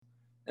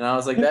And I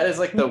was like, that is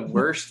like the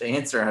worst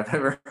answer I've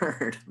ever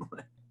heard.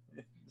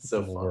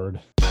 So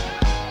fun.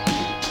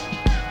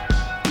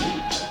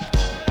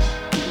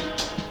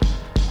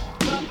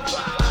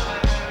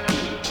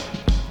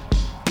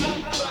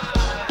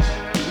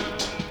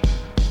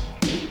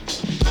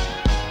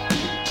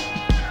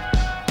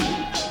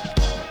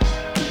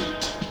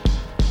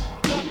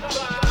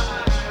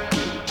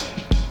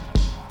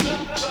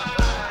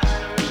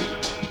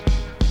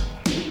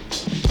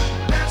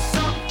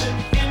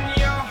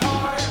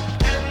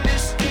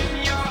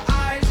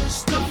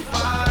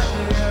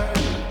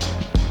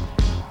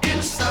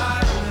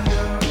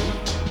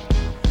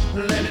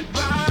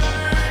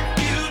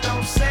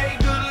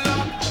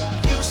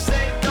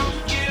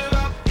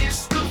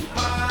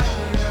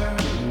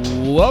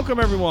 Welcome,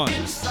 everyone,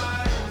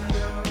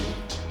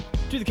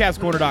 to the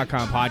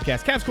CavsCorner.com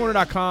podcast.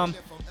 CavsCorner.com,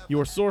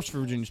 your source for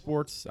Virginia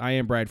sports. I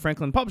am Brad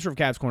Franklin, publisher of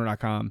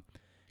CavsCorner.com,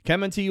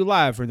 coming to you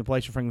live from the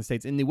Palatial Franklin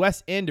Estates in the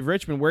west end of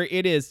Richmond, where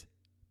it is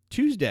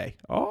Tuesday.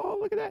 Oh,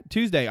 look at that.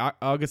 Tuesday,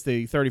 August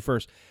the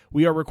 31st.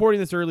 We are recording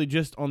this early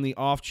just on the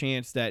off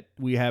chance that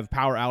we have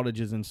power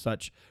outages and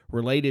such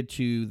related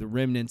to the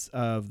remnants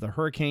of the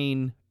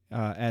hurricane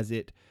as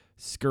it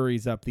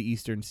scurries up the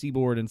eastern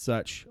seaboard and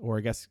such, or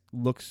I guess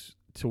looks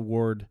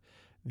toward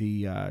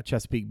the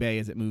Chesapeake Bay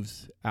as it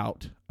moves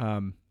out.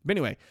 But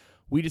anyway,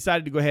 we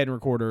decided to go ahead and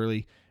record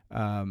early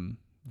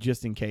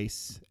just in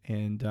case.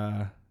 And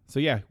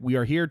so, yeah, we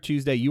are here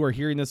Tuesday. You are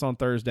hearing this on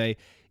Thursday.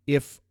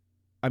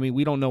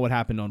 We don't know what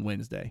happened on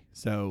Wednesday.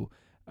 So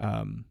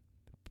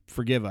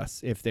forgive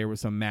us if there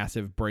was some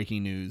massive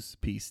breaking news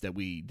piece that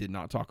we did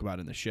not talk about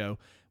in the show.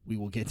 We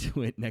will get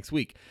to it next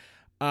week.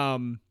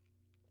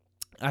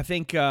 I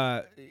think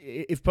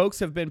if folks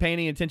have been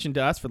paying attention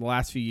to us for the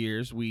last few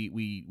years,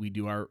 we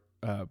do our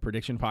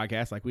prediction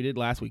podcast like we did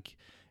last week,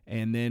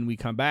 and then we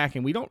come back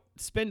and we don't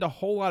spend a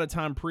whole lot of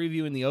time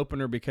previewing the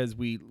opener because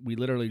we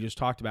literally just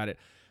talked about it.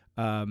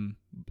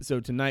 So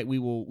tonight we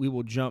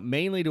will jump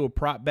mainly to a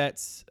prop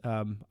bets,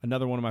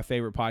 another one of my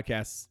favorite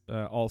podcasts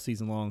all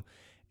season long,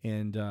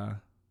 and I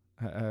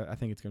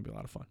think it's going to be a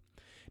lot of fun.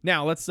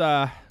 Now, let's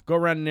go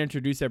around and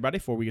introduce everybody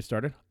before we get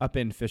started. Up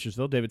in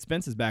Fishersville, David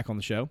Spence is back on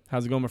the show.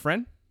 How's it going, my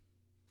friend?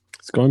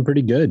 It's going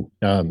pretty good.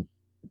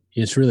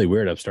 It's really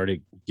weird. I've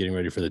started getting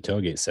ready for the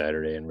tailgate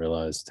Saturday and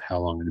realized how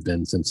long it had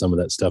been since some of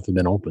that stuff had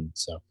been open.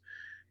 So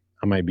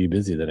I might be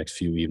busy the next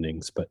few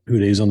evenings, but Who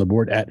Days on the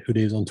board at Who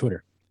Days on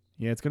Twitter.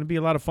 Yeah, it's going to be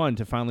a lot of fun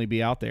to finally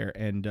be out there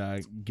and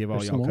give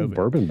all y'all COVID.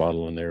 Bourbon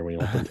bottle in there when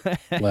you opened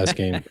last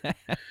game.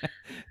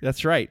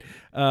 That's right.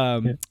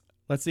 Yeah.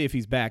 Let's see if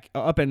he's back.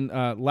 Up in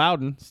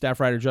Loudon, staff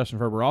writer Justin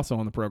Ferber also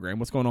on the program.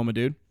 What's going on, my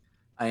dude?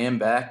 I am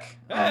back.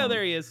 Oh,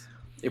 there he is.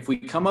 If we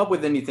come up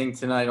with anything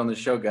tonight on the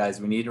show, guys,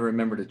 we need to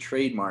remember to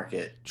trademark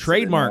it.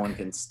 Trademark. So that no one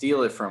can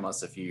steal it from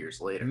us a few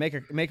years later.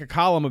 Make a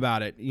column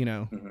about it, you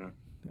know.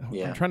 Mm-hmm.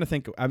 Yeah. I'm trying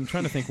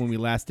to think when we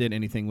last did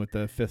anything with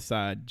the Fifth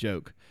Side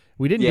joke.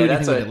 We didn't do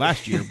anything with it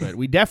last year, but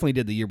we definitely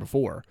did the year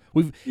before.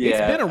 It's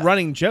been a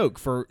running joke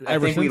for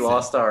ever since. I think we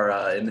lost our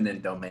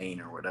eminent domain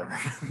or whatever.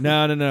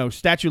 No.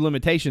 Statute of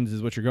limitations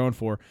is what you're going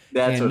for.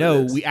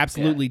 We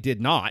absolutely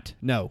did not.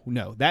 No.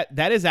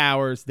 That is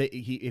ours.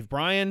 If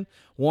Brian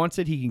wants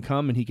it, he can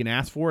come and he can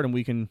ask for it, and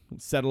we can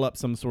settle up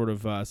some sort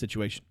of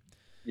situation.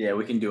 Yeah,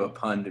 we can do a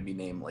pun to be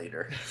named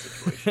later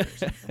situation or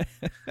something.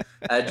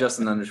 At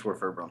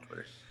Justin_Ferber on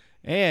Twitter.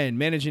 And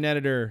managing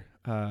editor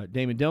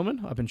Damon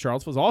Dillman up in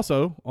Charlottesville is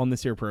also on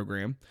this here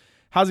program.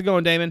 How's it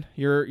going, Damon?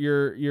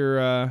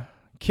 You're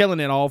killing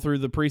it all through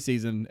the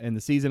preseason, and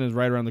the season is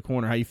right around the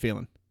corner. How you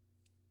feeling?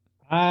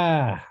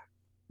 I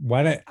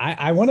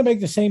want to make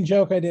the same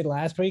joke I did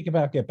last week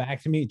about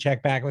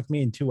check back with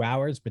me in 2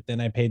 hours, but then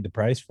I paid the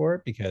price for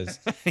it because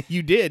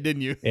you did,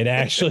 didn't you? It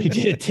actually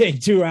did take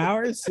 2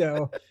 hours.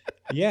 So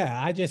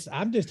yeah,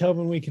 I'm just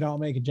hoping we can all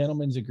make a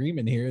gentleman's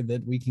agreement here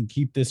that we can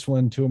keep this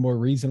one to a more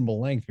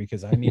reasonable length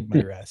because I need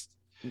my rest.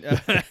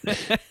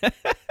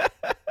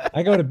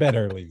 I go to bed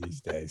early these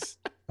days.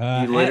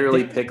 You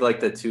literally pick like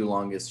the 2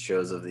 longest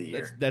shows of the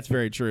year. That's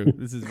very true.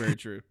 This is very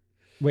true.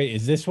 Wait,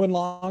 is this one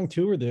long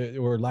too,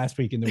 or last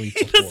week and the week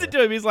before? Listen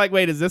to him. He's like,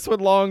 wait, is this one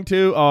long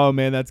too? Oh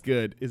man, that's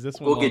good. Is this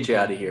one? We'll get you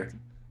out of here.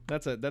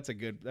 That's a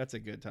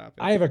good topic.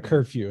 I have a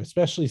curfew,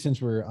 especially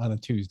since we're on a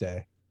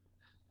Tuesday.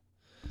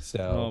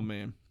 So, oh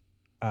man.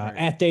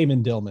 At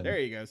Damon Dillman. There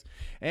he goes.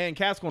 And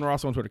Cavs Corner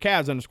also on Twitter.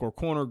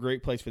 Cavs_Corner.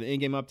 Great place for the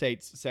in-game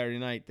updates, Saturday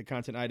night, the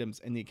content items,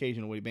 and the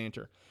occasional witty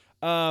banter.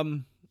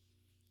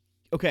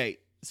 Okay,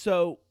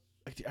 so,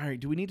 all right,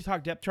 do we need to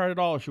talk depth chart at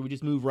all, or should we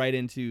just move right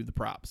into the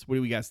props? What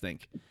do you guys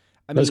think?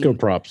 Let's go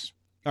props.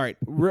 All right.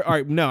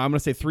 No, I'm going to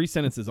say 3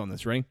 sentences on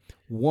this. Ready?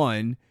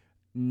 1,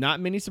 not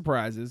many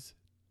surprises.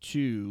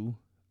 2,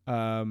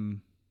 I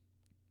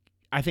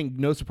think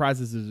no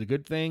surprises is a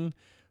good thing.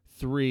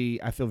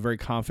 3, I feel very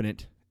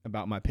confident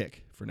about my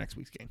pick for next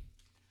week's game.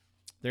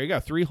 There you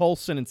go. 3 whole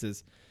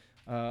sentences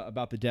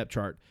about the depth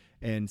chart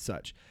and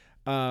such.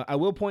 I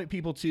will point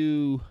people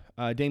to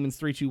Damon's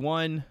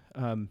 3-2-1.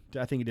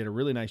 I think he did a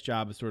really nice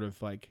job of sort of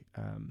like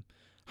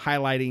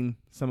highlighting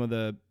some of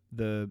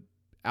the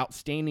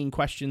outstanding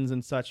questions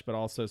and such, but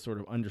also sort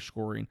of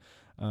underscoring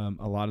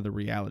a lot of the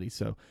reality.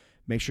 So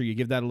make sure you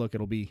give that a look.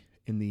 It'll be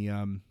in the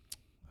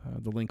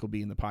link will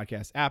be in the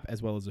podcast app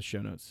as well as the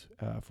show notes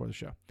for the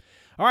show.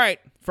 All right,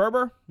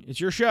 Ferber, it's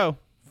your show.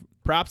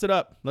 Props it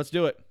up. Let's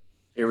do it.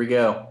 Here we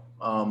go.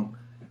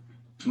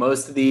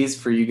 Most of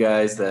these for you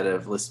guys that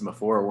have listened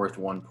before are worth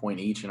 1 point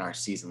each in our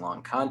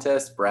season-long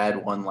contest.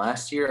 Brad won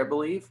last year, I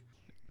believe.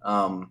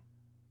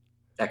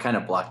 I kind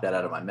of blocked that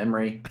out of my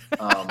memory.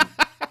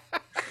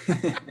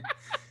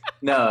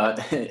 No,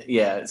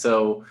 yeah.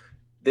 So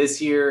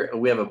this year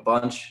we have a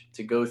bunch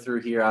to go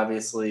through here,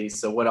 obviously.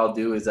 So what I'll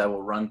do is I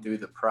will run through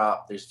the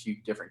prop. There's a few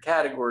different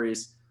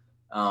categories.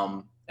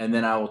 And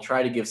then I will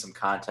try to give some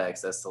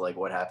context as to like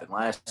what happened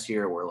last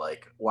year or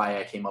like why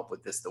I came up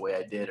with this the way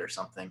I did or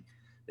something.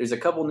 There's a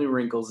couple new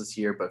wrinkles this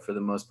year, but for the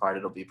most part,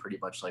 it'll be pretty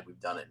much like we've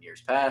done it in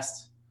years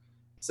past.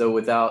 So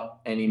without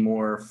any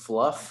more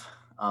fluff,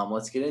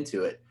 let's get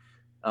into it.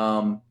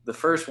 The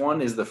first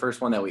one is the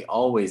first one that we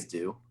always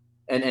do.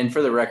 And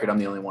for the record, I'm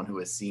the only one who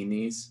has seen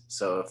these.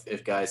 So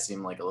if guys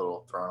seem like a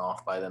little thrown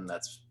off by them,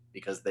 that's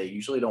because they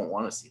usually don't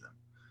want to see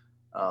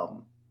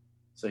them.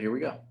 So here we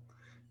go.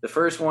 The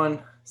first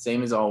one,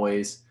 same as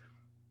always.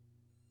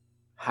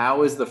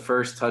 How is the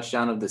first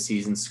touchdown of the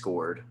season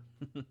scored?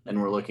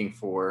 And we're looking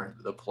for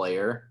the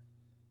player,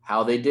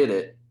 how they did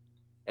it,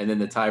 and then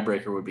the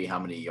tiebreaker would be how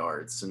many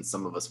yards, since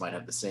some of us might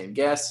have the same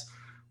guess.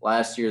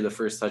 Last year, the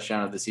first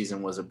touchdown of the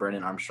season was a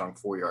Brennan Armstrong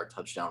 4-yard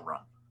touchdown run.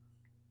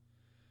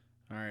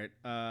 All right.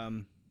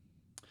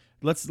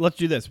 Let's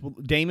do this. Well,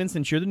 Damon,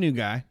 since you're the new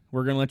guy,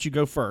 we're gonna let you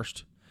go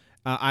first.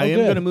 I'm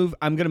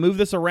gonna move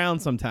this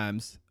around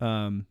sometimes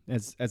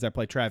as I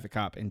play traffic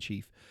cop and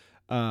chief.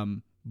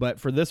 But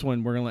for this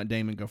one, we're gonna let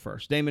Damon go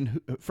first.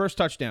 Damon, first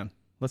touchdown.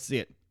 Let's see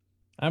it.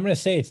 I'm going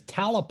to say it's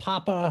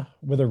Talapapa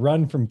with a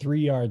run from 3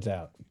 yards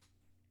out.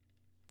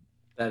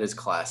 That is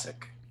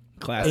classic.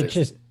 Classic. It's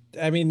just,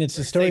 I mean, it's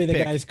the story Safe of the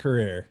pick. guy's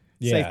career.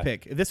 Safe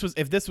pick. If this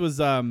was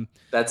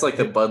That's like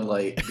the Bud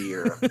Light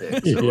beer of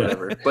picks or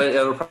whatever, but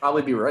it'll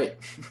probably be right.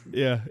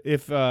 yeah,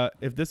 if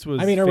this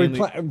was, I mean, are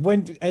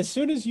we as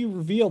soon as you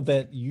revealed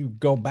that you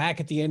go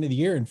back at the end of the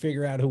year and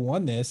figure out who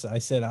won this, I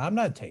said I'm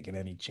not taking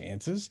any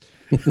chances.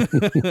 this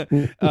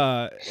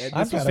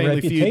was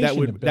Family Feud,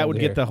 that would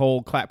here. get the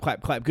whole clap,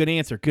 clap, clap. Good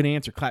answer,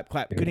 clap,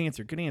 clap. Good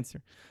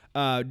answer.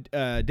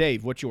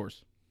 Dave, what's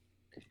yours?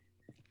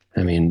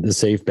 I mean, the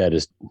safe bet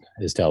is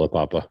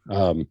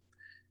Talapapa.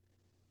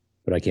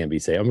 But I can't be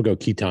safe. I'm gonna go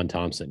Keaton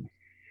Thompson.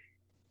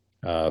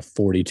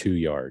 42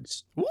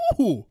 yards.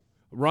 Ooh,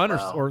 run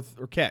Wow.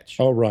 or catch.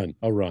 I'll run.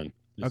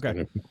 Just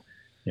Okay.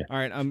 All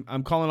right,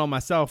 I'm calling on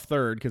myself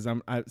third because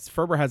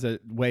Ferber has a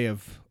way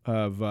of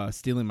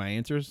stealing my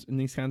answers in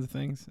these kinds of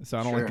things, so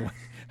I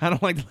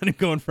don't like to let him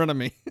go in front of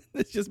me.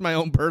 It's just my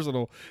own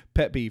personal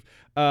pet peeve.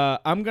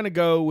 I'm gonna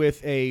go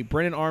with a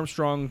Brennan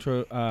Armstrong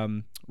to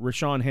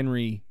Rashawn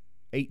Henry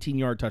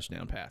 18-yard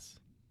touchdown pass.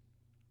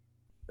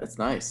 That's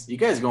nice. You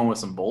guys going with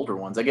some bolder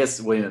ones. I guess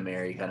William &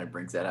 Mary kind of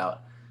brings that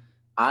out.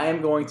 I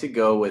am going to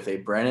go with a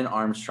Brennan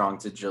Armstrong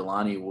to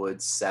Jelani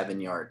Woods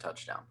 7-yard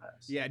touchdown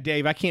pass. Yeah,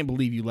 Dave, I can't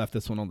believe you left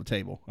this one on the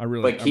table. I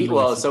really.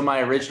 But so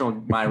my original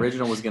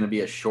was going to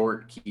be a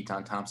short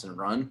Keaton Thompson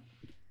run,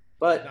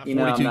 but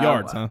 42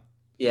 yards, huh?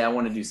 Yeah, I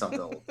want to do something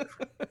a little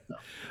different.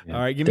 So.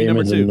 All right, give me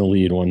Damon's number 2. in the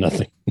lead,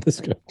 1-0.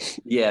 Let's go.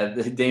 Yeah,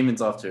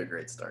 Damon's off to a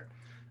great start.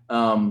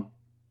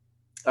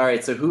 All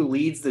right, so who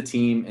leads the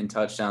team in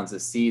touchdowns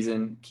this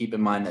season? Keep in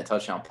mind that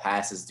touchdown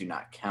passes do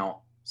not count.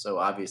 So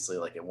obviously,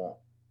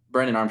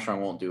 Brennan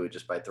Armstrong won't do it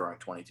just by throwing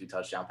 22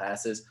 touchdown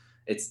passes.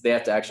 They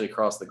have to actually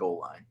cross the goal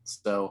line.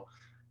 So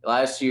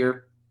last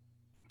year,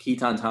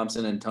 Keaton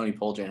Thompson and Tony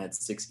Poljan had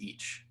 6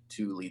 each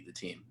to lead the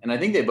team. And I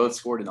think they both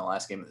scored in the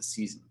last game of the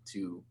season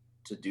to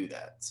do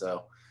that.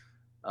 So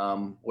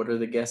what are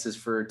the guesses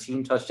for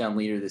team touchdown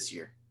leader this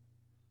year?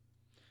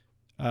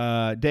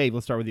 Dave,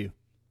 let's start with you.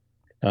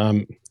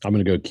 I'm going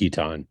to go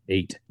Keaton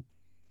 8.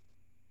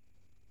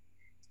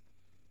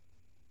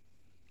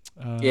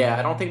 Yeah,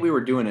 I don't think we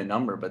were doing a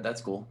number, but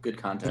that's cool. Good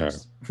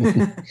context.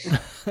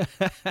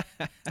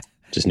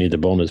 Just need the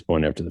bonus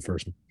point after the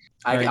first one.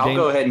 I'll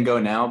go ahead and go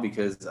now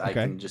because I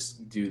can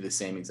just do the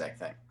same exact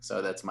thing.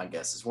 So that's my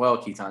guess as well.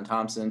 Keaton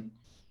Thompson.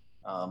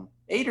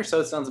 8 or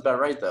so sounds about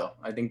right, though.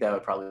 I think that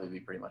would probably be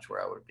pretty much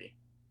where I would be.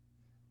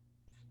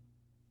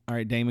 All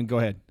right, Damon, go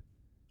ahead.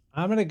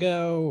 I'm going to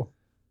go,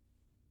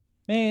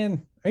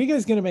 man, are you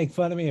guys going to make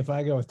fun of me if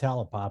I go with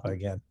Talapapa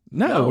again?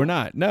 No, we're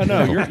not. No.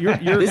 You're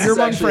This you're is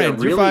among actually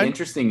friends. a You're really fine.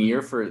 interesting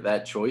year for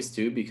that choice,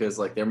 too, because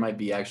there might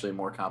be actually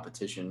more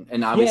competition.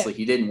 And obviously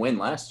he didn't win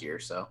last year,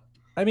 so.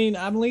 I mean,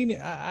 I'm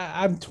leaning.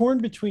 I'm torn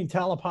between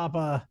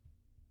Talapapa.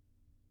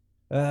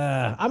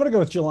 I'm going to go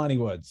with Jelani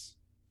Woods.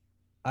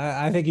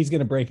 I think he's going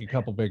to break a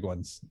couple big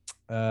ones.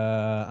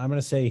 I'm going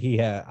to say he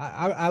had.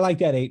 I like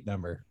that 8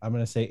 number. I'm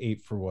going to say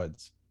 8 for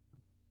Woods.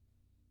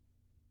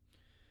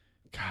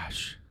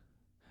 Gosh.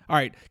 All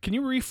right. Can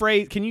you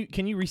rephrase?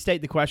 Can you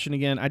restate the question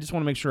again? I just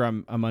want to make sure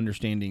I'm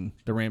understanding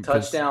the Rams.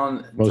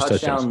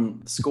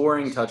 Touchdown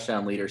scoring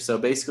touchdown leader. So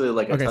basically,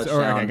 like a touchdown.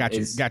 So, okay, got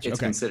you. It's Okay.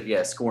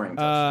 considered scoring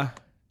touchdown.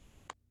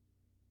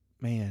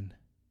 Man,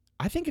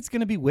 I think it's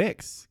gonna be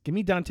Wicks. Give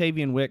me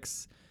Dontavian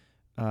Wicks.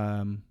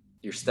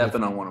 You're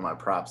stepping on one of my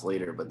props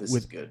later, but this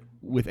is good.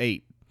 With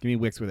 8. Give me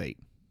Wicks with 8.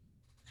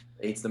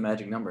 8's the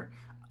magic number.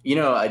 You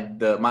know,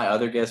 my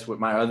other choice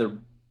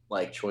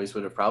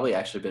would have probably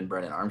actually been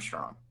Brennan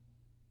Armstrong,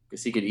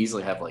 because he could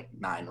easily have like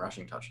 9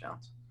 rushing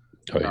touchdowns.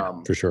 Oh yeah,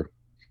 for sure.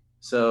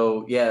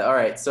 So yeah, all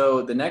right.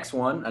 So the next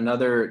one,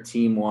 another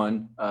team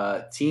one,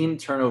 team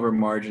turnover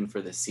margin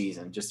for the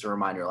season. Just a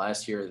reminder,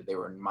 last year they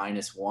were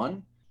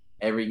 -1.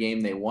 Every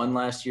game they won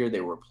last year,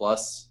 they were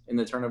plus in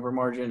the turnover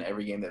margin.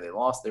 Every game that they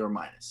lost, they were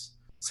minus.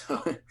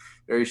 So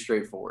very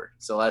straightforward.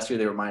 So last year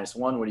they were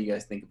 -1. What do you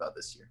guys think about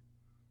this year?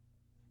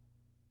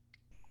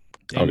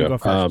 I'll go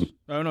first.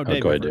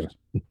 Dave, go ahead, Dave.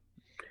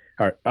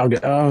 All right, I'll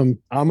get.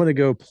 I'm gonna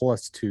go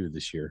 +2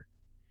 this year.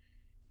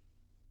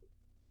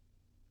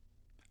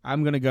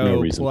 I'm gonna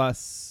go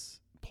plus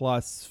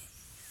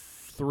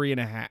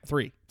 3.5.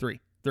 3.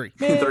 3.5.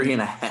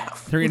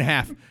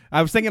 3.5.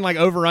 I was thinking like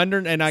over under,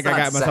 and I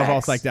got myself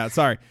all psyched out.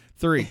 Sorry.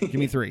 3. Give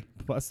me 3.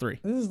 +3.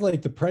 This is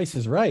like The Price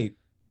is Right.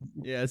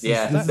 There is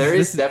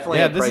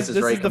definitely a Price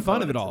is Right. This is the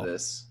fun of it all.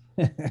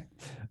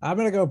 I'm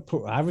gonna go.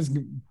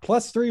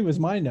 +3 was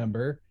my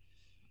number.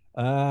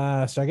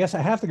 So I guess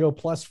I have to go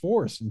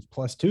 +4 since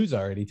 +2's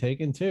already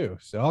taken too.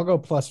 So I'll go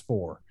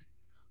 +4.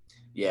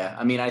 Yeah,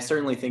 I mean, I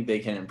certainly think they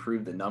can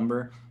improve the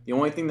number. The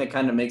only thing that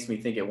kind of makes me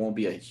think it won't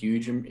be a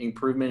huge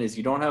improvement is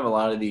you don't have a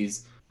lot of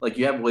these. Like,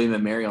 you have William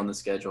and Mary on the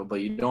schedule, but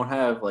you don't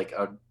have like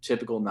a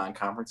typical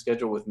non-conference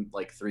schedule with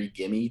like 3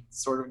 gimme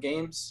sort of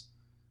games.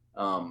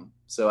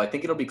 So I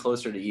think it'll be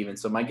closer to even.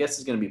 So my guess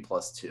is going to be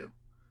 +2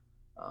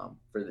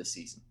 for this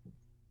season.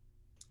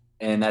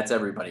 And that's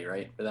everybody,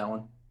 right, for that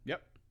one?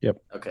 Yep.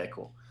 Okay,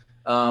 cool.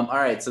 All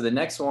right, so the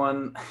next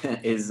one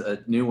is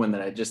a new one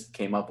that I just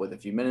came up with a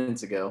few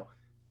minutes ago.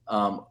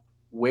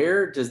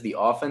 Where does the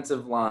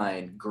offensive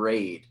line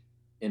grade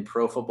in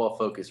Pro Football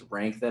Focus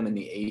rank them in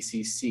the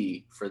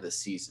ACC for the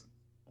season?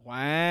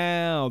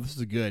 Wow, this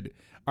is good.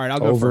 All right, I'll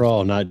go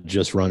overall, first. Not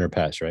just run or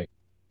pass, right?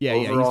 Yeah,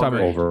 he's talking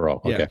about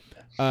overall. Yeah.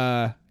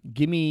 Okay.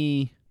 Give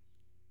me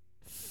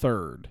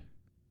 3rd.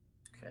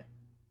 Okay.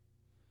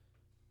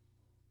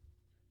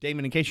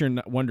 Damon, in case you're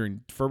not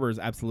wondering, Ferber is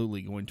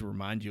absolutely going to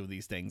remind you of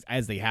these things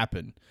as they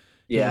happen.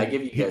 Yeah, I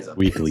give you guys a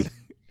weekly.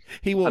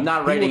 I'm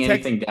not writing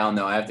anything down,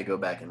 though. I have to go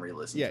back and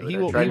re-listen to it.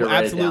 I tried to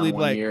write absolutely it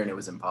down one year, and it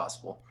was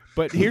impossible.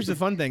 But here's the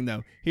fun thing,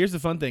 though. Here's the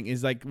fun thing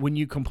is, like, when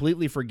you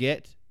completely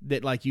forget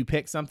that, like, you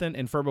pick something,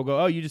 and Ferb will go,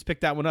 "Oh, you just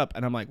picked that one up,"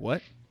 and I'm like,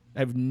 "What?" I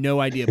have no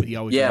idea, but he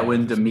always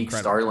when Demeek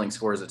Starling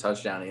scores a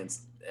touchdown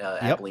against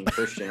Abilene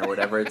Christian or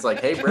whatever, it's like,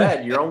 "Hey,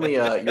 Brad, you're only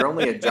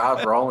a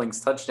Josh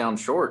Rawlings touchdown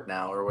short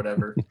now, or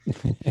whatever."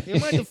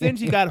 In my defense,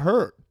 he got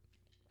hurt.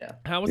 Yeah.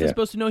 How was I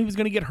supposed to know he was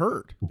going to get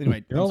hurt?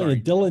 Anyway, you're only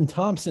a Dylan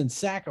Thompson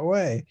sack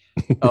away.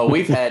 Oh,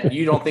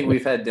 you don't think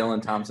we've had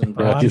Dylan Thompson?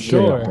 I'm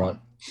sure.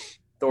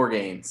 Thor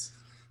Gaines.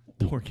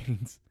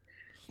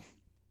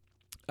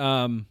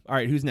 All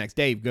right, who's next?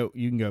 Dave, go.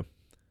 You can go.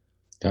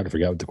 God, I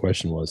forgot what the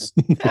question was.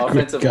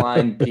 Offensive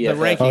line, PFF, the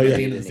ranking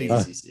in the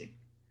ACC.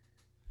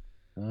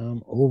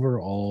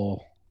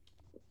 Overall,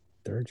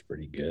 3rd's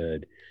pretty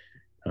good.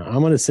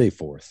 I'm going to say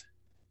 4th.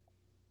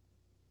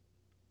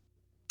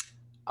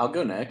 I'll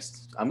go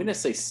next. I'm going to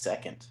say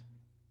 2nd.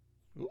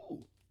 Ooh.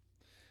 All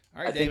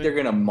right, I think they're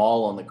going to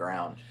maul on the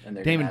ground.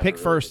 And Damon, pick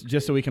first,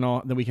 just so we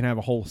can have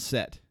a whole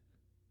set.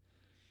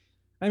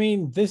 I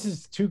mean, this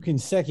is 2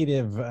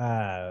 consecutive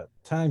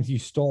times you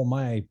stole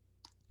my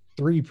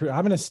 3.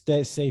 I'm going to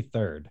say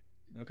 3rd.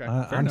 Okay,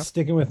 I'm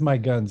sticking with my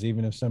guns,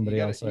 even if somebody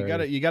else. You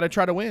got to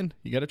try to win.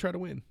 You got to try to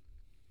win.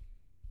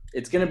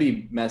 It's going to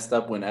be messed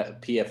up when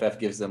PFF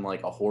gives them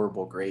like a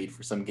horrible grade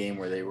for some game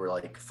where they were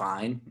like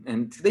fine.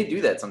 And they do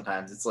that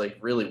sometimes. It's like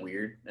really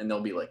weird. And they'll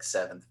be like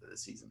 7th for the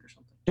season or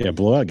something. Yeah,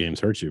 blowout games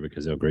hurt you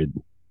because they'll grade.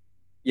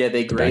 Yeah,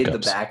 they grade the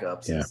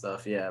backups and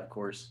stuff. Yeah, of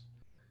course.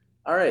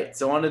 All right,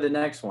 so on to the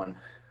next one.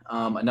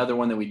 Another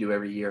one that we do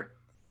every year.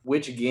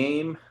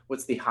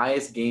 What's the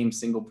highest game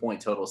single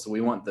point total? So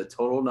we want the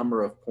total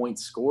number of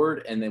points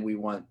scored, and then we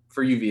want,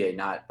 for UVA,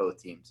 not both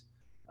teams,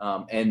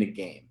 and the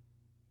game.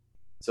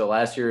 So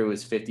last year it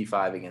was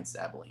 55 against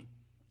Abilene.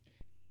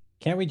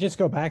 Can't we just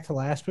go back to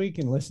last week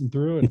and listen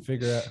through and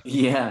figure out?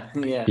 Yeah.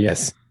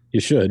 Yes, you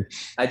should.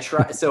 I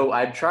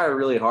try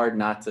really hard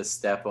not to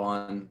step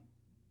on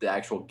the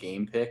actual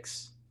game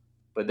picks,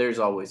 but there's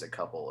always a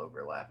couple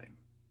overlapping.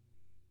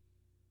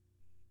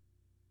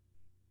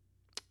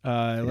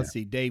 Let's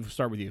see. Dave,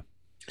 start with you.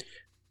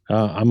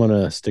 I'm going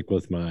to stick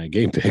with my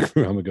game pick.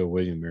 I'm going to go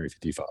William and Mary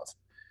 55.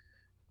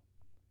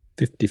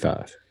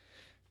 55.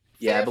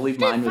 Yeah, I believe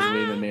mine was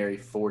William and Mary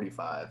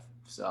 45,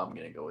 so I'm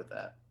going to go with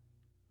that.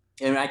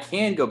 And I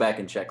can go back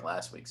and check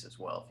last week's as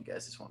well if you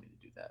guys just want me to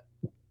do that.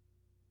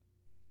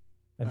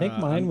 I think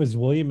mine was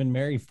William and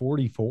Mary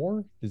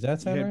 44. Does that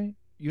sound right?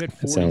 You had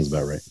 48, that sounds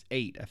about right.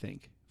 8, I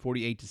think.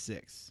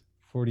 48-6.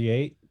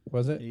 48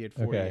 was it? He had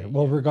Okay. 48,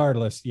 Well, yeah.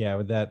 regardless, yeah,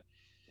 with that,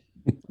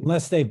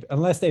 unless they've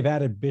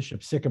added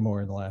Bishop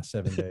Sycamore in the last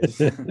 7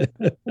 days.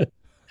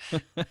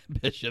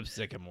 Bishop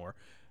Sycamore.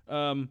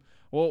 I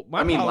Well,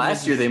 my mean, problem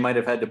last is- year they might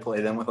have had to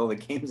play them with all the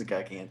games that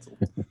got canceled.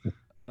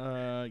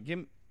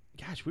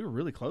 Gosh, we were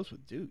really close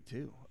with Duke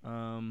too.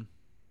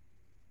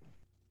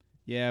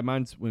 Yeah,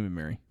 mine's William &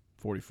 Mary,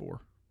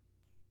 44.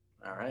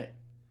 All right.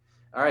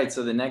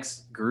 So the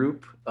next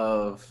group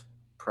of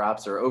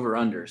props are over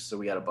unders. So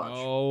we got a bunch.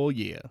 Oh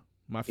yeah,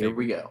 my Here favorite.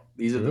 we go.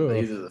 These are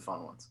the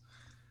fun ones.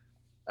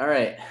 All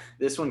right.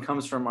 This one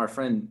comes from our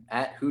friend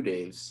at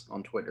WhoDaves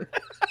on Twitter.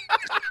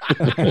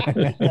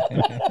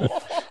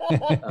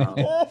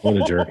 What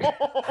a jerk.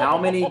 How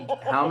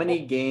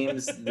many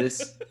games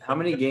this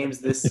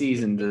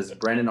season does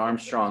Brennan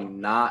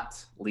Armstrong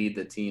not lead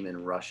the team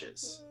in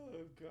rushes? Oh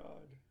God.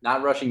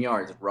 Not rushing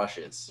yards,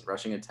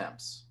 rushing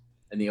attempts.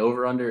 And the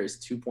over under is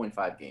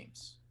 2.5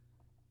 games.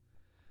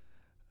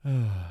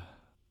 I'm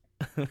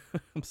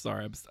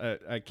sorry.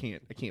 I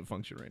can't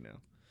function right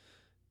now.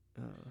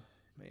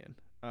 Man.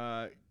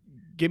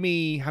 Give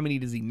me how many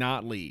does he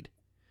not lead?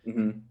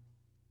 Mm-hmm.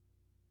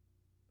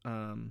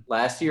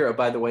 Last year,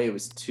 by the way, it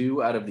was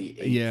 2 out of the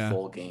 8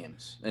 full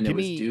games, and it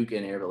was Duke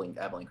and Abilene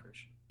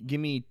Christian. Give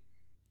me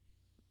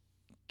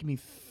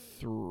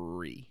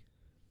 3.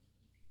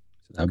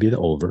 So that'd be the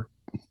over.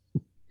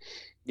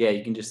 Yeah,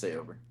 you can just say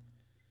over.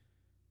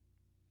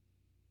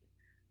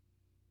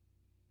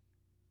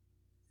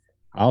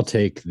 I'll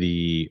take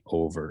the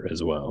over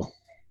as well.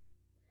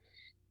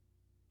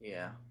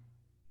 Yeah.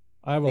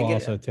 I will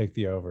also take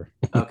the over.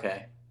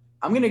 Okay.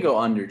 I'm going to go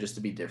under just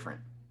to be different.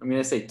 I'm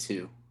going to say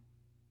 2.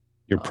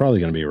 You're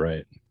probably going to be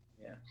right.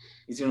 Yeah.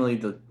 He's going to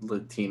lead the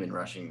team in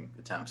rushing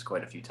attempts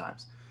quite a few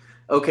times.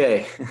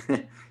 Okay.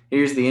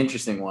 Here's the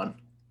interesting one.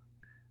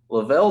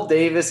 Lavelle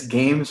Davis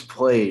games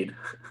played.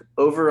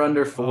 Over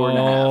under 4.5.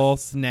 Oh,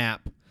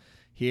 snap.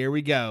 Here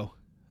we go.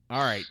 All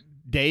right.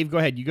 Dave, go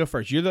ahead. You go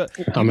first. You've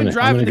been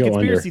driving the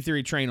conspiracy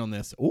theory train on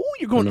this. Ooh,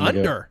 you're going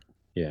under.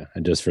 Yeah,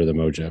 and just for the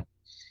mojo.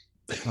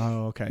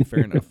 Oh, okay. Fair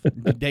enough.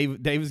 Dave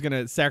is going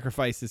to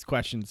sacrifice this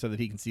question so that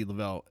he can see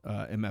Lavelle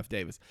MF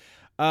Davis.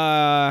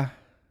 So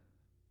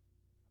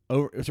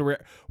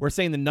we're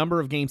saying the number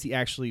of games he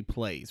actually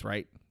plays,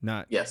 right?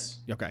 Not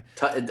Yes. Okay.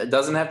 It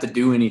doesn't have to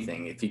do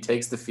anything if he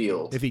takes the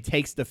field.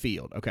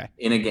 Okay.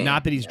 In a game.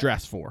 Not that he's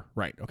dressed for.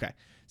 Right. Okay.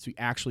 So he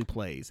actually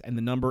plays, and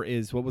the number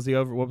is what was the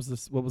over? What was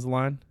the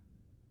line?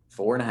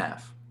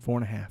 4.5.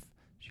 4.5. Crap,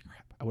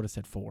 I would have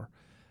said 4.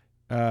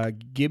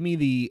 Give me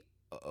the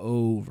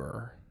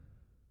over.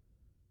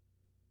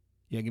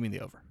 Yeah, give me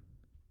the over.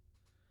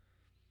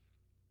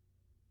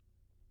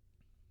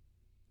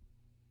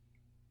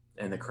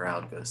 And the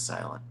crowd goes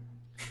silent.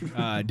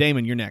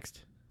 Damon, you're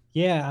next.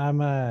 Yeah,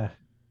 I'm I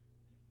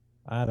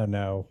don't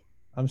know.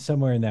 I'm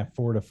somewhere in that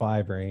 4 to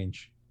 5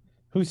 range.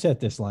 Who set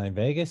this line?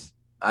 Vegas?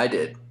 I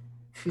did.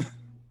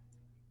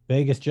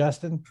 Vegas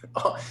Justin?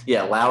 Oh,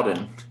 yeah,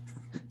 Loudon.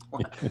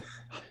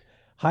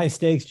 High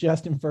stakes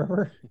Justin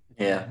Ferber?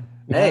 Yeah.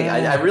 Hey,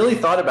 I really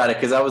thought about it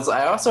because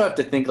I also have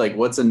to think like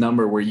what's a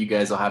number where you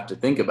guys will have to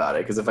think about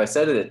it, because if I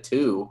said it at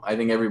 2, I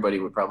think everybody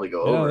would probably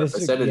go over. If I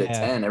said it at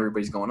 10,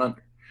 everybody's going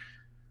under.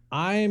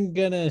 I'm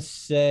gonna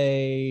say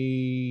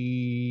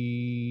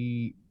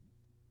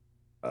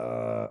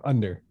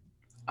under.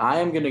 I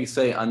am gonna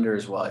say under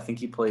as well. I think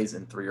he plays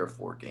in 3 or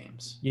 4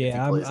 games.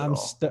 Yeah, I'm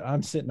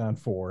sitting on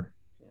 4.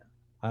 Yeah.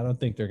 I don't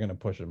think they're gonna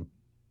push him.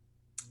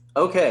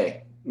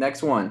 Okay,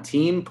 next one.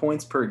 Team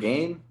points per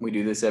game. We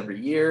do this every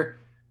year.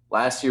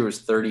 Last year was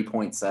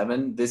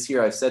 30.7. This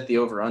year I've set the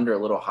over under a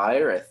little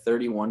higher at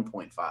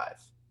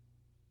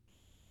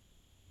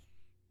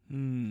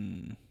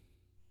 31.5.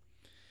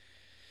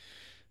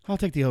 I'll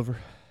take the over.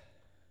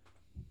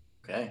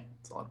 Okay,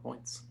 that's a lot of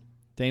points.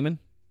 Damon?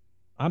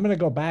 I'm gonna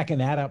go back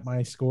and add up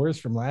my scores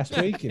from last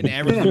week and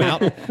average them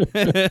out.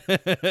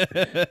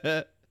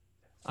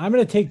 I'm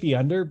gonna take the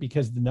under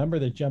because the number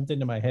that jumped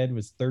into my head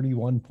was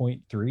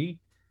 31.3,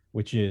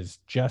 which is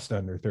just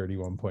under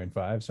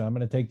 31.5. So I'm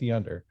gonna take the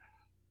under.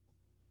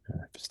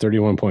 If it's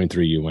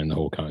 31.3, you win the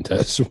whole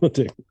contest. Put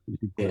it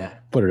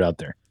out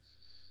there.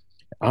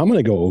 I'm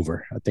going to go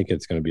over. I think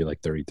it's going to be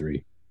like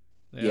 33.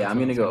 Yeah, I'm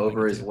going to go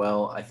over as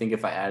well. I think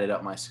if I added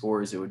up my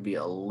scores, it would be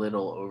a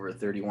little over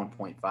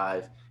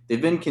 31.5.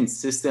 They've been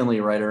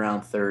consistently right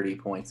around 30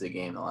 points a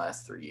game the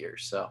last 3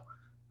 years. So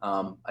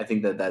I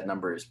think that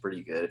number is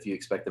pretty good. If you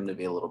expect them to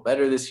be a little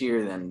better this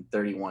year, then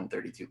 31,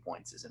 32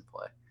 points is in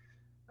play.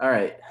 All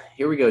right,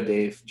 here we go,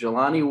 Dave.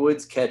 Jelani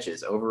Woods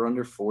catches over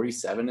under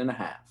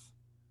 47.5.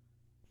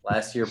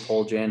 Last year,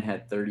 Paul Jan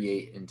had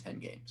 38 in 10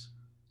 games.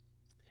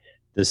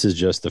 This is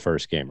just the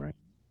first game, right?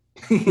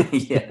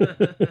 Yeah.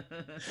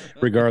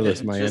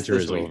 Regardless, my answer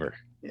is over.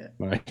 Yeah.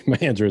 My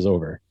answer is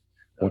over.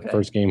 Okay.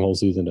 First game, whole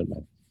season, doesn't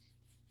matter.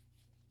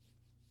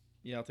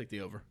 Yeah, I'll take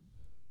the over.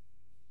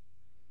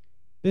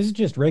 This is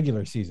just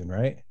regular season,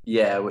 right?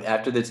 Yeah,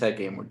 after the Tech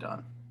game, we're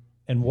done.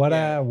 And what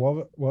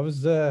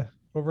was the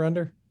over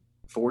under?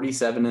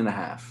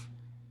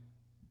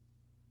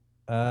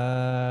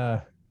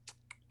 47.5.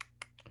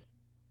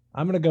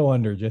 I'm gonna go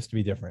under just to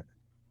be different.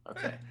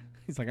 Okay.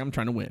 He's like, I'm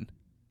trying to win.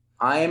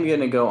 I am going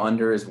to go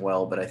under as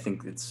well, but I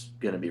think it's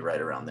going to be right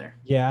around there.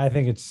 Yeah, I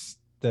think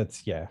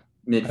that's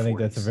Mid I think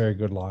that's a 40s. very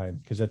good line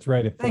because that's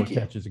right at 4 Thank you.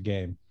 catches a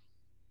game.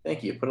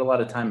 Thank you. Put a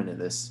lot of time into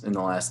this in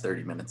the last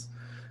 30 minutes.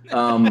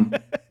 Definitely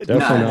Nah,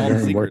 not during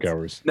secrets. work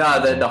hours.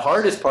 No, the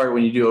hardest part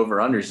when you do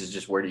over-unders is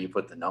just where do you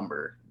put the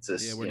number? It's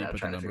just, Yeah, where do you put the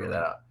trying to number, figure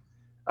right? that out.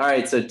 All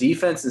right, so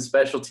defense and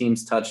special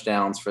teams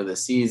touchdowns for the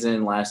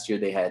season. Last year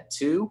they had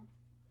 2.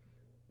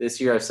 This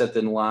year I've set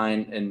the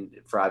line, and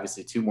for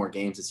obviously 2 more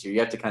games this year. You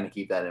have to kind of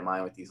keep that in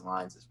mind with these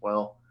lines as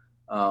well.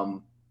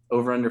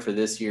 Over-under for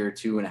this year,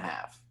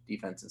 2.5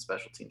 defense and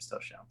special teams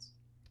touchdowns.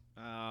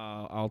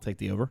 I'll take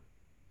the over.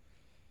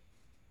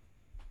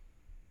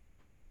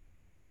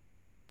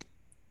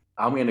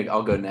 I'll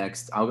go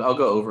next. I'll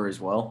go over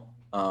as well.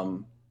 I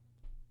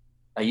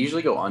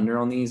usually go under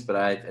on these, but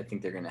I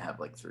think they're going to have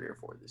like 3 or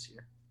 4 this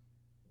year.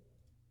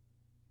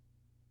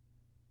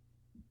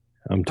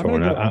 I'm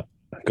torn.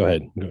 Go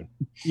ahead.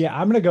 Yeah,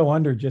 I'm gonna go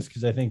under just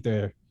because I think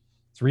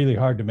it's really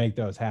hard to make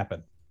those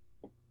happen.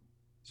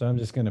 So I'm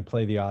just gonna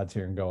play the odds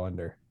here and go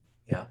under.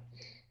 Yeah.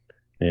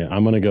 Yeah,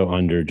 I'm gonna go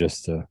under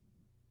just to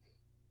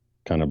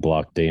kind of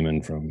block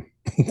Damon from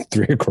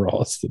 3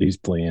 across that he's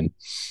playing.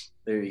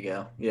 There you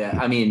go. Yeah,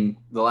 I mean,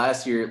 the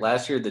last year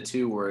the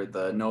 2 were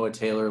the Noah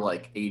Taylor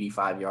like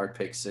 85-yard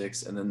pick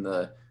 6, and then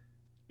the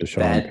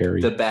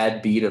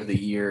bad beat of the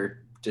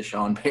year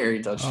Deshaun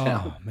Perry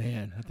touchdown. Oh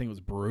man, that thing was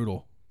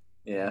brutal.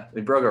 Yeah, they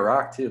broke a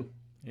rock too.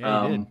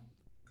 Yeah, he did.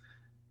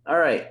 All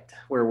right,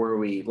 where were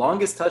we?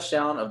 Longest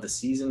touchdown of the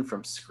season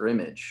from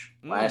scrimmage.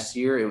 Last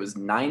year it was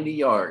 90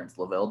 yards,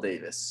 Lavelle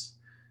Davis.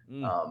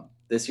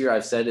 This year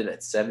I've set it at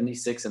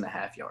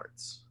 76.5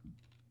 yards.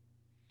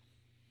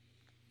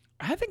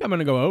 I think I'm going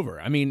to go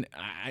over. I mean,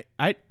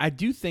 I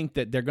do think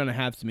that they're going to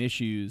have some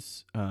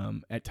issues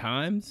at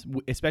times,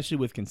 especially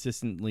with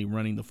consistently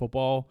running the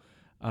football.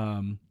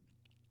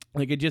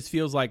 Like it just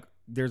feels like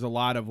there's a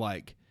lot of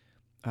like,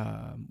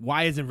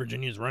 why isn't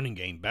Virginia's running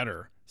game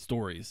better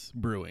stories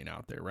brewing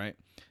out there, right?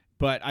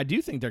 But I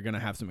do think they're going to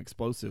have some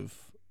explosive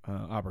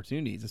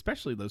opportunities,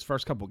 especially those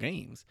first couple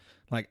games.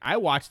 Like I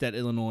watched that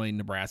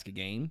Illinois-Nebraska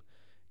game,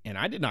 and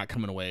I did not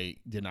come away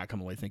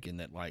thinking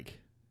that like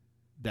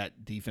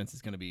that defense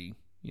is going to be,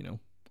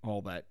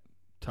 all that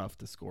tough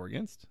to score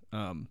against.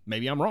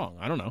 Maybe I'm wrong.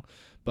 I don't know,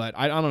 but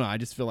I don't know. I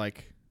just feel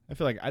like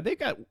they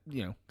got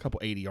a couple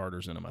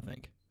 80-yarders in them. I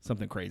think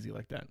something crazy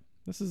like that.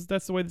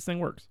 That's the way this thing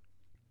works.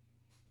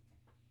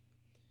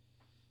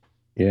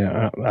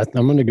 Yeah,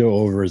 I'm going to go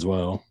over as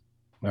well.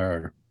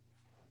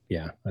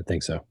 Yeah, I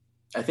think so.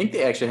 I think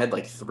they actually had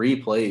like 3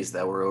 plays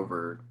that were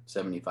over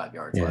 75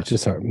 yards. Yeah, it's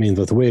just hard. I mean,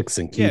 with Wicks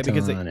and Keaton,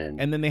 because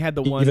and then they had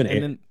the one,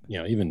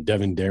 even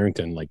Devin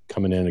Darrington like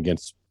coming in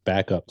against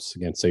backups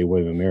against say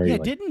William Mary. Yeah,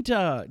 like, didn't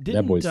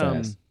that boy's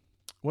fast.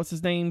 What's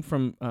his name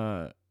from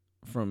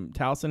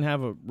Towson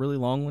have a really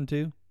long one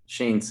too?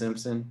 Shane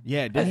Simpson.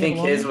 Yeah, I think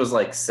his was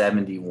like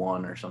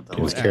 71 or something.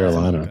 It was like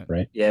Carolina, that.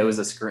 right? Yeah, it was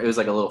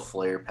like a little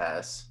flare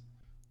pass.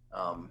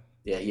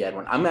 Yeah, he had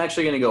one. I'm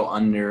actually going to go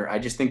under. I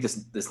just think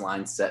this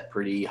line's set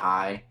pretty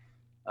high.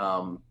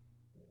 I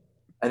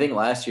think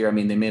last year,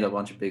 they made a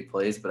bunch of big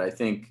plays, but I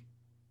think,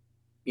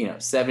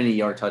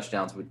 70-yard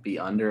touchdowns would be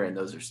under, and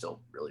those are still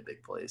really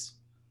big plays.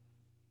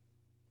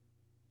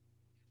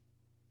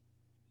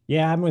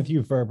 Yeah, I'm with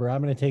you, Ferber.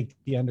 I'm going to take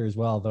the under as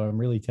well, though I'm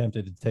really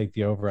tempted to take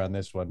the over on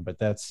this one. But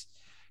that's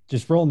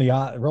just playing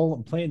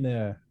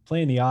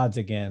the odds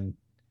again.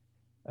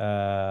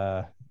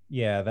 Yeah,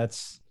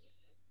 that's.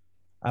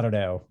 I don't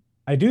know.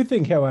 I do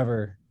think,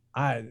 however,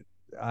 I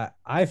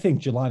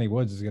think Jelani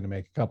Woods is going to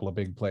make a couple of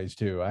big plays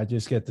too. I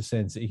just get the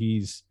sense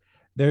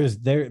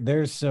that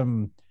there's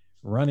some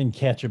running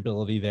catch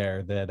ability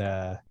there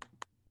that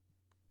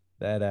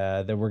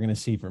we're going to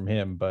see from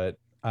him. But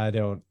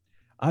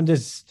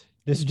this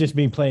is just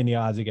me playing the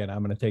odds again. I'm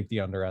going to take the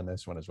under on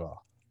this one as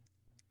well.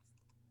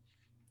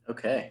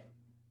 Okay.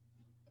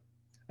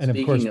 And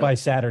of course, by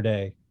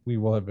Saturday, we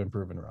will have been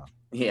proven wrong.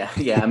 Yeah.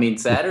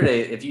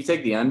 Saturday, if you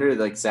take the under,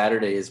 like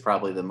Saturday is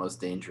probably the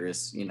most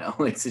dangerous,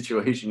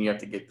 situation you have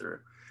to get through.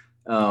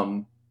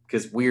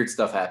 Because weird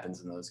stuff happens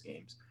in those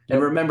games.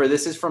 And remember,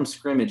 this is from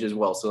scrimmage as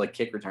well. So like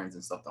kick returns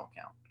and stuff don't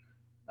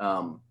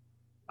count.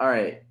 All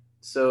right.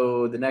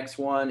 So the next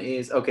one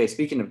is, okay,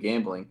 speaking of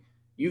gambling,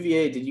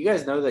 UVA, did you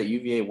guys know that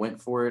UVA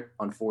went for it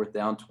on 4th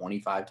down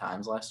 25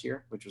 times last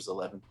year, which was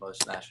 11th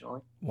most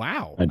nationally?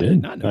 Wow. I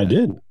did. I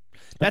did.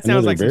 That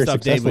sounds like some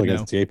stuff Dave would know.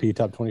 Against JP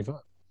top 25.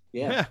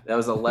 Yeah, that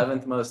was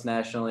 11th most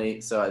nationally.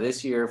 So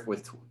this year,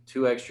 with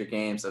 2 extra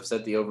games, I've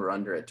set the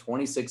over-under at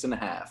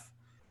 26.5.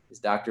 Is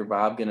Dr.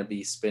 Bob going to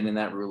be spinning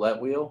that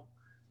roulette wheel,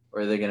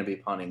 or are they going to be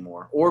punting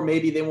more? Or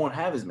maybe they won't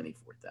have as many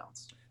 4th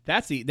downs.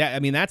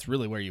 That's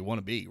really where you want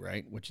to be,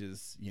 right? Which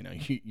is,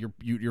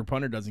 your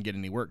punter doesn't get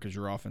any work because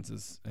your offense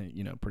is,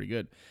 pretty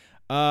good.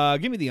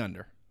 Give me the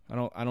under. I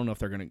don't know if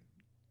they're going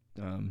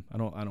to. I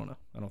don't know.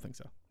 I don't think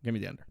so. Give me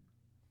the under.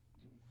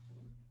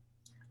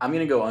 I'm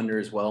going to go under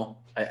as well.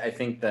 I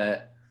think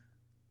that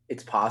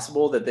it's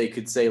possible that they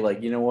could say,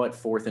 like, you know what,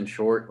 4th and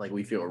short, like,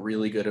 we feel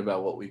really good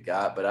about what we've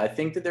got. But I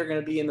think that they're going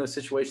to be in those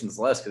situations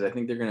less because I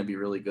think they're going to be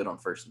really good on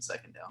 1st and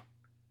 2nd down.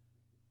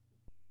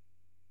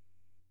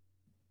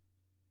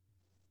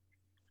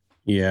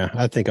 Yeah,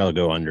 I think I'll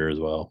go under as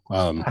well.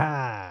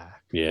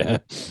 Yeah.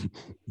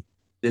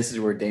 This is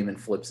where Damon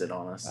flips it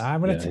on us. I'm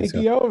going to take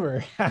the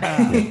over.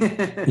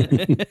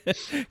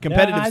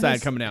 Competitive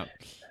side coming out.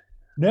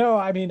 No,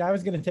 I mean, I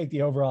was going to take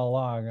the over all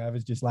along. I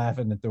was just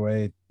laughing at the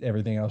way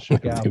everything else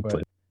shook out.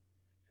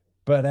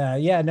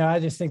 But yeah, no, I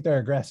just think they're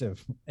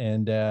aggressive,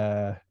 and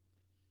they're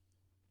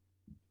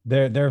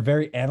a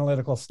very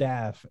analytical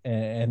staff,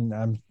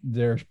 and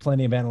there's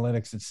plenty of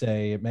analytics that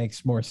say it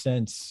makes more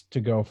sense to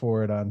go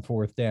for it on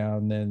 4th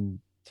down than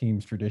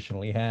teams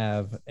traditionally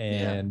have.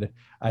 And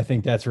I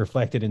think that's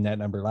reflected in that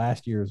number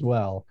last year as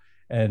well.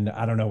 And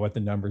I don't know what the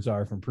numbers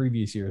are from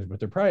previous years, but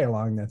they're probably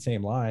along that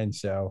same line.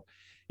 So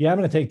yeah, I'm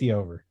going to take the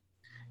over.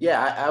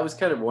 Yeah, I was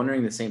kind of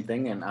wondering the same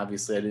thing, and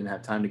obviously I didn't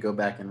have time to go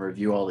back and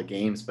review all the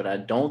games, but I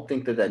don't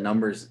think that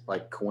number's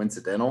like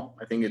coincidental.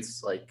 I think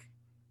it's like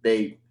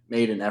they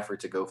made an effort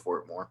to go for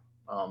it more,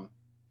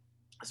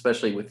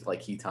 especially with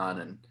like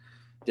Heaton and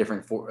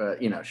different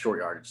short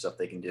yardage stuff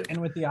they can do. And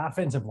with the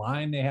offensive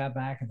line they have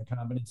back and the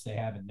confidence they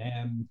have in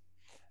them,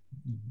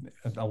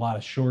 a lot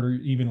of shorter,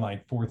 even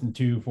like 4th and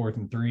 2, 4th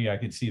and 3, I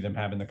could see them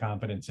having the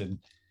confidence in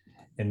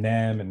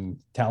them, and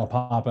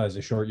Talapapa is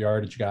a short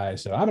yardage guy.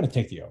 So I'm going to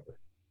take the over.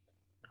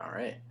 All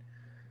right.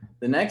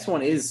 The next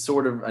one is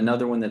sort of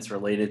another one that's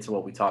related to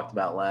what we talked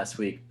about last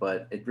week,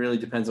 but it really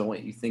depends on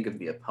what you think of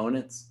the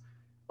opponents.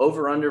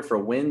 Over under for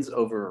wins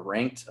over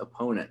ranked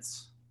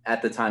opponents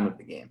at the time of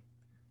the game.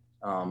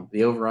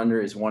 The over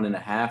under is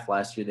 1.5.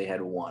 Last year they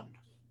had 1.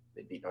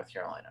 They beat North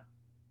Carolina.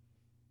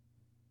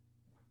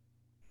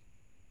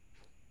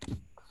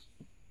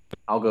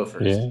 I'll go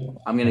first. Yeah.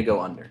 I'm going to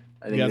go under.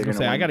 I think I was going to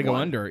say I got to go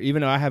under,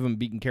 even though I haven't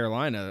beaten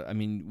Carolina. I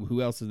mean,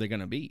 who else are they going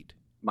to beat?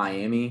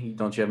 Miami.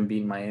 Don't you have them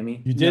beating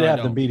Miami? You did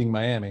have them beating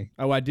Miami.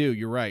 Oh, I do.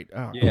 You're right.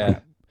 Oh, yeah.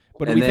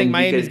 But do we think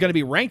Miami's going to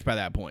be ranked by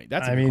that point?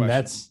 That's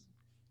question.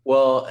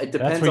 Well, it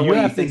depends on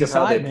what you think of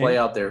how they play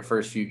out their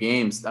first few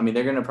games. I mean,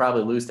 they're going to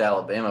probably lose to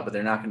Alabama, but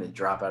they're not going to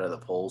drop out of the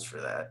polls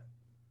for that.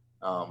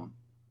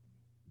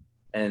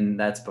 And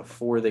that's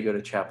before they go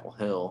to Chapel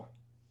Hill.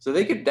 So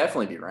they could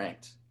definitely be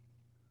ranked.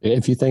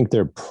 If you think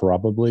they're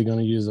probably going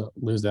to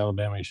lose to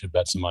Alabama, you should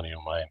bet some money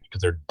on Miami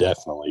because they're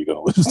definitely going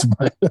to lose to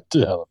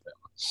Alabama.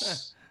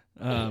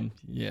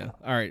 Yeah.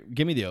 All right.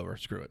 Give me the over.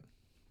 Screw it.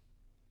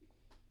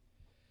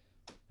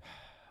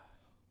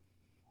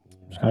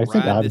 I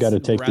think I've got to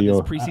take the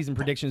over. Preseason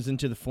predictions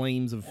into the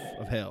flames of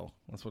hell.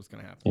 That's what's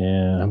going to happen.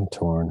 Yeah, I'm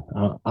torn.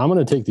 I'm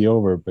going to take the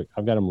over, but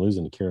I've got them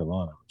losing to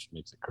Carolina, which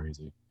makes it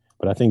crazy.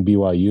 But I think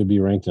BYU would be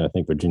ranked, and I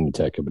think Virginia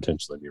Tech could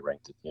potentially be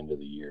ranked at the end of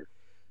the year.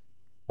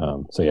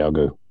 So yeah,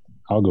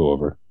 I'll go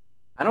over.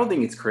 I don't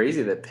think it's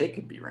crazy that Pitt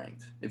could be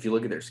ranked if you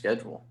look at their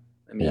schedule.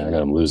 I mean, I got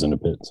them losing to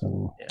Pitt,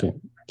 so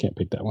can't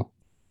pick that one.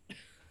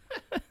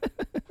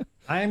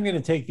 I am going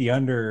to take the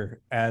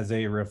under as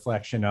a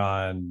reflection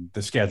on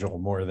the schedule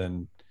more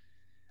than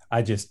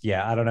I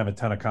don't have a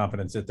ton of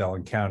confidence that they'll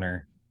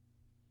encounter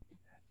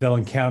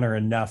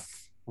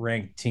enough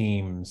ranked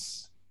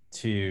teams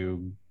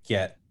to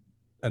get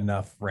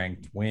enough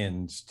ranked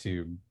wins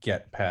to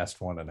get past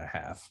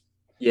 1.5.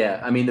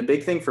 Yeah, I mean, the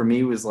big thing for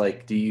me was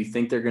like, do you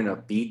think they're going to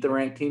beat the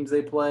ranked teams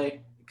they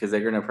play? Because they're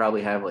going to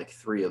probably have like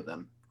 3 of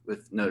them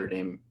with Notre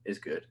Dame is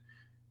good.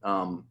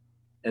 And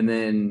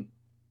then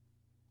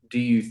do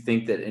you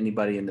think that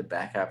anybody in the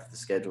back half of the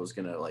schedule is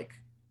going to like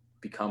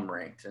become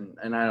ranked?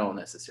 And I don't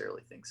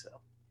necessarily think so.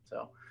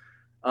 So,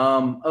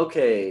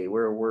 okay,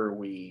 where were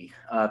we?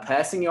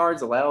 Passing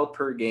yards allowed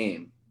per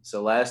game.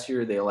 So last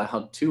year they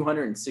allowed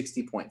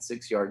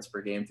 260.6 yards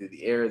per game through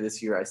the air.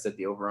 This year I set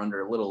the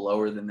over-under a little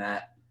lower than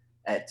that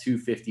at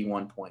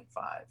 251.5.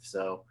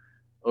 So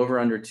over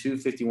under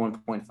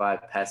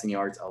 251.5 passing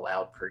yards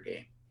allowed per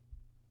game.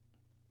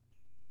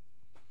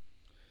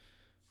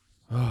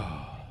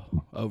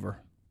 Over.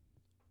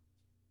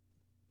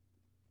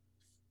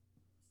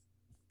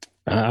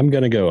 I'm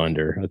going to go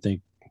under. I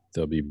think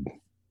they'll be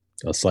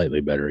slightly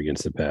better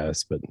against the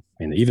pass, but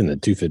I mean, even the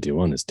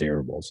 251 is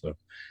terrible. So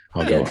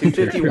I'll go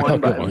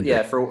 251. But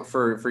yeah,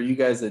 for you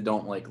guys that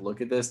don't like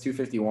look at this,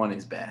 251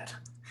 is bad.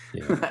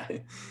 Yeah.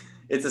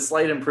 It's a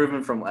slight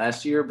improvement from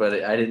last year,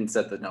 but I didn't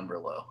set the number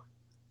low.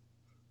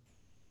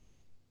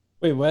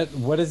 Wait,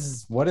 what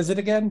is it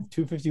again?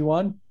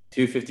 251?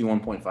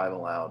 251.5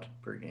 allowed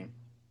per game.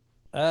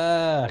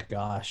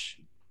 Gosh.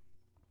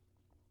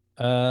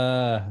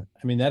 I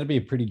mean, that'd be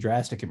a pretty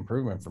drastic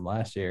improvement from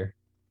last year.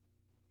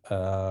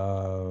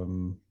 But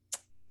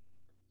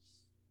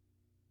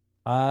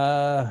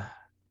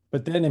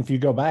then if you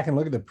go back and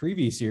look at the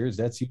previous years,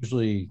 that's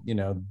usually,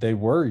 there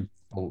were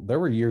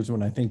years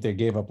when I think they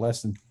gave up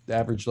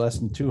average less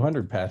than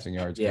 200 passing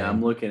yards. Yeah,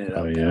 I'm looking it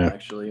up now,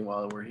 actually,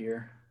 while we're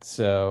here.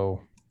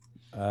 So,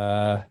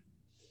 I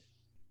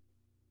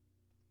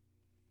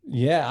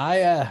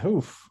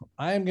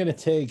am going to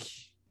take.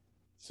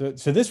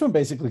 So this one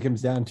basically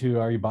comes down to: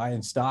 are you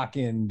buying stock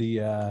in the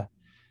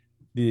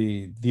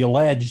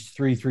alleged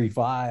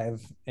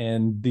 3-3-5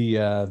 and the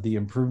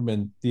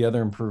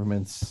other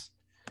improvements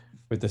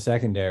with the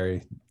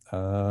secondary?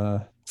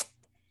 I'm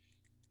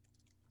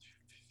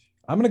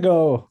gonna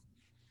go.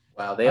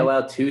 Wow, they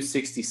allowed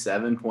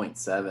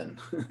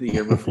 267.7 the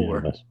year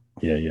before.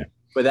 Yeah.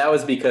 But that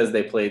was because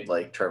they played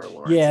like Trevor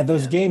Lawrence. Yeah,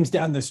 those games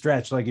down the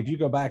stretch. Like if you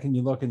go back and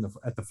you look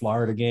at the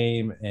Florida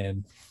game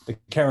and the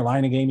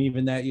Carolina game,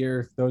 even that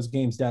year, those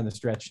games down the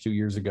stretch 2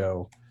 years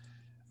ago,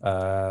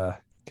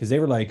 because they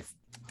were like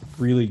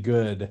really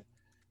good.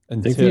 I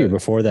think the year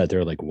before that they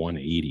were like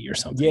 180 or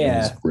something.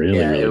 Yeah, it was really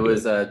it good.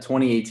 was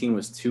 2018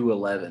 was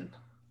 211.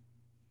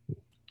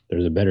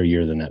 There's a better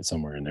year than that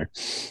somewhere in there.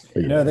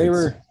 No, they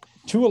were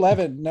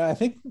 211. No, I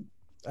think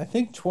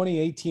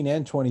 2018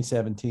 and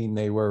 2017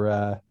 they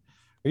were.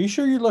 Are you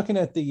sure you're looking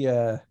at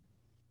the?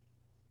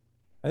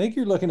 I think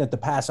you're looking at the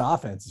pass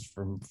offenses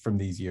from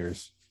these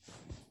years.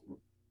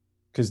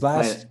 Because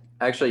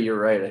actually, you're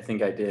right. I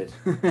think I did.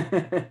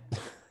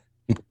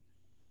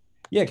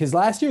 Yeah, because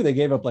last year they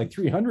gave up like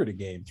 300 a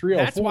game,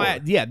 304.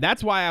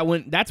 That's why I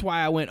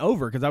went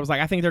over, because I was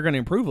like, I think they're going to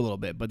improve a little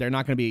bit, but they're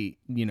not going to be,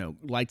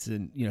 lights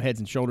and heads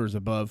and shoulders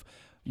above,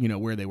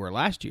 where they were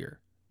last year.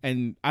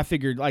 And I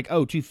figured like,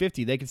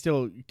 250, they could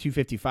still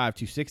 255,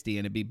 260,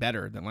 and it'd be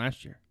better than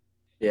last year.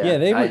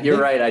 Yeah,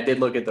 you're right. I did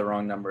look at the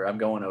wrong number. I'm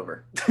going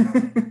over. Do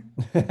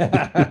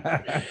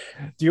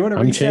you want to?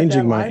 I'm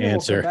changing my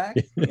answer.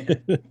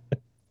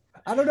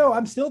 I don't know.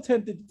 I'm still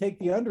tempted to take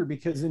the under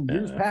because in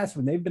years past,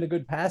 when they've been a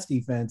good pass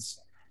defense,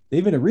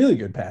 they've been a really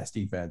good pass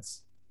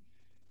defense.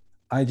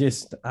 I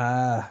just,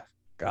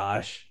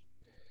 gosh,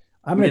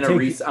 I'm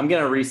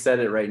gonna reset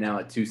it right now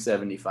at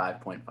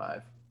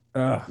 275.5.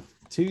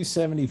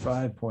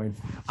 275 .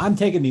 I'm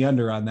taking the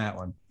under on that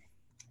one.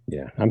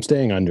 Yeah, I'm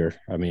staying under.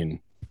 I mean,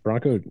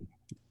 Bronco,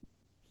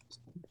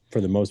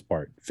 for the most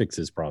part,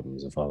 fixes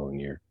problems the following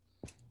year.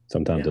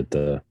 Sometimes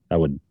I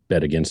would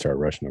bet against our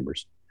rush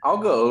numbers. I'll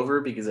go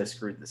over because I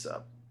screwed this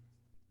up.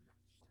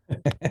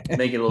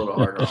 Make it a little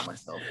harder on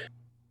myself.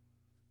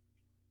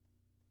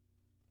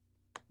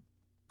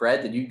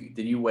 Brad, did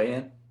you weigh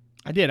in?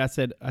 I did. I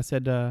said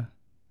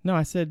no,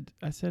 I said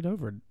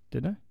over,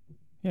 didn't I?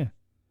 Yeah.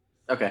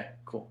 Okay,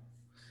 cool.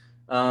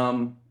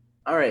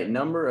 All right,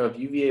 number of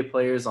UVA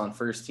players on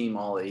first team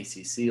All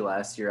ACC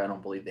last year. I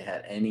don't believe they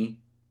had any.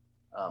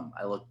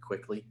 I looked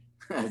quickly,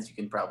 as you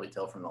can probably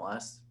tell from the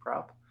last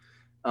prop.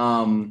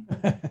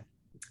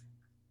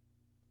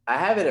 I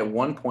have it at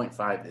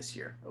 1.5 this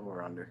year,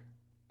 over under.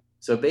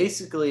 So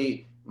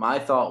basically, my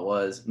thought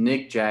was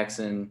Nick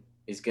Jackson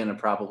is going to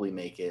probably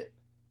make it.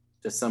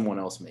 Does someone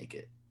else make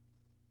it?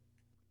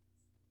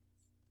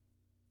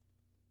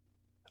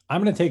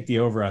 I'm going to take the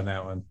over on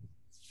that one.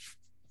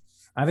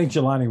 I think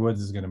Jelani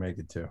Woods is going to make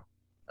it too.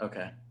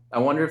 Okay. I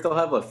wonder if they'll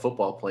have a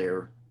football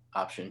player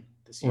option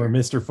this year. Or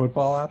Mr.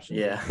 Football option?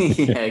 Yeah,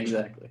 yeah,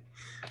 exactly.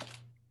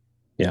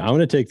 Yeah, I'm going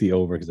to take the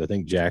over because I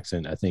think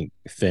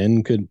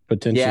Finn could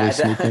potentially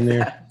sneak in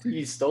there.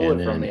 You stole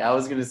it from me. I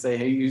was going to say,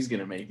 hey, who's going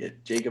to make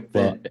it? Jacob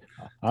Finn.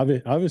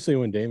 Well, obviously,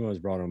 when Damo was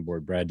brought on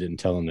board, Brad didn't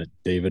tell him that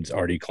David's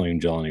already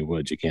claimed Jelani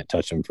Woods. You can't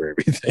touch him for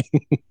everything.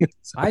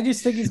 So, I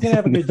just think he's going to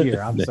have a good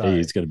year. I'm sorry.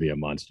 He's going to be a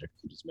monster.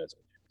 I'm just messing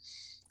with you.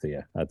 So,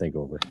 yeah, I think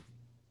over.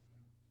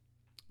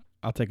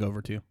 I'll take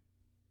over too.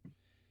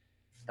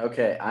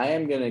 Okay, I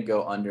am going to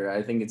go under.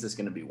 I think it's just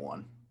going to be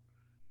one.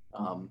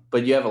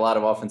 But you have a lot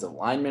of offensive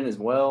linemen as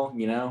well.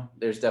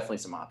 There's definitely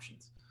some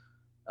options.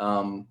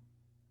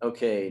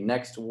 Okay,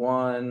 next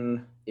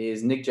one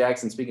is Nick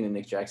Jackson. Speaking of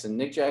Nick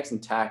Jackson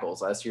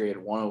tackles. Last year he had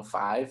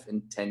 105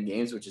 in 10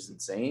 games, which is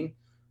insane.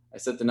 I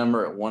set the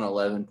number at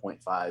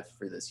 111.5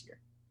 for this year.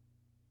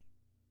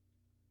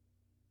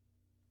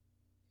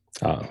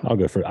 I'll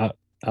go for it.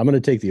 I'm going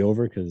to take the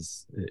over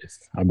because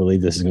I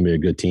believe this is going to be a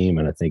good team,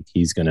 and I think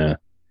he's going to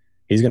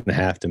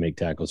have to make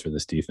tackles for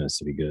this defense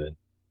to be good.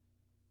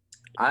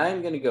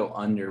 I'm going to go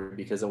under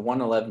because a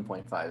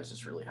 111.5 is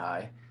just really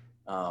high.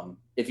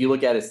 If you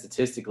look at it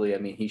statistically, I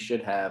mean, he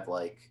should have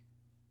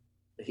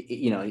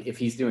if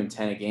he's doing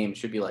 10 a game, it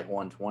should be like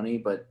 120.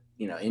 But,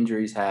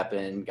 injuries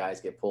happen. Guys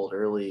get pulled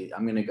early.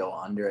 I'm going to go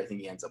under. I think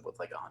he ends up with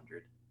like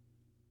 100.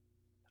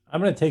 I'm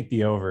going to take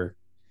the over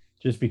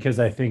just because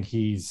I think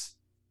he's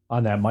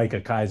on that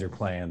Micah Kaiser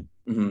plan.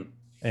 Mm-hmm.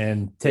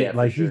 And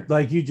like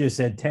you just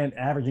said,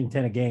 averaging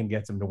 10 a game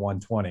gets him to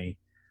 120.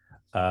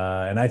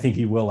 And I think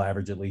he will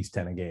average at least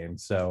 10 a game.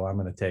 So I'm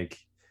going to take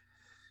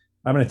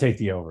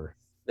the over.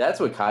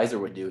 That's what Kaiser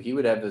would do. He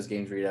would have those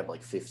games where he'd have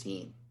like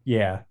 15.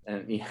 Yeah.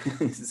 And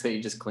so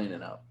you just clean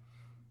it up.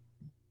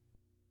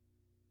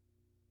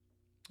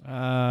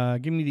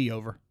 Give me the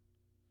over.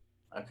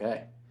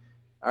 Okay.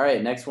 All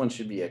right. Next one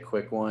should be a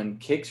quick one.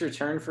 Kicks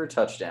return for a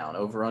touchdown,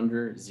 over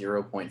under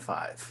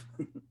 0.5.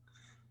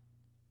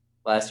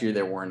 Last year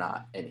there were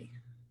not any.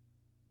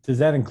 Does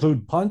that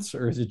include punts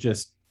or is it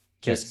just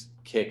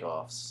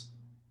kickoffs?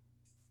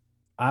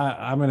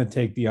 I'm going to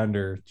take the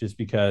under just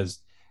because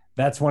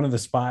that's one of the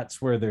spots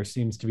where there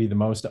seems to be the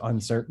most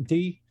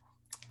uncertainty.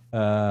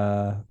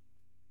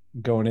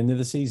 going into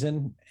the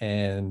season.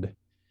 And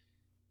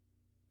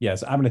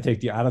yes, I'm going to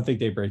take I don't think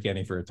they break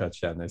any for a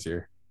touchdown this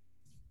year.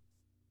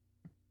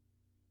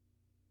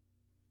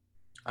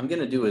 I'm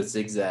going to do a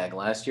zigzag.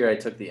 Last year I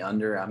took the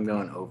under. I'm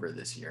going over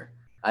this year.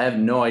 I have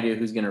no idea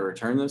who's going to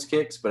return those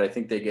kicks, but I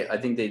think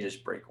they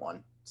just break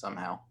one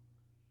somehow.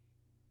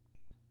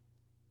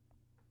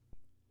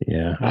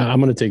 Yeah,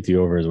 I'm going to take the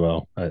over as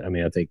well. I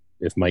mean, I think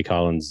if Mike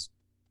Hollins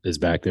is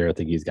back there, I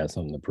think he's got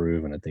something to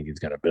prove, and I think he's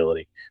got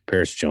ability.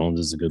 Paris Jones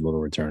is a good little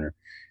returner.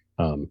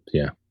 I'm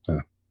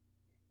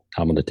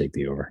going to take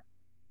the over.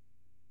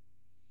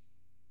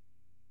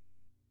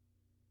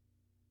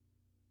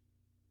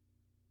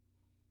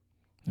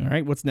 All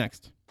right, what's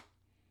next?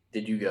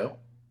 Did you go?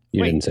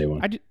 You Wait, didn't say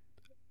one.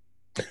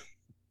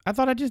 I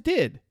thought I just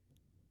did.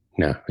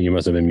 No, you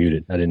must have been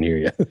muted. I didn't hear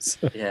you.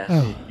 So.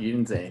 Yeah, you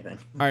didn't say anything.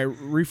 All right,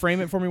 reframe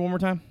it for me one more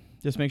time.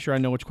 Just make sure I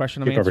know which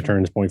question I'm Kickoff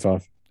answering. return is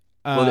 0.5.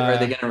 Well, are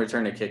they going to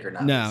return a kick or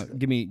not? No,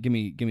 basically? give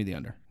me the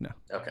under. No.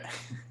 Okay.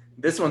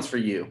 This one's for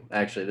you,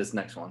 actually, this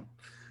next one.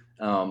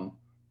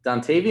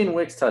 Dontavian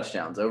Wicks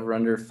touchdowns, over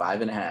under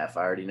 5.5. I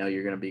already know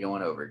you're going to be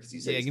going over because you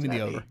said Yeah, give me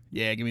the over.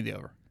 Yeah, give me the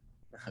over.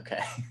 Okay.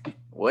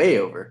 Way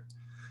over.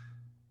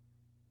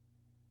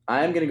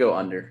 I am going to go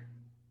under.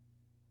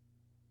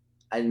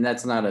 And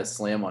that's not a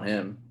slam on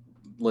him.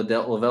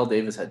 Lavelle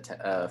Davis had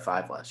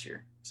 5 last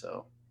year.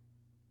 So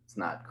it's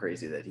not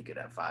crazy that he could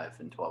have 5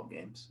 in 12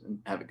 games and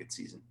have a good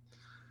season.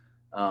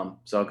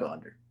 So I'll go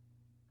under.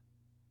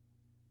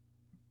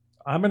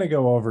 I'm going to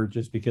go over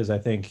just because I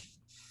think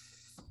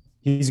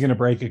he's going to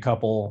break a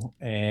couple,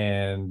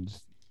 and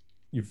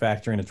you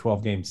factor in a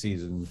 12-game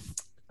season.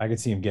 I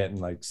could see him getting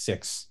like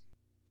 6.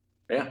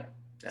 Yeah.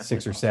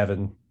 6 or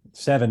 7.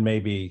 7 may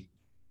be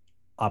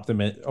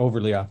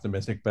overly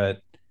optimistic,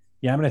 but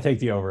yeah, I'm going to take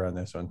the over on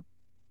this one.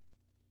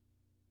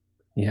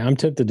 Yeah, I'm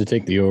tempted to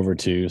take the over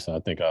too, so I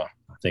think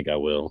I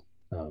will.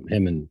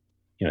 Him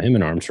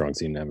and Armstrong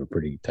seem to have a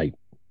pretty tight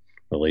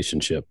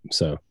relationship.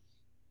 So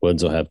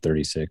Woods will have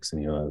 36,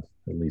 and he'll have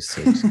at least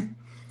 6.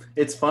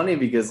 It's funny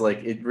because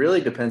like it really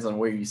depends on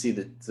where you see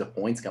the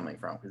points coming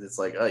from, because it's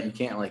like you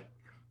can't like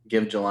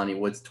give Jelani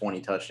Woods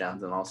 20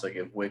 touchdowns and also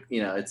give Wick.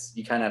 You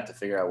kind of have to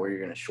figure out where you're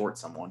going to short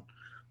someone.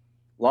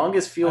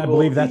 Longest field goal. I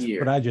believe that's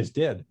what I just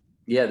did.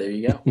 Yeah, there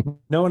you go.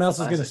 No one else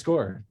is going to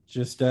score.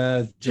 Just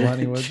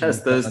Jelani Woods.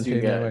 Just those two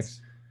guys.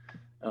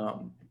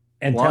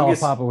 And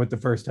Talapapa with the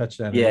first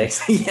touchdown. Yeah,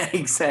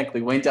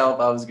 exactly. Wayne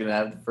Talapapa was going to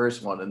have the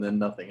first one and then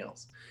nothing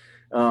else.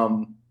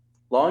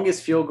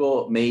 Longest field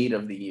goal made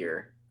of the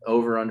year,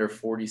 over under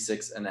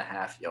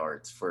 46.5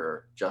 yards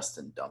for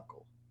Justin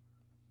Dunkel.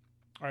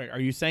 All right. Are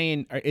you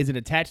saying, is it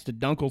attached to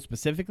Dunkel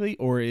specifically,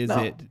 or is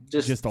it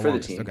just the for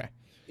longest? The team? Okay.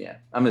 Yeah.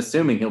 I'm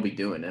assuming he'll be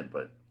doing it,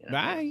 but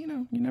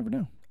you never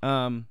know.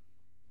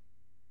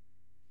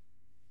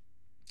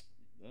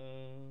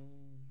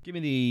 Give me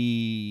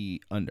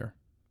the under.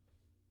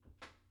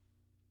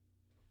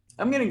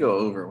 I'm going to go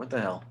over. What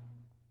the hell?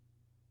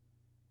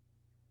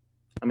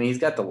 I mean, he's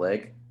got the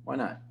leg. Why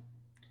not?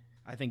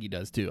 I think he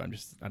does too.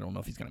 I don't know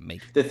if he's going to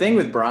make it. The thing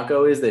with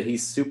Bronco is that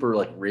he's super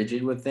like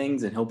rigid with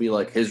things, and he'll be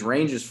like, his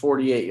range is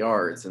 48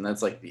 yards, and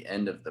that's like the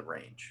end of the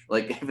range.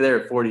 Like if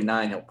they're at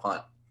 49, he'll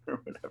punt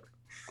or whatever.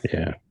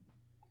 Yeah.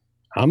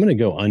 I'm going to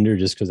go under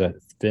just because that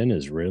Finn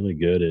is really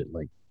good at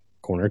like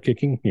corner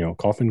kicking,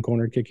 coffin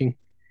corner kicking.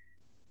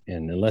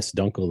 And unless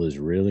Dunkel is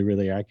really,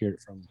 really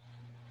accurate from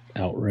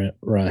out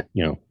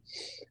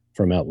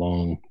from out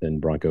long, then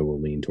Bronco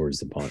will lean towards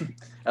the punt.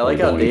 I like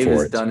how Dave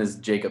has done his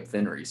Jacob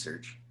Finn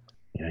research.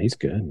 Yeah, he's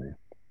good, man.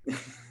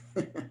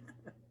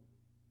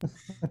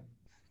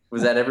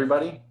 Was that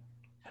everybody?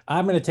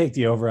 I'm going to take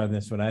the over on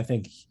this one. I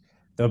think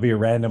there'll be a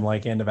random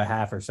like end of a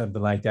half or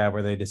something like that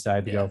where they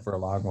decide to go for a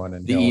long one.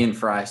 And the Ian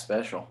Fry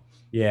special.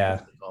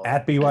 Yeah,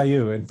 at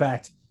BYU. In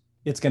fact,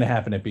 it's going to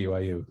happen at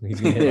BYU.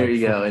 He's gonna hit there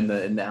you go, in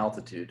the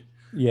altitude.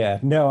 Yeah,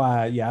 no,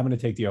 I'm going to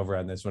take the over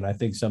on this one. I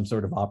think some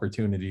sort of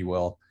opportunity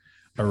will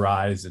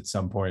arise at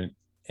some point,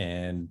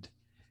 and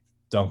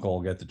Dunkel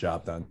will get the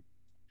job done.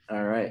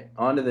 All right,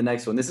 on to the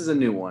next one. This is a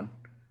new one.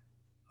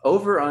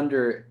 Over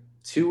under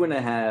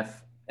 2.5,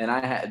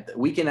 and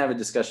we can have a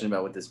discussion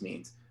about what this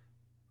means.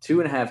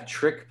 2.5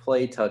 trick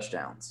play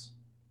touchdowns.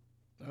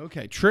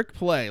 Okay, trick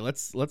play.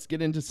 Let's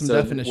get into some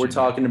definitions. We're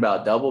talking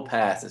about double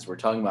passes. We're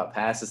talking about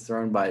passes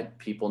thrown by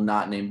people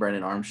not named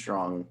Brennan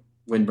Armstrong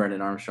when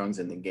Brennan Armstrong's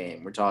in the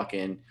game. We're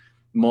talking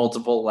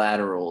multiple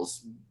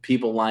laterals,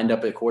 people lined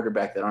up at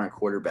quarterback that aren't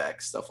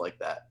quarterbacks, stuff like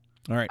that.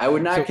 All right. I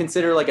would not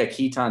consider like a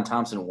Keaton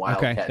Thompson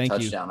wildcat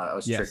touchdown. You. I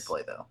was trick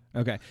play though.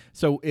 Okay.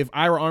 So if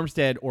Ira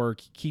Armstead or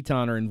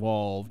Keaton are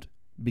involved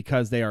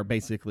because they are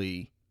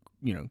basically,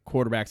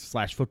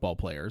 quarterbacks / football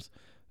players.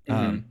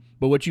 Mm-hmm.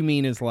 But what you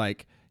mean is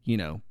like,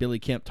 Billy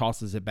Kemp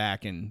tosses it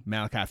back and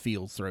Malachi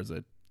Fields throws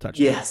a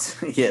touchdown.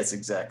 Yes,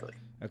 exactly.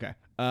 Okay.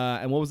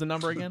 And what was the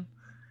number again?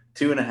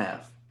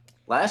 2.5.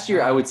 Last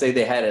year, I would say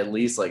they had at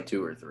least like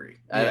 2 or 3.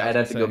 Yeah, I'd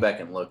have to go back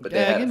and look, but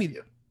they had a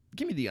few.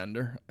 Give me the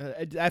under.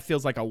 That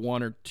feels like a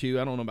 1 or 2.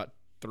 I don't know about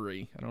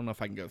 3. I don't know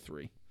if I can go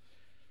 3.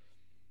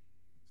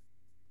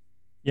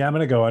 Yeah, I'm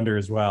going to go under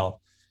as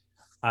well.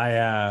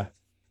 I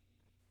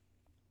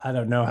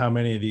don't know how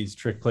many of these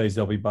trick plays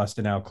they'll be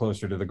busting out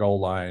closer to the goal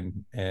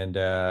line, and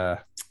I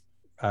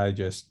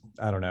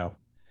don't know.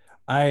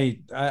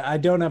 I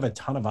don't have a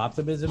ton of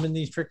optimism in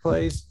these trick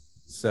plays,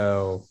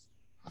 so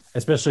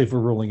especially if we're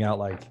ruling out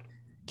like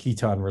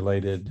Keaton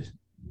related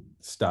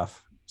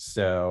stuff.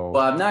 So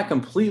Well, I'm not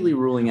completely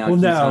ruling out Well,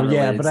 no, Keaton yeah,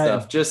 related but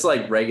stuff. Just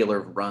like regular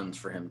runs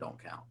for him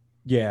don't count.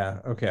 yeah,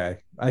 okay.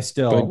 I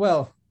still But-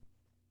 well.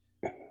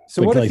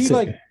 So But what if like he say-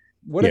 like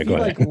what Yeah, if he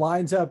go like ahead.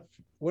 lines up?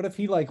 What if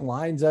he like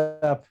lines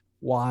up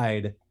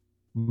wide,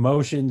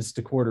 motions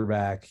to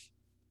quarterback,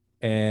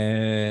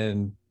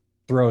 and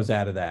throws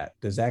out of that?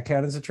 Does that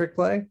count as a trick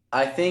play?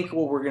 I think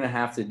what we're gonna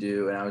have to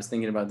do, and I was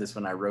thinking about this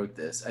when I wrote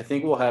this. I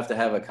think we'll have to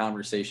have a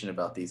conversation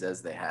about these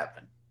as they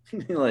happen,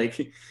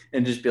 like,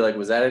 and just be like,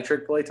 "Was that a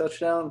trick play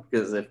touchdown?"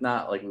 Because if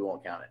not, like, we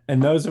won't count it.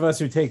 And those of us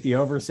who take the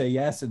over say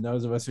yes, and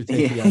those of us who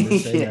take the Yeah, under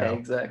say yeah, no.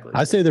 exactly.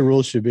 I say the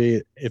rule should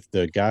be if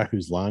the guy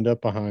who's lined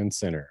up behind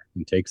center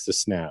and takes the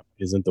snap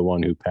isn't the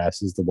one who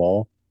passes the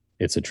ball,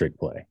 it's a trick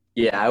play.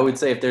 Yeah, I would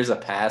say if there's a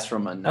pass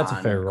from a That's a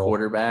fair rule.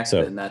 non-quarterback,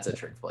 So- then that's a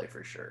trick play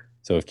for sure.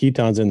 So if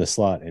Keaton's in the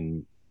slot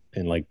and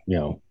like,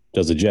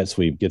 does a jet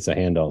sweep, gets a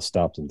handoff,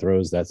 stops and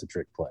throws, that's a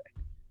trick play.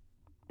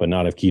 But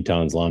not if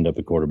Keaton's lined up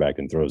a quarterback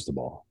and throws the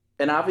ball.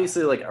 And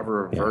obviously, like a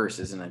reverse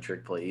isn't a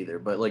trick play either.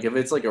 But like if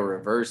it's like a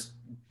reverse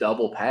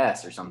double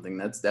pass or something,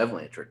 that's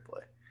definitely a trick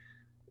play.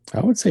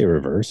 I would say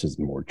reverse is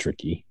more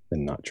tricky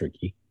than not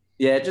tricky.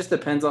 Yeah, it just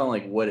depends on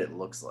like what it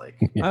looks like.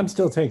 I'm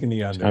still taking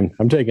the under.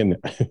 I'm taking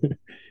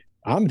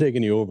I'm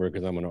taking you over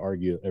because I'm going to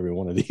argue every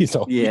one of these.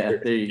 All Yeah,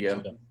 year. there you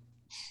go.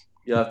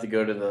 You'll have to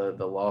go to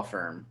the law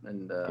firm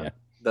and Yeah.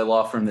 the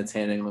law firm that's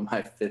handling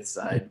my fifth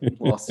side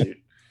lawsuit.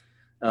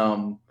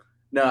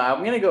 No,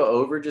 I'm gonna go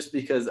over just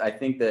because I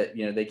think that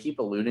they keep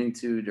alluding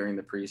to during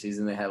the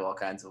preseason they have all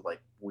kinds of like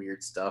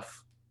weird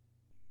stuff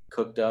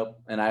cooked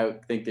up, and I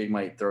think they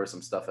might throw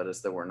some stuff at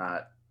us that we're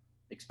not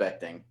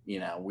expecting.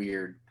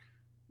 Weird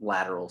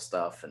lateral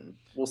stuff, and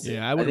we'll see.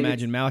 Yeah, I would think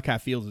imagine Malachi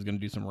Fields is going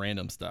to do some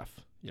random stuff.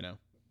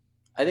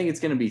 I think it's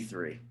going to be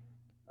 3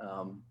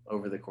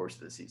 over the course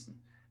of the season.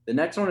 The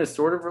next one is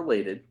sort of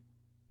related.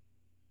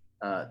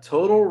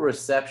 Total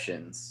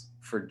receptions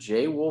for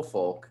Jay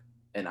Woolfolk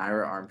and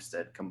Ira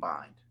Armstead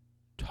combined.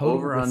 Total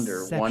Over under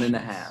receptions.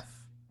 1.5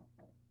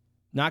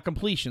 Not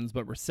completions,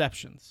 but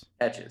receptions.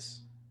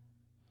 catches.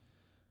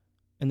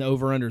 And the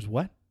over-under is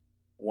what?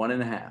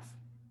 1.5.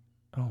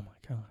 Oh, my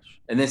gosh.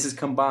 And this is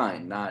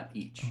combined, not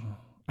each.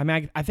 I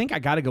mean, I think I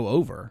got to go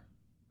over.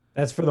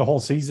 That's for the whole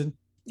season.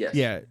 Yes.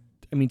 Yeah.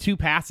 I mean, 2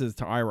 passes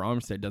to Ira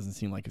Armstead doesn't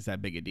seem like it's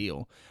that big a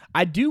deal.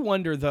 I do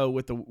wonder, though,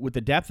 with the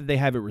depth that they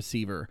have at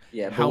receiver.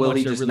 Yeah, but how will much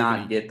he they're just really not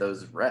gonna- get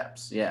those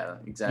reps? Yeah,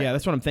 exactly. Yeah,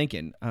 that's what I'm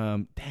thinking.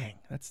 Dang,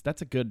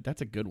 that's a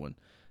good one.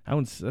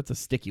 That's a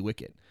sticky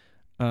wicket.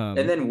 And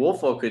then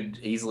Woolfolk could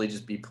easily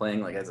just be playing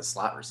like as a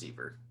slot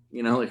receiver.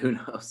 Like who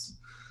knows?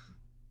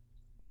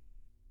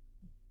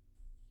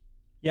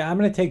 Yeah, I'm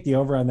going to take the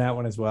over on that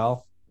one as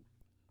well.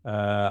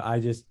 I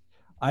just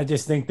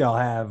think they'll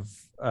have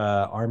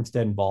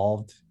Armstead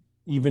involved.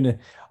 Even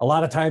a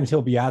lot of times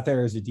he'll be out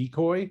there as a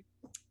decoy,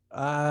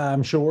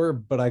 I'm sure,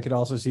 but I could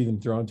also see them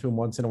throwing to him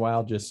once in a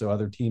while just so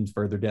other teams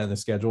further down the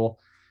schedule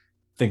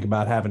think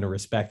about having to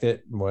respect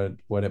it and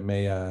what it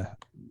may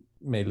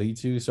lead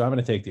to. So I'm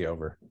going to take the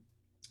over.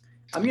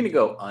 I'm going to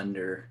go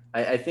under.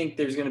 I think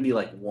there's going to be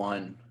like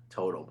 1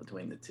 total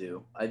between the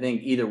two. I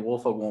think either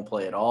Woolfolk won't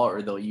play at all,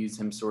 or they'll use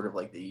him sort of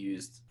like they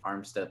used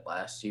Armstead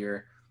last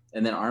year.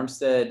 And then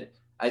Armstead,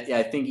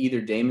 I think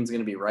either Damon's going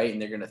to be right and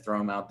they're going to throw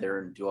him out there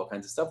and do all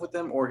kinds of stuff with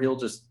him, or he'll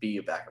just be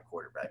a backup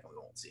quarterback and we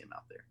won't see him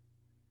out there.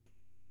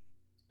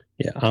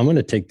 Yeah, I'm going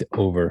to take the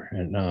over,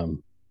 and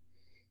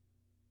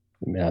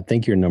I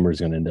think your number is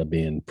going to end up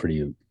being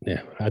pretty.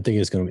 Yeah, I think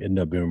it's going to end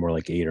up being more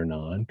like 8 or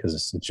 9 because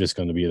it's just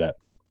going to be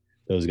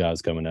those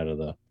guys coming out of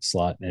the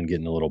slot and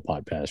getting a little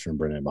pot pass from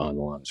Brennan behind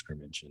the line of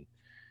scrimmage, and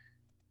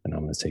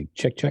I'm going to say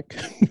check.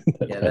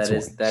 Yeah,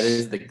 That's that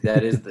is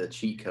the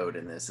cheat code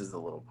in this is the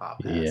little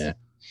pop pass. Yeah.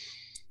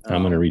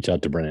 I'm going to reach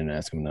out to Brennan and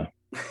ask him to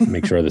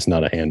make sure that's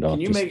not a handoff.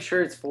 Can you Just make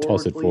sure it's forward,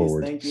 toss it please?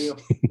 forward. Thank you.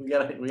 We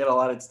got a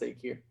lot at stake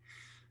here.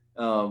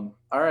 All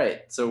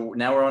right, so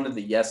now we're on to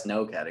the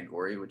yes/no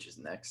category, which is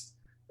next,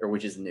 or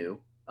which is new,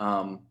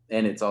 and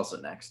it's also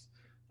next.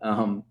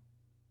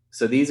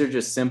 So these are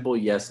just simple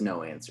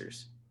yes/no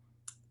answers.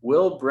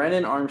 Will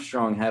Brennan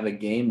Armstrong have a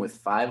game with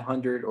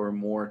 500 or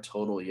more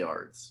total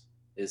yards?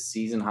 His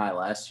season high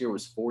last year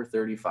was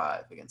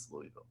 435 against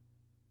Louisville.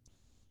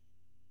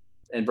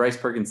 And Bryce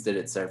Perkins did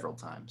it several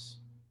times.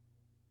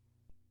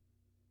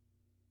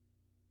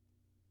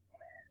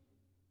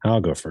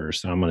 I'll go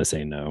first. I'm going to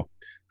say no.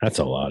 That's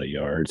a lot of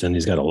yards, and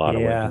he's got a lot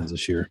of Yeah. weapons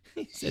this year.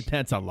 He said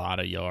that's a lot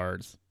of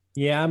yards.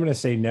 Yeah, I'm going to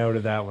say no to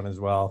that one as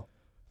well.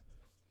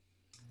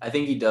 I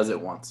think he does it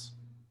once.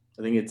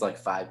 I think it's like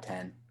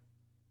 5'10".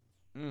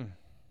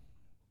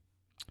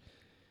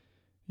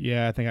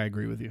 Yeah, I think I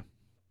agree with you.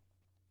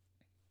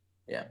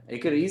 Yeah, it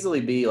could easily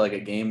be like a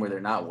game where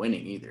they're not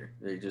winning either.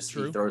 He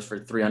True. throws for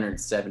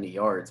 370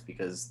 yards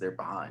because they're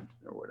behind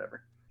or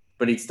whatever.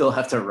 but he'd still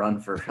have to run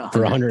for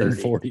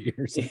 140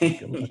 or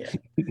something.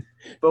 Yeah.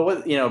 But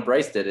what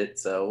Bryce did it,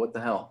 so what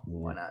the hell?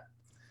 Why not?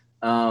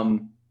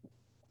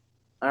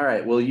 All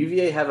right. Will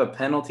UVA have a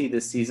penalty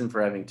this season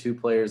for having two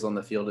players on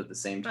the field at the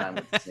same time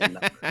with the same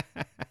number?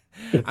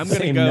 I'm gonna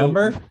Same go.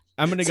 number?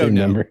 I'm gonna go Same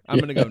no. number. I'm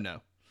gonna go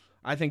no.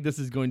 I think this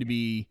is going to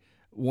be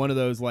one of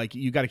those like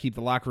you got to keep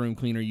the locker room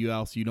cleaner,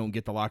 else you don't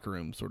get the locker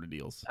room sort of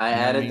deals. I You know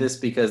what added mean? this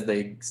because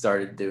they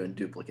started doing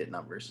duplicate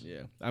numbers.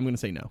 Yeah, I'm gonna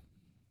say no.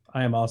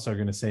 I am also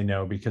going to say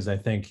no because I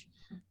think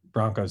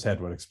Bronco's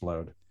head would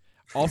explode.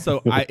 Also,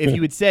 if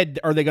you had said,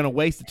 are they going to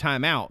waste a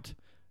timeout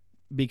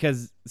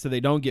because so they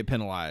don't get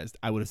penalized,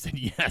 I would have said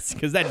yes,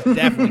 because that's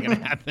definitely going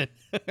to happen.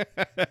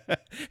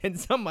 And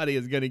somebody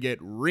is going to get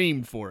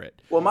reamed for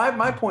it. Well,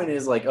 my point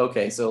is like,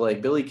 okay, so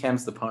like Billy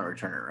Kemp's the punt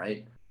returner,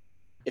 right?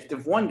 If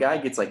one guy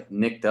gets like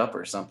nicked up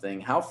or something,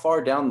 how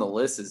far down the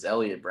list is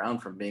Elliott Brown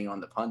from being on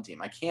the punt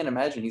team? I can't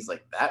imagine he's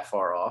like that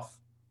far off.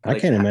 I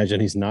can't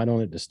imagine he's not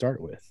on it to start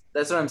with.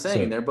 That's what I'm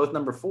saying. So- They're both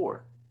number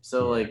 4.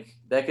 So, Yeah. like,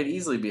 that could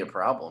easily be a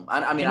problem.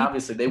 I mean, Do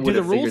obviously, they do would the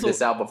have figured rules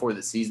this out before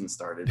the season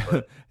started.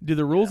 But Do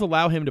the rules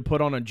allow him to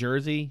put on a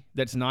jersey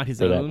that's not his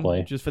For that own,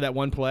 play? just for that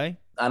one play?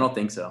 I don't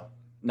think so.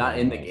 Not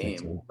in the I don't think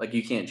game. so. Like,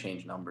 you can't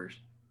change numbers.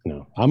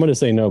 No, I'm going to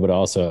say no, but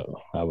also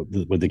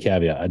with the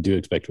caveat, I do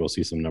expect we'll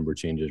see some number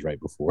changes right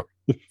before.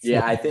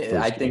 Yeah, I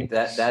first think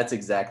game. that's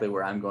exactly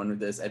where I'm going with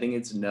this. I think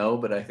it's no,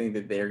 but I think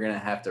that they're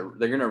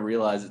gonna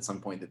realize at some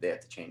point that they have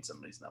to change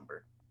somebody's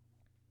number,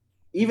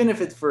 even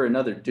if it's for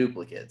another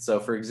duplicate. So,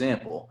 for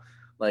example,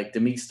 like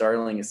Demeek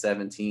Starling is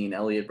 17,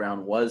 Elliott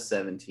Brown was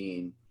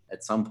 17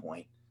 at some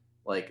point.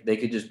 Like they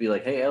could just be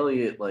like, "Hey,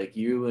 Elliott, like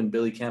you and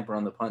Billy Kemp are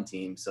on the punt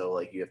team, so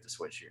like you have to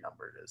switch your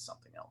number to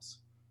something else."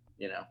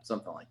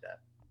 Something like that.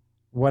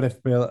 What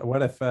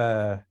if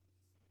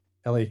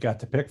Elliott got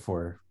to pick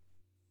for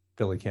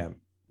Billy Kemp?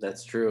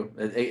 That's true.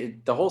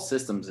 The whole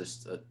system's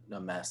just a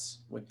mess.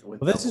 With Well,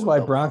 this is why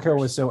Bronco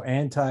was so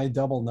anti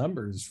double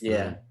numbers.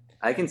 Yeah,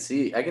 I can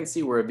see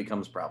where it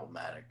becomes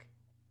problematic.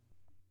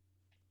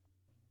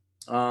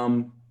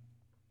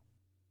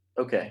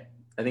 Okay,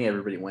 I think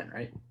everybody went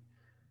right.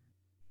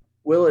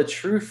 Will a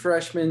true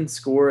freshman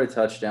score a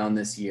touchdown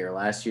this year?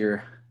 Last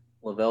year,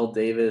 Lavelle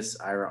Davis,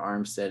 Ira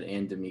Armstead,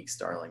 and Demeek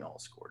Starling all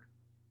scored.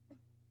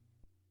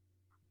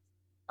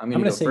 I'm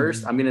gonna go say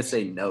first. I'm gonna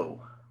say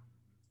no.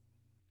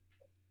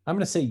 I'm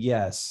going to say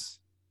yes.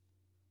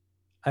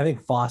 I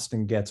think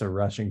Boston gets a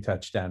rushing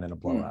touchdown in a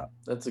blowout.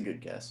 That's a good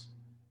guess.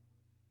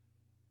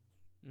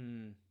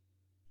 Mm.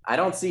 I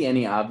don't see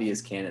any obvious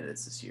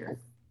candidates this year.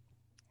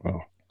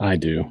 Well, I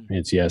do.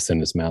 It's yes,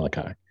 and it's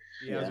Malachi.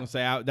 Yeah, I was gonna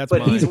say that's. But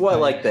mine. he's what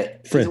like the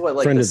Friend the of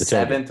the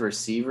tailgate. 7th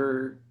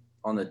receiver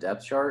on the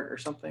depth chart or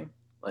something.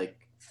 Like,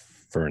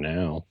 For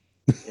now.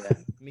 yeah. I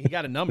mean, he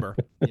got a number,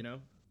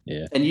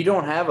 Yeah. And you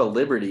don't have a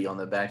Liberty on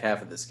the back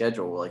half of the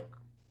schedule, like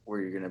where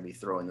you're going to be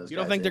throwing those. You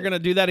don't guys think they're in. going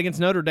to do that against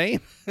Notre Dame?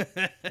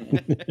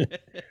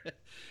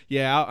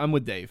 Yeah, I'm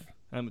with Dave.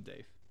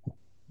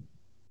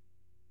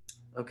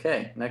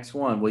 Okay, next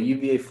one. Will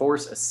UVA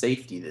force a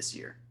safety this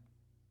year?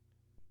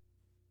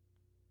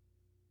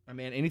 I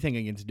mean, anything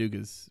against Duke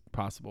is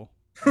possible.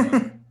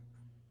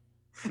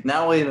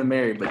 Not William and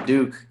Mary, but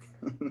Duke.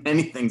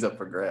 Anything's up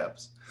for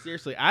grabs.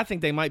 Seriously, I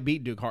think they might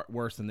beat Duke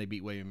worse than they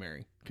beat William and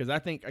Mary, because I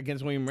think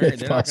against William and Mary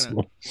It's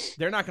possible.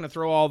 they're not gonna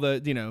throw all the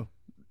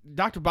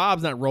Dr.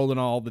 Bob's not rolling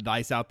all the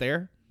dice out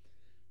there.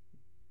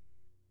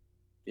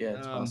 Yeah,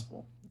 it's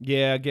possible.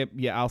 Yeah,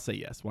 I'll say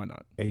yes. Why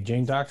not? Hey,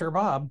 Jane, Dr.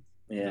 Bob.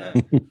 Yeah.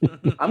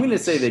 I'm going to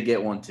say they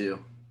get one too.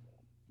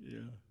 Yeah.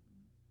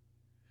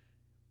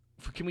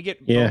 Can we get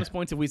Yeah. bonus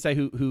points if we say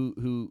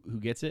who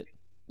gets it?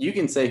 You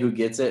can say who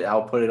gets it.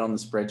 I'll put it on the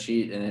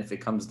spreadsheet, and if it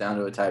comes down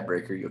to a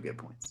tiebreaker, you'll get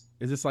points.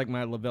 Is this like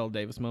my Lavelle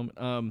Davis moment?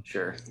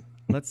 Sure.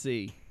 Let's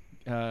see.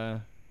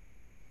 Aaron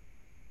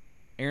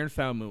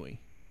Faumui.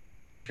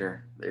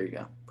 Sure. There you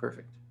go.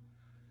 Perfect.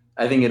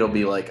 I think it'll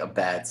be like a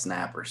bad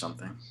snap or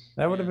something.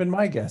 That would have been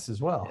my guess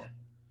as well. Yeah.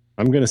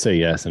 I'm going to say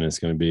yes, and it's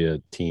going to be a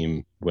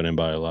team winning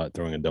by a lot,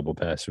 throwing a double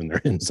pass from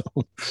their end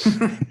zone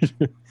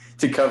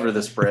To cover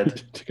the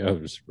spread. to go over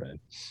the spread.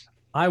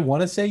 I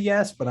want to say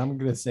yes, but I'm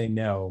going to say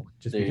no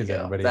just There you because go.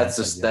 everybody That's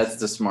else said yes.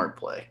 that's the smart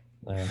play.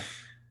 Yeah.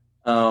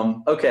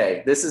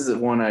 Okay, this is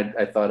one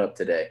I thought up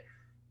today.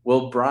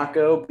 Will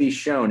Bronco be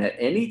shown at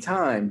any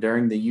time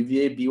during the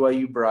UVA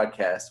BYU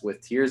broadcast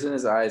with tears in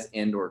his eyes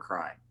and/or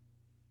crying?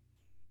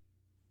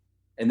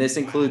 And this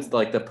includes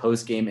like the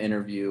post-game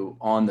interview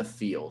on the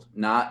field,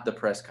 not the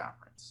press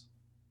conference.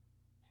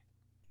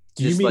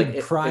 Do you Just mean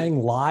like crying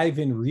live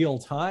in real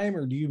time,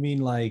 or do you mean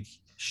like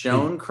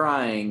shown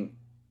crying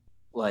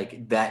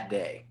like that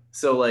day?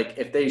 So like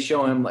if they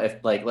show him, if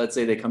like let's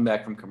say they come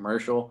back from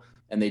commercial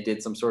and they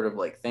did some sort of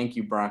like thank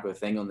you Bronco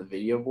thing on the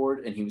video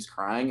board and he was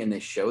crying and they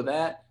show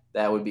that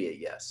would be a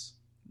yes.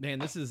 Man,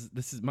 this is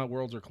my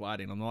worlds are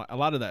colliding. On a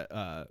lot of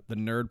the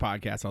nerd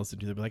podcasts I listen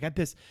to, they'll be like at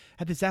this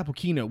Apple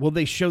keynote, will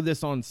they show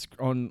this on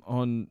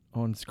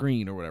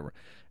screen or whatever?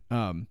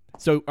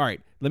 So all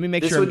right, let me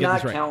make This sure I'm would getting not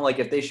this right. count. Like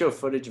if they show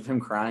footage of him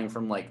crying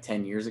from like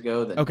 10 years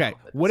ago, then Okay, no,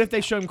 that what if doesn't they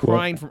count. show him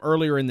crying from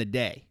earlier in the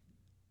day?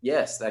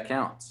 Yes, that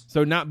counts.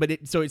 So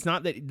it's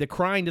not that the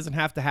crying doesn't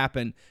have to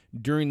happen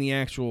during the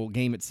actual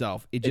game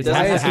itself. It just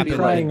doesn't has to have to happen be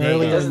like the day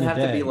earlier It of. doesn't in the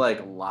have to be day.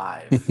 like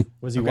live.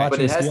 Was he Okay. But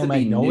watching it has Steel to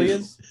be new.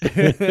 Magnolias?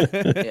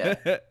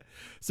 Yeah.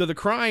 So the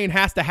crying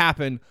has to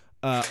happen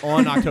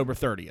on October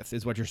 30th,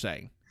 is what you're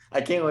saying. I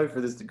can't wait for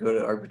this to go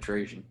to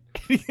arbitration.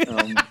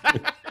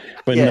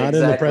 But Yeah, not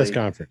in the press exactly.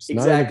 conference.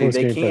 Exactly. Not in the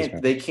They post-game press can't.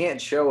 conference. They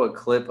can't show a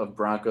clip of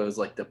Broncos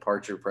like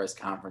departure press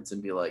conference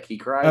and be like, he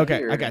cried. Okay,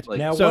 here. I got you. Like,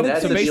 Now, So- what if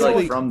that's so they to be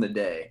basically- like from the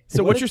day.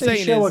 So what if you're they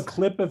saying show is, a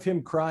clip of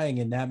him crying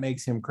and that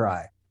makes him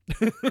cry?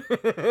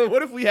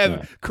 what if we have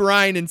Yeah.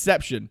 crying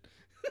inception?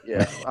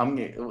 Yeah,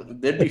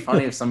 it'd be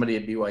funny if somebody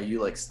at BYU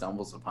like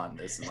stumbles upon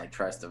this and like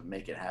tries to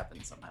make it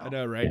happen somehow. I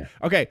know, right? Yeah.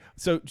 Okay,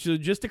 so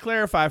just to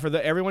clarify for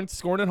everyone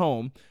scoring at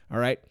home, all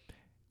right.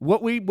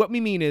 What we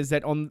mean is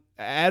that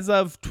as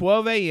of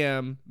 12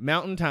 a.m.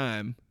 Mountain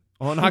Time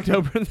on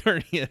October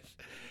 30th,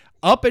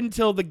 up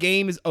until the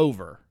game is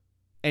over,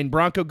 and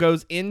Bronco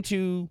goes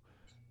into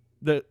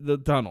the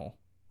tunnel,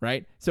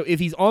 right? So if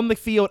he's on the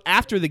field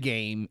after the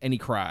game and he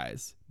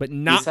cries, but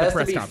not This the has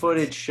press to be conference,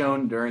 footage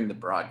shown during the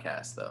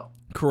broadcast, though.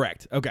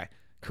 correct? Okay,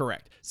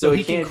 correct. So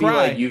he it can can't be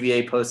cry. like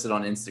UVA posted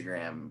on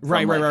Instagram. From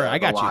Right. like I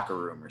got the you. locker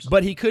room or something.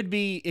 But it could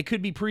be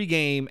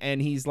pregame,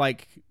 and he's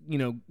like,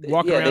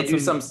 walking Yeah, around they do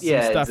some some-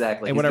 yeah, stuff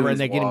exactly. and He's whatever, doing and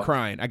they his get him walk.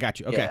 crying. I got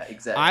you. Okay, Yeah,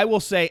 exactly. I will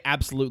say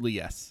absolutely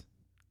yes.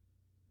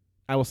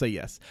 I will say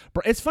yes.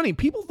 But it's funny,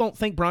 people don't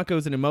think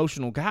Bronco's an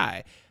emotional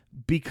guy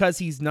because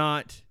he's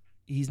not.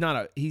 He's not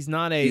a. He's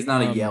not a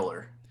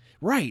yeller.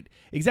 Right.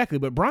 Exactly.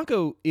 But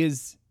Bronco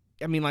is.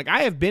 I mean, like,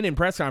 I have been in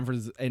press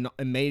conferences and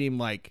made him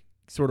like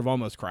sort of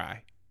almost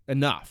cry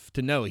enough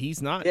to know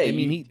he's not. Yeah, I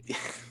mean,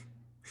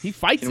 he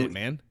fights Can it, we-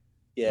 man.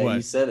 Yeah, What?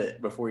 you said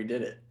it before he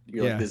did it.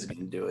 You're Yeah. like, this is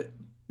gonna do it.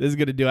 This is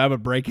gonna do. I'm a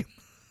break.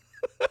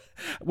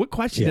 What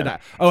question did Yeah. I?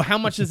 Oh, how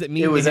much does it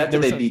mean? It was to him? after There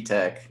was they some- beat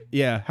Tech.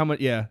 Yeah. How much?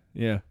 Yeah.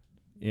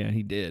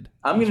 He did.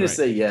 I'm That's gonna right.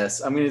 say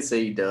yes. I'm gonna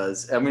say he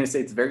does. I'm gonna say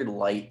it's very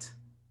light,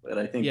 but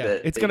I think Yeah,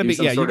 that it's they gonna do be-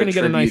 some yeah, you're sort of gonna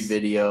get a tribute nice-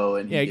 video,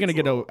 and he Yeah, you're gonna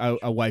gets get little-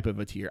 a wipe of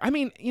a tear. I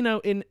mean,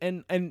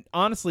 and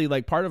honestly,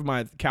 like, part of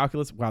my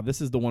calculus. Wow,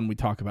 this is the one we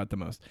talk about the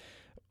most.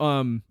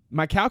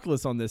 My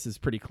calculus on this is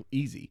pretty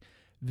easy.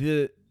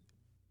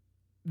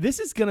 This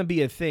is gonna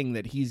be a thing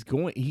that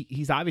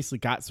he's obviously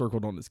got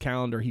circled on his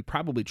calendar. He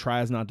probably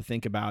tries not to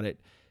think about it,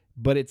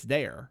 but it's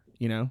there.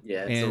 Yeah,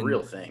 it's a And-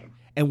 real thing.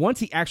 And once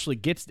he actually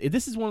gets,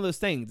 this is one of those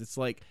things. It's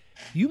like,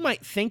 you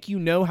might think you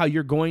know how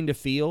you're going to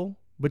feel,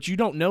 but you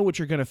don't know what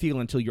you're going to feel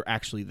until you're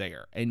actually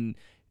there. And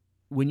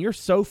when you're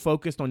so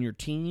focused on your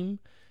team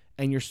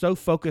and you're so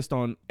focused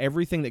on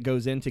everything that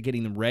goes into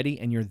getting them ready,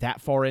 and you're that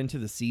far into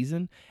the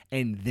season,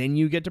 and then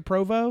you get to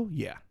Provo,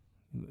 yeah,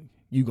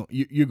 you're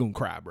going to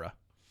cry, bro.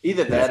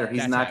 Either that or he's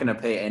that's not how- going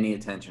to pay any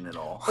attention at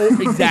all.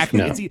 Exactly.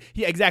 No.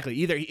 Yeah,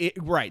 exactly.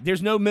 Right.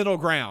 There's no middle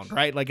ground,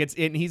 right? Like,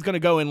 he's going to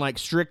go in like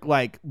strict,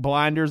 like,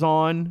 blinders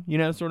on,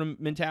 sort of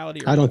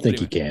mentality. I don't think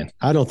he can.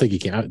 I don't think he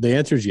can. The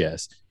answer is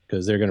yes,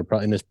 because they're going to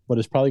probably, but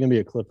it's probably going to be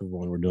a clip of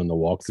when we're doing the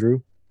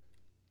walkthrough.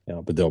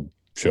 But they'll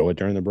show it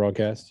during the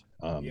broadcast.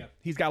 Yeah.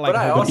 He's got like But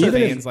I a whole bunch also of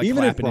think fans like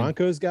even if clapping. and-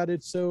 Broncos got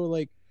it so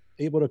like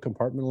able to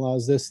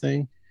compartmentalize this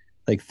thing,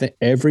 like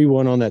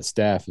everyone on that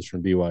staff is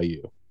from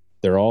BYU.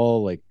 They're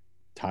all like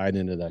tied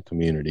into that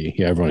community.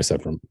 Yeah, everyone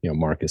except for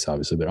Marcus,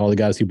 obviously, but all the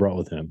guys he brought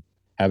with him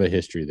have a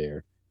history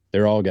there.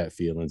 They're all got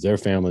feelings. Their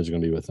families are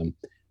going to be with them.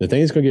 The thing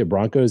that's going to get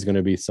Broncos is going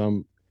to be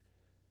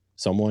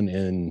someone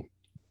in.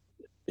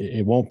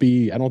 It won't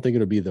be. I don't think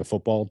it'll be the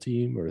football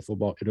team or the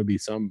football. It'll be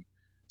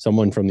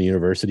someone from the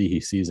university he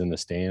sees in the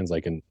stands,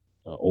 like an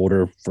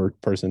older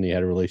person he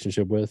had a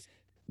relationship with.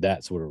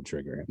 That's what will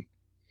trigger him.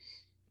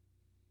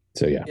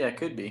 So yeah, Yeah, it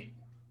could be.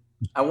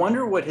 I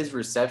wonder what his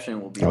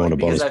reception will be I want like, a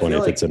bonus because I point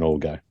feel if like it's an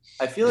old guy.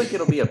 I feel like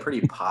it'll be a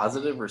pretty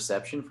positive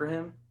reception for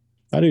him.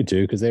 I do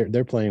too, because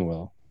they're playing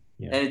well.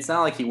 And it's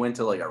not like he went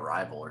to like a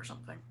rival or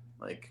something.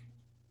 Like,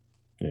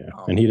 Yeah,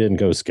 and he didn't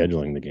go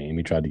scheduling the game.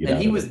 He tried to get out.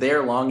 and he of was it.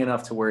 there long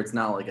enough to where it's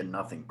not like a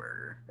nothing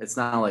burger. It's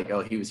not like,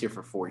 oh, he was here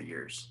for 4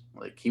 years.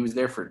 Like, he was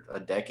there for a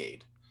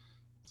decade.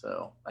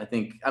 So I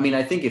think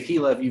if he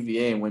left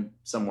UVA and went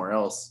somewhere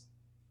else,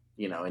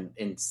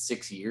 in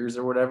 6 years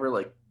or whatever,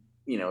 like,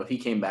 if he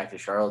came back to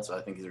Charlotte, so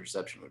I think his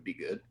reception would be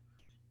good.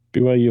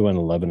 BYU went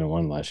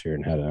 11-1 last year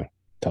and had a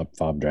top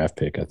 5 draft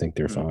pick. I think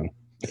they're fine.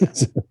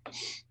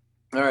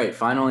 All right,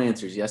 final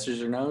answers,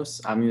 yeses or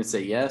nos? I'm going to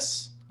say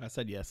yes. I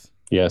said yes.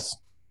 Yes,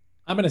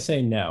 I'm going to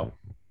say no.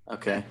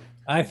 Okay.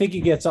 I think he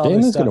gets all this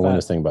Damon's stuff going to win out.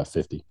 this thing by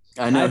 50.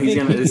 I know I he's think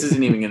going to – he- this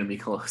isn't even going to be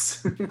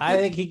close. I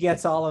think he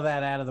gets all of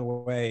that out of the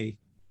way.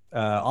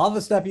 All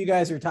the stuff you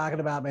guys are talking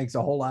about makes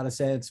a whole lot of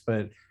sense,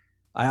 but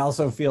I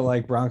also feel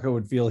like Bronco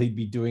would feel he'd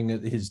be doing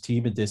his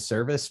team a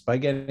disservice by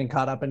getting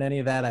caught up in any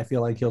of that. I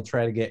feel like he'll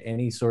try to get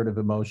any sort of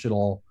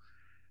emotional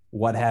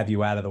what have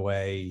you out of the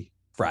way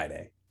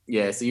Friday.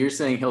 Yeah, so you're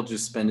saying he'll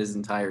just spend his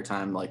entire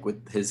time like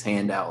with his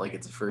hand out like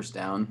it's a first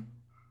down?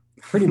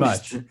 Pretty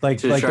much. Just Like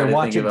try they're to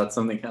watching think about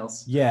something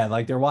else. Yeah,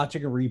 like they're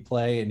watching a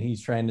replay and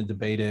he's trying to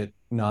debate it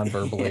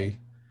non-verbally.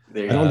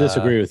 There you I don't go.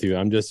 disagree with you.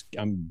 I'm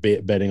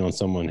betting on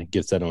someone who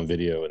gets that on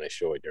video and they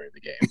show it during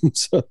the game.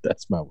 So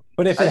that's my one.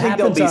 But if it I think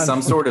there'll happens be on,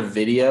 some sort of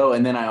video,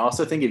 and then I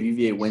also think if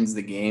UVA wins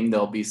the game,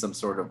 there'll be some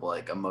sort of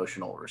like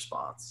emotional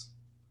response.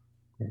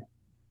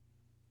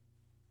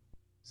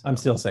 I'm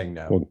still saying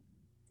no. Well,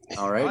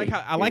 All right.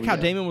 I like how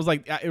Damon was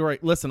like,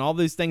 right, listen, all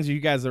these things you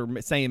guys are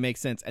saying make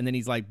sense. And then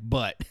he's like,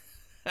 but.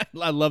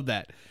 I love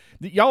that.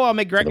 Y'all all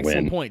make great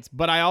excellent points,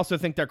 but I also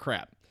think they're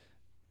crap.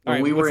 All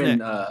right, we were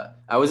in,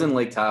 I was in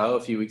Lake Tahoe a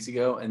few weeks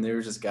ago, and there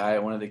was this guy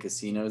at one of the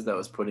casinos that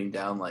was putting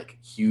down like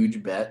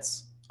huge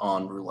bets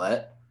on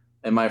roulette.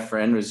 And my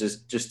friend was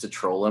just to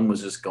troll him,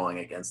 was just going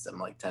against him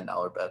like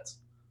 $10 bets.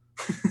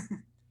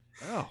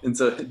 Oh. And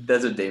so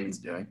that's what Damon's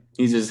doing.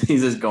 He's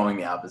just going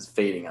the opposite,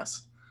 fading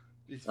us.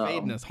 He's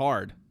fading us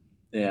hard.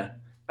 Yeah.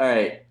 All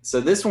right. So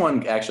this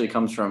one actually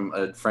comes from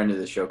a friend of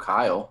the show,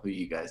 Kyle, who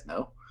you guys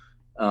know.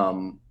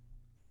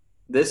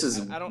 This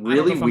is I don't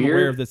really know if weird. I'm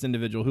aware of this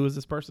individual. Who is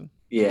this person?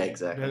 Yeah,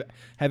 exactly.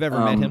 Have ever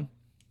met him?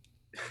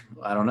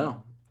 I don't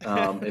know.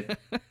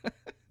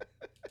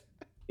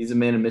 He's a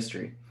man of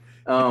mystery.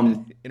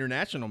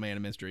 International man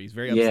of mystery. He's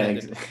very Yeah,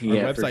 upset.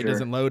 yeah, Our for website sure.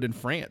 doesn't load in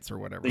France or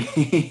whatever.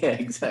 Yeah,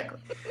 exactly.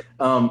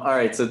 All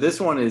right, so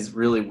this one is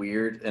really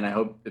weird, and I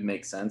hope it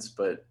makes sense.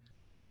 But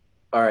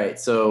all right,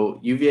 so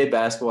UVA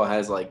basketball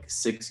has like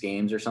 6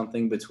 games or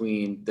something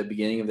between the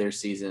beginning of their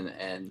season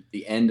and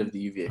the end of the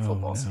UVA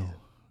football season.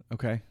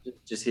 Okay.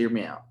 Just hear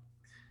me out.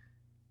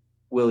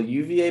 Will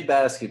UVA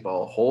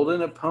basketball hold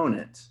an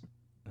opponent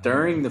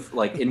during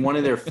in one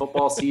of their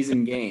football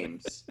season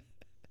games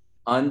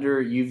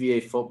under UVA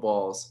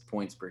football's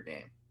points per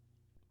game?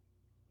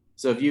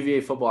 So if UVA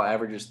football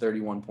averages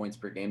 31 points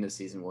per game this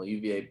season, will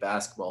UVA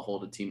basketball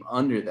hold a team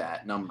under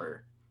that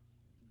number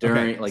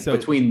during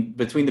between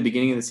the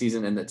beginning of the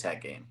season and the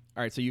Tech game?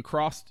 All right, so you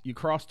crossed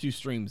 2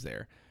 streams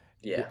there.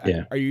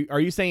 Yeah. Are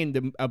you saying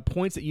the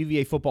points that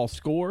UVA football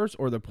scores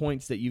or the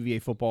points that UVA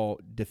football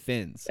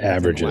defends?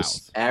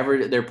 Averages.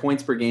 Their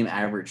points per game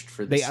averaged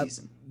for the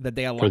season. That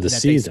they allow, for the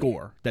that season. they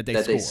score. That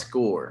they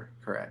score.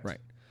 Correct. Right.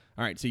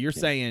 All right. So you're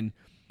saying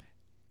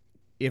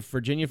if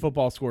Virginia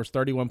football scores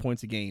 31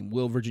 points a game,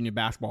 will Virginia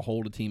basketball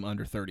hold a team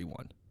under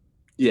 31?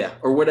 Yeah,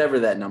 or whatever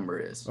that number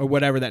is. Or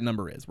whatever that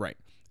number is. Right.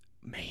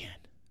 Man.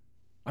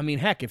 I mean,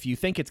 heck, if you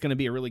think it's going to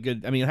be a really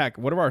good, I mean, heck,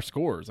 what are our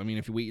scores? I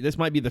mean, this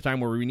might be the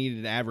time where we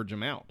needed to average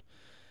them out.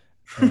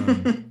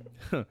 I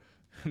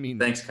mean,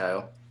 thanks,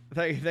 Kyle.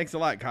 Thanks a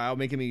lot, Kyle,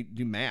 making me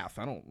do math.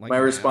 I don't like my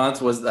math.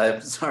 response was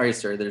that, sorry,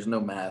 sir, there's no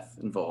math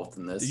involved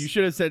in this. You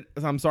should have said,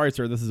 I'm sorry,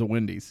 sir, this is a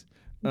Wendy's.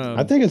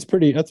 I think it's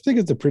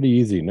a pretty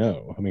easy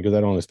no. I mean, because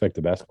I don't expect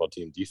the basketball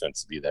team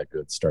defense to be that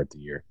good to start the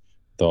year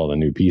with all the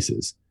new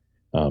pieces.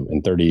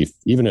 And 30,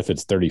 even if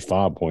it's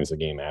 35 points a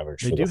game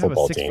average for the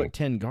football team. They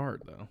do have a 6'10"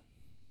 guard, though.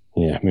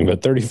 Yeah, I mean,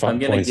 but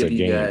 35 points a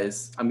game.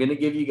 I'm going to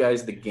give you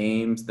guys the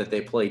games that they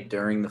played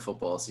during the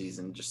football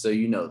season, just so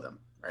you know them,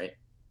 right?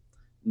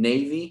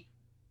 Navy,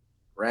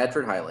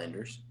 Radford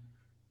Highlanders,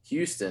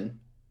 Houston,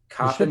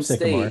 Coppin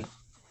State,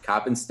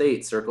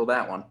 circle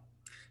that one,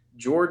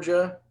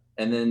 Georgia,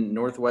 and then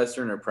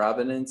Northwestern or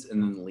Providence, and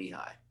then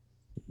Lehigh.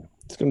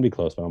 It's going to be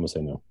close, but I'm going to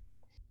say no.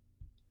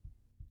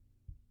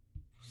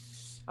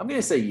 I'm going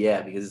to say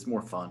yeah, because it's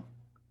more fun.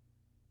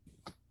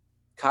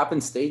 Coppin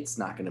State's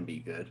not going to be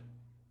good.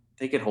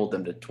 They could hold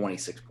them to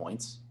 26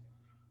 points.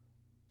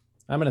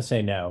 I'm going to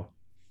say no.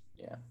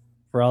 Yeah.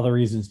 For all the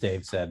reasons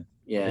Dave said.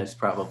 Yeah, it's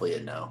probably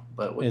a no,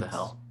 but what the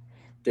hell?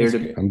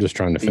 I'm just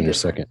trying to finish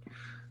second.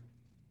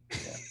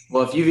 Yeah.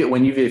 Well,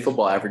 when UVA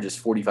football averages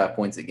 45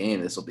 points a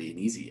game, this will be an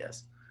easy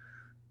yes.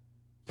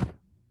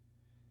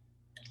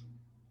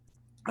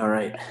 All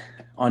right,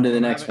 on to the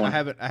next one.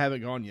 I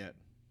haven't gone yet.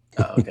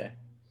 Oh, okay.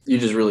 You're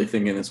just really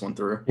thinking this one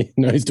through.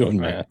 No, he's doing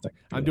math.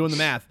 I'm doing the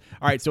math.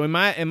 All right, so in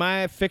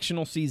my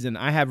fictional season,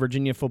 I have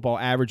Virginia football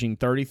averaging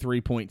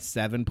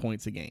 33.7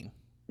 points a game.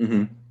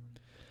 Mm-hmm.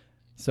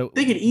 So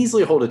they could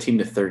easily hold a team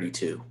to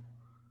 32.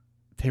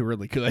 They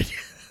really could.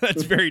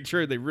 That's very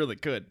true. They really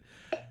could.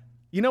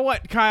 You know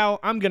what, Kyle?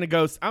 I'm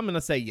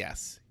gonna say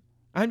yes.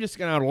 I'm just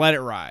gonna let it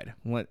ride,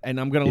 and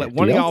I'm gonna let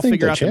one of y'all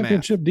figure out the math.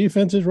 Championship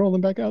defense is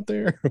rolling back out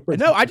there.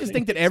 No, I just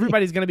think that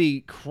everybody's gonna be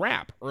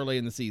crap early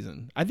in the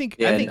season. I think.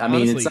 Yeah, I mean,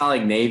 honestly, it's not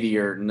like Navy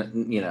or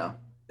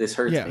this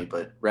hurts me,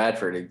 but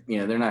Radford,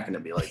 they're not going to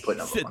be like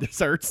putting up a bunch. This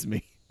hurts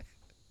me.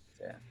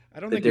 Yeah. I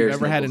don't think we've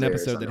ever had an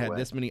episode that had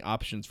this many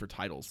options for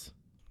titles.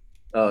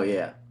 Oh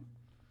yeah.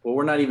 Well,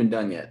 we're not even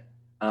done yet.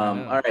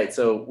 All right,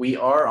 so we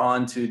are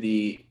on to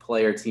the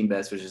player team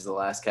best, which is the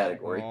last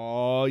category.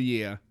 Oh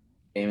yeah.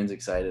 Damon's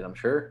excited, I'm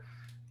sure.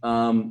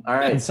 All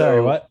right. Sorry,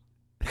 what?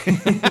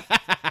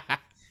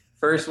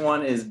 First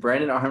one is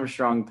Brendan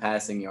Armstrong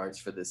passing yards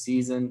for the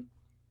season.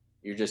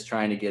 You're just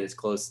trying to get as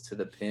close to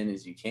the pin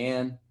as you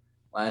can.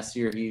 Last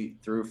year, he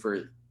threw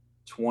for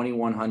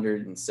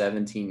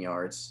 2,117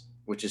 yards,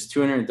 which is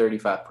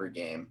 235 per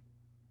game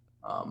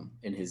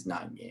in his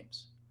 9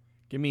 games.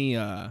 Give me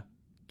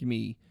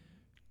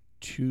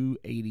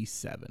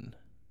 287.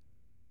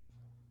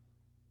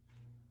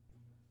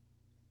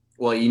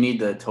 Well, you need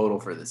the total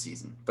for the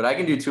season, but I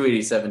can do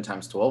 287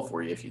 times 12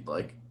 for you if you'd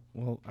like.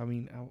 Well, I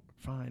mean,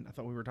 fine. I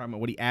thought we were talking about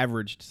what he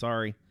averaged.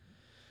 Sorry.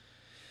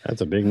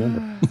 That's a big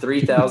number.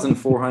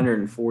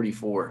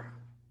 3,444.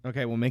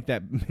 Okay, we'll make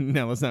that.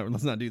 No, let's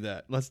not do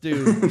that. Let's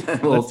do.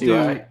 That's a little too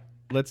high.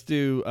 Let's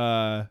do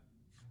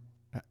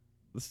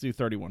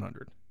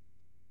 3,100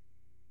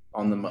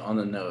 On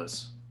the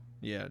nose.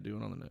 Yeah, do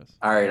it on the nose.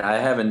 All right, I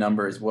have a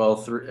number as well.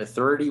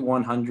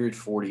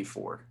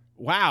 3,144.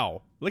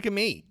 Wow, look at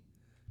me.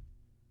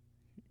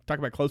 Talk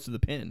about close to the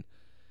pin.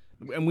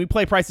 And we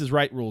play Price is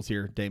Right rules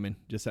here, Damon.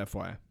 Just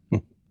FYI.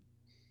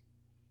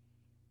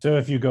 So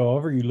if you go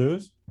over, you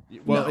lose?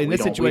 Well, No, in we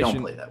this don't- situation, we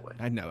don't play that way.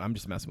 I know. I'm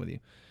just messing with you.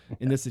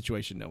 In this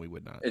situation, no, we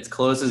would not. As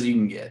close as you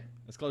can get.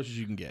 As close as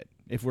you can get.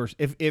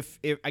 If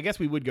I guess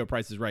we would go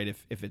Price is Right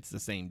if it's the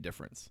same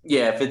difference.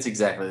 Yeah, if it's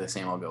exactly the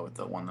same, I'll go with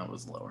the one that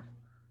was lower.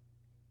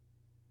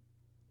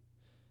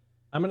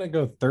 I'm going to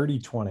go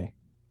 30-20.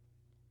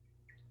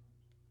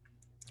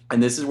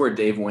 And this is where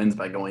Dave wins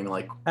by going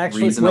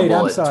Actually, reasonable wait,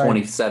 I'm at sorry.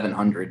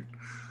 2,700.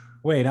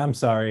 Wait, I'm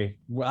sorry.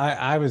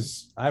 I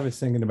was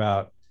thinking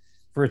about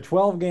for a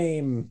 12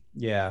 game,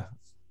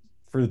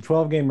 for the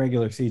 12 game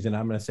regular season,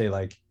 I'm going to say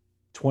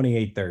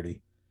 28-30.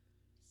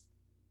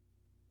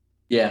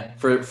 Yeah,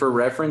 for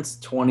reference,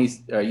 20.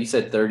 You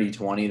said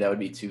 30-20. That would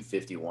be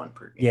 251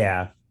 per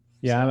game.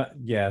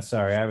 Yeah.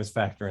 Sorry, I was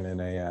factoring in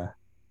a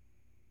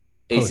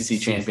ACC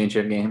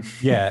championship game.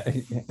 yeah,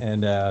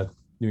 and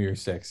New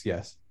Year's Six.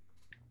 Yes.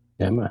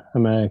 Yeah,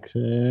 I'm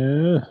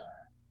actually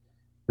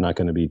not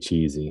going to be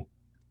cheesy.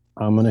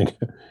 I'm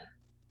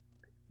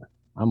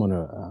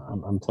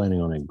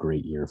planning on a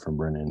great year from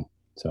Brennan,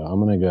 so I'm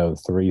going to go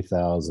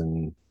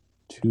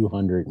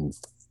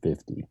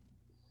 3,250.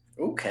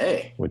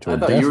 Okay. Which I would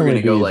thought you were going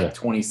to go definitely be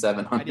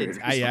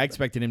 2,700. I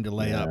expected him to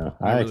lay Yeah, up.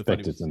 I really thought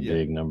expected he was- some yeah.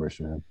 big numbers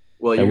from him.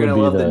 Well, That you're going to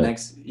would be love the the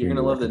next. You're going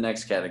to junior love the record.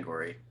 next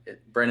category.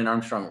 Brendan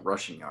Armstrong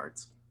rushing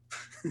yards.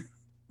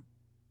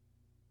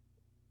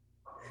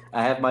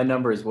 I have my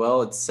number as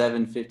well. It's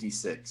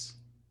 756.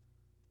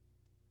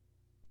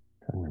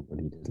 I don't remember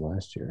what he did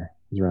last year.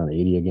 He was around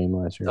 80 a game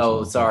last year. or Oh,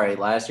 something. sorry.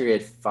 Last year he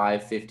had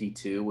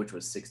 552, which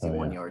was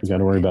 61 yards. You got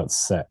to per worry game. about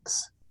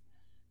sex.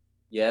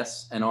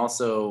 Yes, and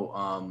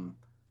also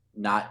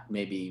not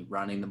maybe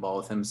running the ball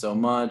with him so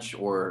much,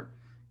 or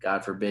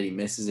God forbid he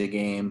misses a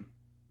game,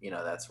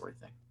 that sort of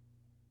thing.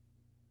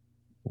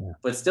 Yeah.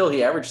 But still,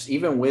 he averaged,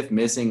 even with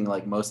missing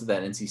most of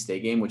that NC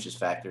State game, which is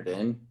factored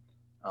in,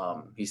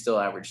 he still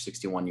averaged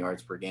 61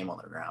 yards per game on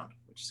the ground,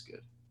 which is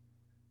good.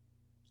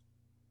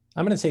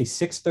 I'm going to say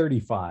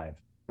 635.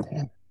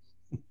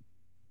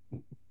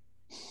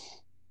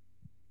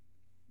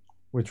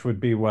 Which would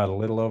be what, a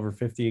little over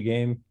 50 a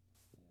game?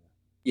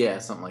 Yeah,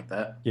 something like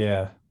that.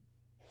 Yeah.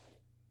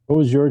 What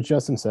was yours,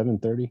 Justin?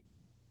 730?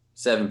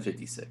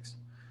 756.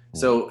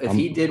 So if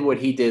he did what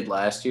he did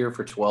last year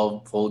for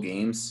 12 full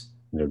games,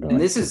 and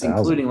this is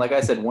including, like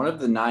I said, one of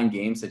the 9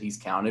 games that he's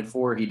counted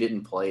for, he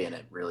didn't play in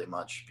it really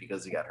much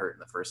because he got hurt in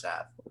the first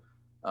half.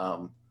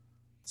 So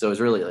it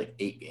was really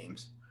 8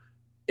 games.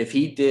 If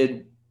he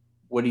did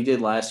what he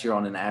did last year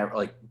on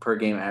an per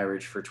game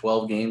average for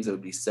 12 games, it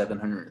would be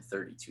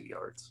 732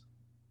 yards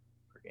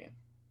per game,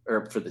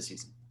 or for the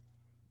season.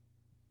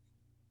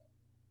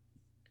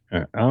 All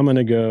right, I'm going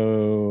to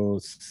go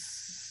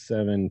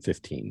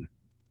 715.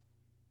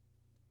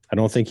 I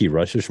don't think he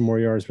rushes for more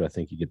yards, but I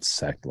think he gets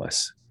sacked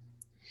less.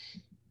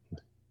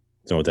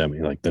 So what that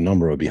means, the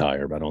number would be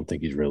higher, but I don't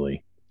think he's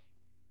really.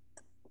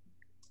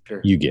 Sure.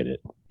 You get it.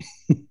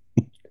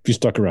 If you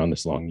stuck around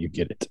this long, you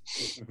get it.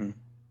 Mm-hmm.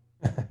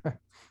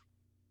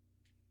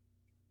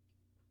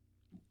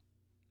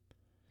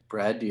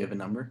 Brad, do you have a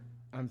number?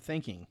 I'm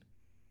thinking.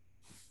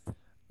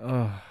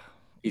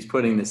 He's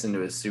putting this into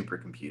his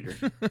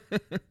supercomputer.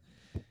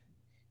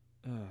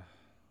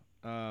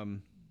 All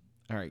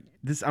right.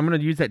 I'm gonna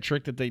use that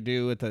trick that they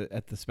do at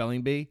the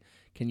spelling bee.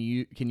 Can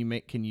you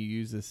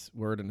use this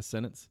word in a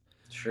sentence?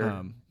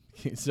 Sure.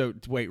 So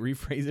wait,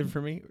 rephrase it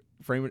for me.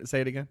 Frame it.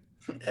 Say it again.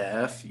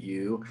 F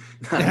you.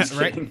 No, I'm just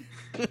Right. kidding.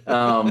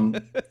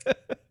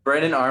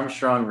 Brendan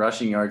Armstrong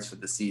rushing yards for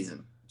the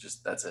season.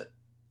 Just that's it.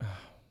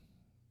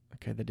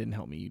 Okay, that didn't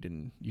help me. You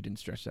didn't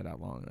stretch that out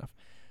long enough.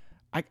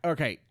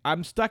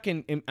 I'm stuck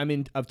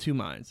I'm of two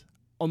minds.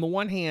 On the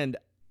one hand,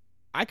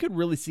 I could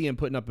really see him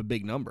putting up a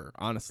big number,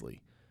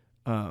 honestly.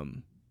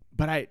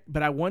 But I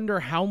wonder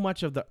how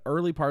much of the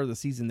early part of the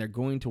season they're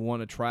going to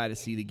want to try to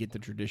see to get the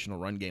traditional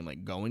run game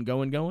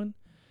going,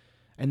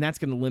 and that's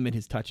going to limit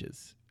his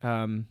touches.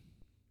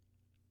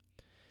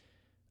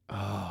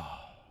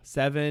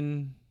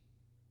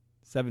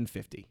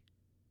 750.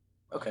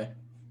 Okay.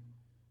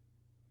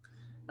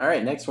 All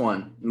right, next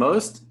one.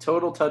 Most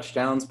total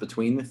touchdowns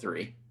between the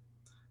 3.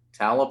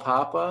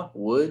 Talapapa,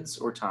 Woods,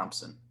 or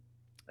Thompson?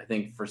 I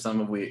think for some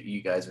of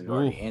you guys, we've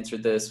already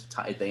answered this.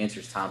 The answer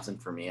is Thompson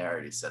for me. I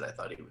already said I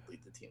thought he would lead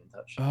the team in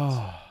touchdowns.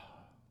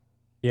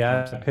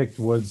 Yeah, I picked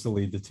Woods to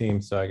lead the team,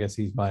 so I guess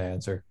he's my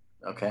answer.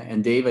 Okay.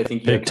 And Dave, I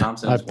think you have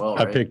Thompson as well,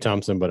 right? I picked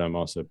Thompson, but I'm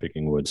also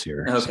picking Woods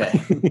here.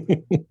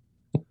 Okay.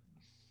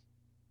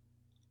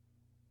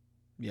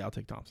 Yeah, I'll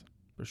take Thompson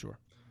for sure.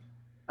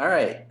 All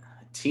right.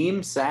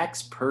 Team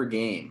sacks per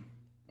game.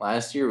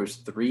 Last year was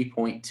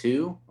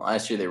 3.2.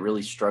 Last year they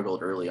really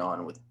struggled early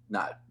on with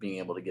not being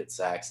able to get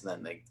sacks, and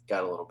then they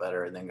got a little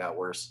better and then got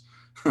worse.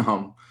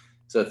 So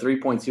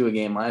 3.2 a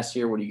game last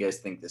year. What do you guys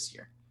think this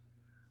year?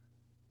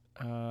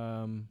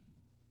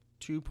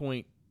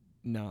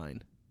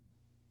 2.9.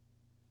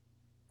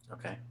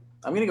 Okay.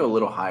 I'm going to go a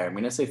little higher. I'm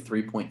going to say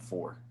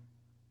 3.4.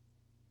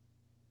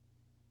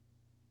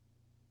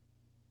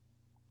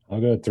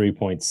 I'll go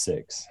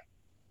 3.6.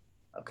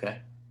 Okay.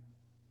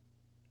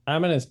 I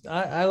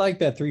like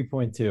that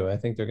 3.2. I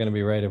think they're gonna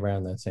be right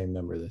around that same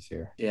number this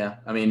year. Yeah.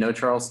 I mean, no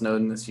Charles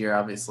Snowden this year,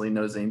 obviously.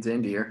 No Zane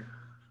Zandier.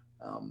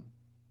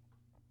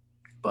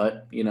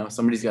 But,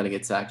 somebody's got to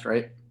get sacked,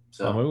 right?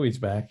 So Famuyi's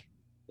back.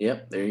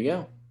 Yep, there you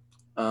go.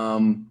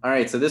 All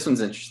right, so this one's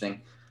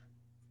interesting.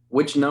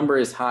 Which number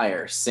is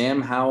higher,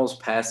 Sam Howell's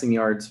passing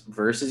yards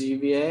versus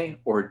UVA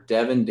or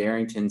Devin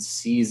Darrington's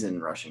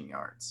season rushing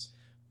yards?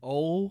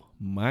 Oh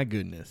my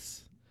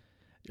goodness.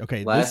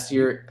 Okay, Last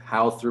year,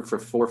 Howell threw for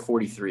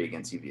 443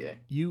 against UVA.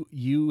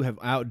 You have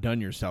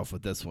outdone yourself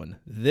with this one.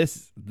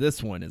 This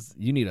one is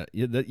you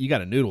got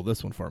to noodle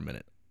this one for a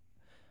minute.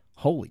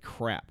 Holy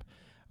crap!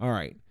 All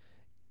right.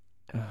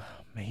 Oh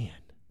man.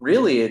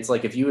 Really, it's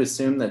like if you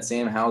assume that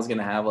Sam Howell's going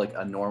to have like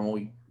a normal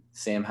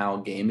Sam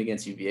Howell game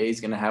against UVA,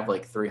 he's going to have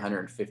like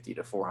 350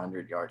 to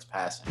 400 yards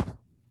passing.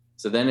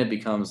 So then it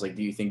becomes like,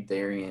 do you think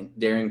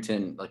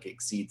Darrington like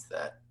exceeds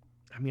that?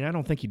 I mean, I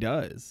don't think he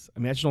does. I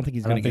mean, I just don't think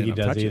he's going to get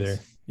enough touches either.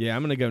 Yeah,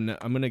 I'm gonna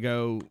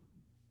go.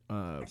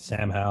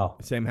 Sam Howell.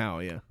 Sam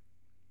Howell, yeah.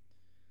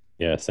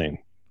 Yeah, same.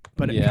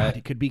 But God,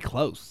 it could be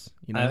close.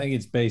 I think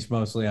it's based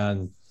mostly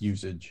on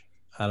usage.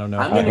 I don't know.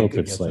 I hope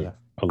it's like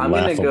a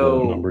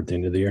laughable number at the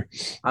end of the year.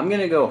 I'm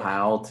gonna go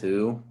Howell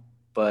too,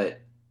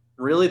 but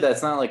really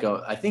that's not like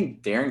I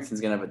think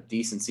Darrington's gonna have a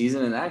decent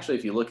season. And actually,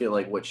 if you look at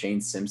like what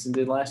Shane Simpson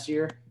did last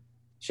year,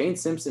 Shane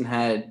Simpson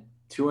had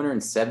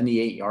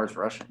 278 yards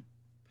rushing.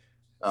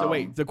 So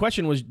wait, the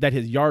question was that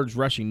his yards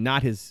rushing,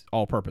 not his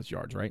all-purpose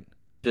yards, right?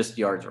 Just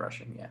yards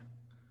rushing, yeah.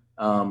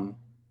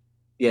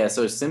 Yeah,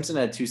 so Simpson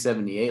had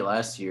 278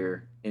 last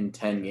year in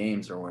 10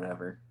 games or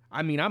whatever.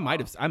 I mean, I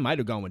might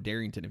have gone with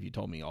Darrington if you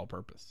told me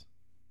all-purpose.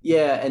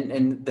 Yeah,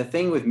 and the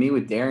thing with me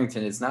with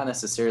Darrington is not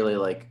necessarily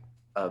like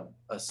a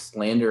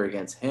slander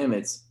against him.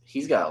 It's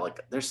he's got like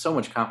there's so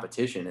much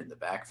competition in the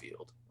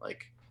backfield.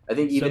 Like I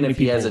think even if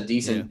he has a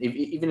decent,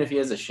 even if he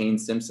has a Shane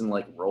Simpson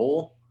like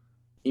role,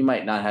 he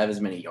might not have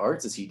as many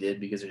yards as he did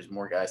because there's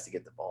more guys to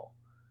get the ball.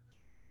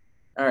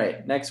 All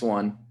right, next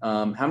one.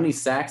 How many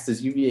sacks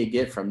does UVA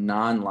get from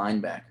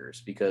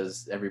non-linebackers?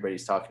 Because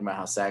everybody's talking about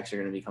how sacks are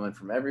going to be coming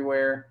from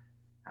everywhere.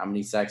 How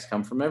many sacks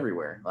come from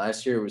everywhere?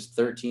 Last year it was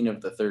 13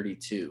 of the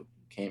 32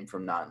 came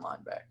from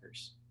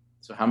non-linebackers.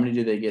 So how many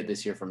do they get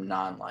this year from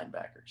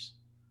non-linebackers?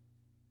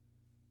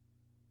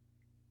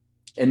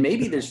 And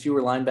maybe there's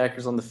fewer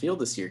linebackers on the field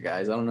this year,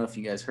 guys. I don't know if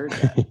you guys heard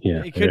that.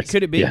 Yeah,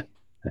 could it be? Yeah.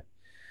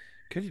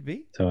 Could it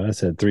be? So I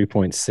said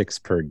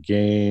 3.6 per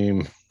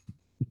game.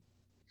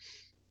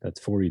 That's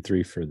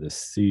 43 for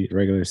the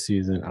regular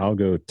season. I'll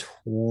go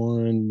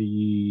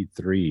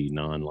 23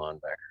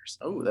 non-linebackers.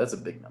 Oh, that's a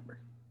big number.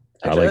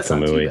 Actually, I like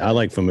Famuyi. I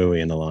like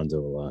Famuyi and Alonzo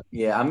a lot.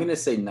 Yeah, I'm going to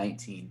say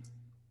 19.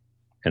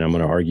 And I'm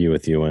going to argue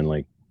with you when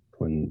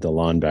the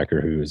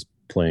linebacker who is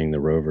playing the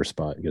rover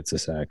spot gets a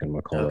sack, and I'm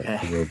going to call it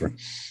the rover.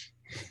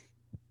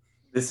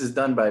 This is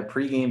done by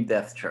pregame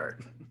depth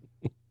chart.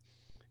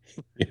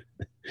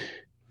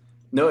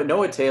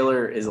 Noah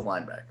Taylor is a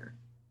linebacker.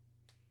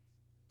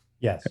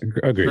 Yes,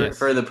 agreed.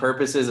 For the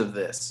purposes of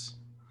this,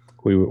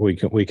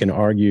 we can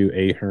argue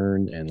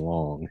Ahern and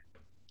Long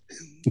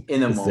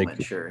in a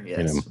moment. Sure,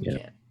 yes, we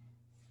can.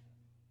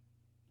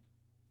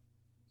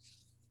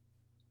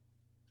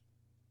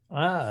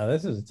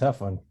 This is a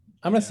tough one.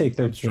 I'm gonna say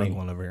 13. I'm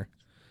struggling over here.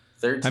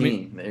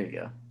 13. There you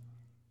go.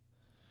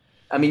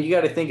 I mean, you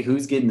got to think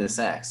who's getting the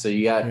sacks. So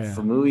you got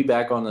Famuyi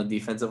back on the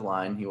defensive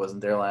line. He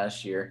wasn't there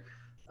last year.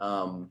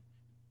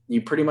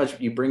 You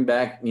bring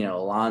back,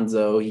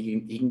 Alonzo.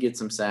 He can get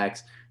some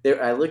sacks.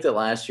 I looked at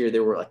last year.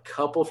 There were a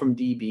couple from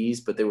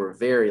DBs, but they were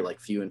very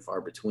few and far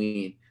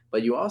between.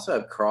 But you also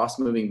have Cross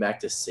moving back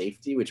to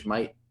safety, which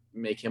might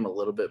make him a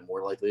little bit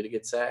more likely to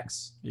get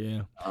sacks.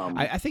 Yeah.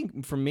 I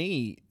think for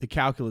me, the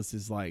calculus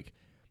is like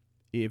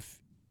if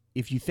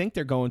you think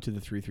they're going to the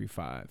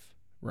 3-3-5,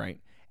 right?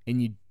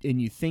 And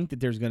you think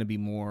that there's going to be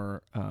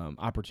more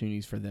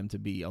opportunities for them to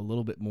be a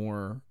little bit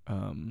more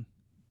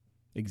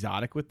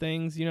exotic with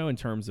things, in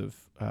terms of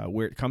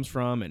where it comes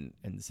from and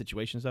the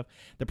situation and stuff.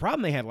 The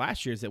problem they had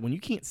last year is that when you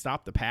can't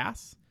stop the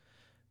pass,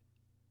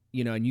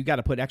 and you got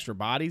to put extra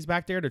bodies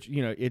back there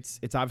to,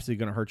 it's obviously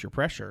going to hurt your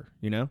pressure,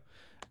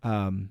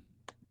 and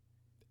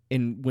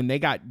when they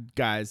got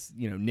guys,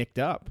 nicked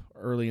up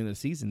early in the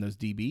season, those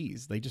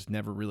DBs, they just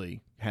never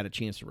really had a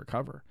chance to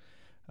recover.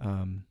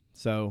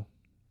 So,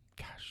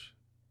 gosh,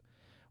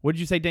 what did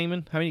you say,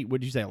 Damon? How many?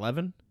 What did you say?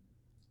 11?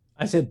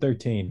 I said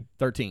 13.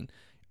 13.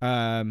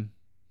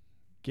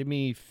 Give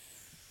me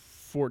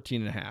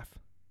 14.5.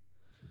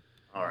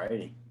 All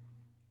righty.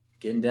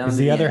 Getting down. Is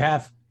to the other end.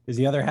 half? Is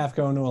the other half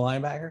going to a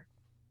linebacker?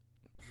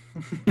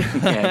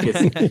 Yeah, I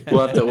guess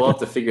we'll have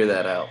to figure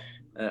that out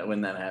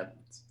when that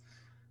happens.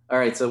 All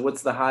right. So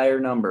what's the higher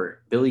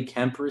number? Billy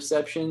Kemp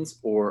receptions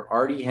or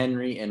Artie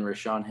Henry and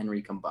Rashawn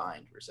Henry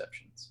combined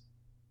receptions?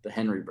 The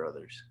Henry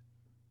brothers.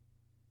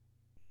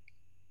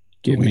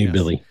 Give me Yes.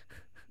 Billy.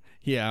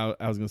 Yeah,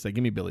 I was gonna say,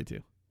 give me Billy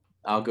too.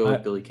 I'll go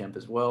with Billy Kemp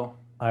as well.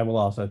 I will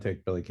also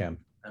take Billy Kemp.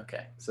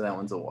 Okay, so that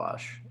one's a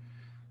wash.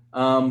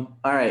 All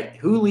right,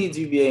 who leads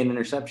UVA in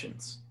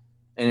interceptions?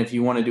 And if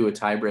you want to do a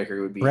tiebreaker,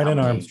 it would be Brennan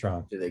how many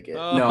Armstrong. do they get?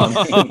 Oh. No, I'm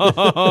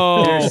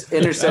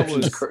saying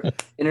interceptions. That was-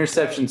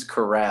 Interceptions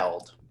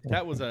corralled.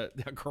 That was a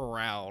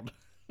corralled.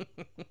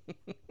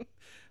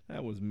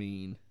 That was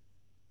mean.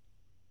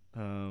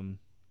 Stone's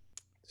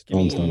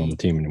not on the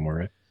team anymore,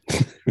 right?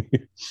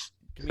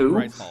 Give me Who?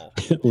 Bryce Hall.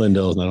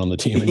 Lindell's not on the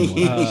team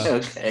anymore.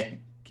 Okay.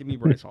 Give me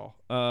Bryce Hall.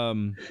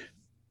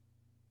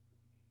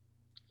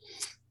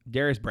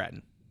 Darius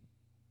Bratton.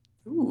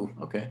 Ooh,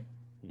 okay.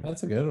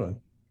 That's a good one.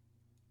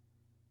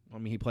 I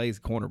mean, he plays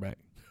cornerback.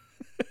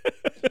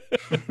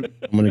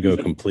 I'm going to go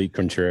complete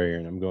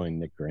contrarian. I'm going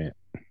Nick Grant.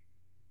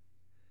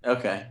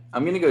 Okay.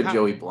 I'm going to go How-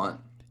 Joey Blunt.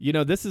 You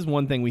know, this is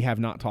one thing we have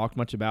not talked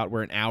much about.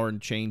 We're an hour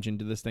and change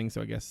into this thing,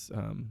 so I guess,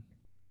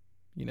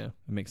 you know,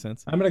 it makes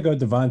sense. I'm going to go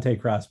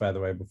Devontae Cross, by the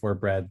way, before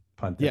Brad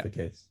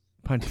pontificates.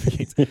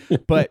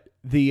 Pontificates. But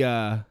the,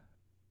 I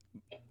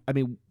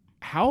mean,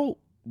 how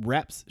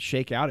reps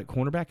shake out at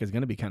cornerback is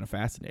going to be kind of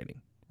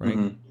fascinating, right?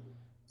 Mhm.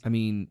 I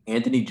mean,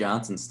 Anthony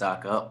Johnson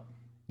stock up.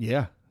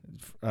 yeah.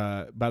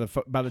 By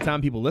the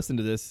time people listen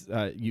to this,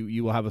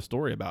 you will have a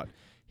story about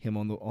him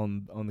on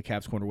the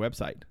Cavs Corner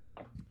website.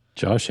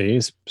 Josh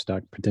Hayes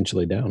stock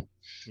potentially down.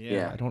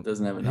 Yeah, I don't.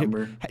 doesn't have a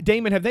number.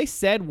 Damon, have they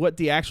said what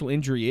the actual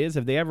injury is?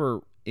 Have they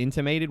ever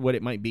intimated what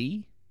it might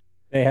be?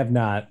 They have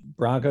not.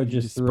 Bronco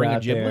just threw spring a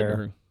out giblet,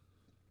 there.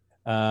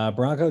 or-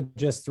 Bronco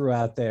just threw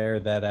out there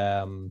that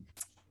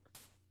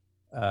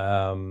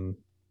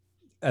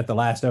at the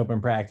last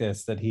open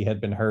practice that he had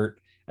been hurt.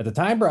 At the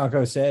time,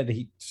 Bronco said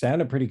he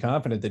sounded pretty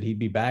confident that he'd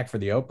be back for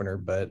the opener,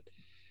 but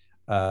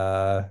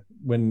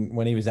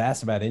when he was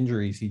asked about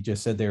injuries, he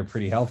just said they were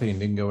pretty healthy and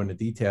didn't go into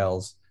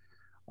details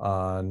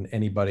on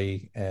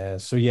anybody.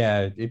 So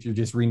yeah, if you're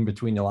just reading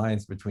between the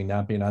lines between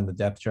not being on the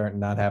depth chart and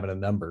not having a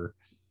number,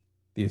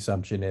 the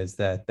assumption is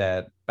that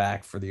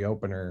back for the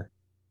opener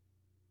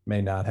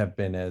may not have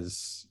been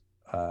as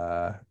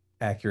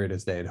accurate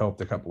as they had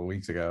hoped a couple of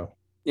weeks ago.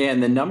 Yeah,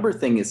 and the number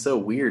thing is so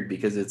weird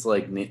because it's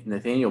like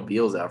Nathaniel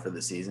Beal's out for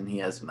the season. He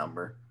has a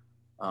number.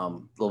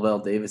 Lavelle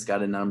Davis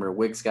got a number.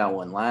 Wicks got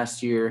one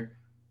last year.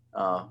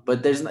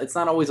 But it's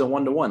not always a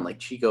 1-to-1. Like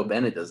Chico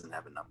Bennett doesn't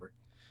have a number.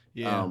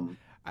 Yeah.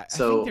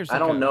 So think I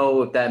don't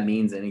know if that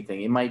means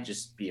anything. It might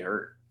just be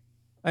hurt.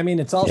 I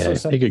mean, it's also Yeah,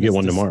 something he could get that's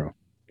one dis- tomorrow.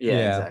 Yeah,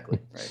 Yeah. exactly.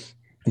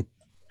 Right.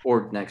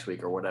 Or next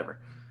week or whatever.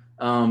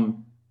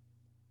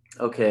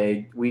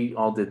 Okay, we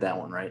all did that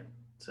one, right?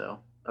 So,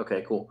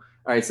 okay, cool.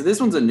 All right, so this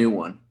one's a new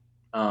one.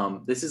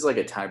 This is like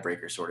a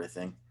tiebreaker sort of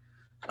thing.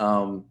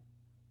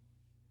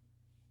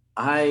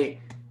 I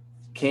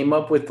came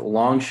up with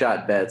long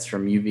shot bets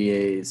from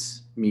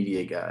UVA's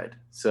media guide.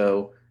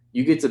 So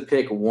you get to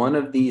pick one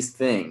of these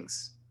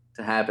things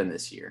to happen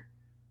this year.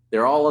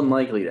 They're all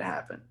unlikely to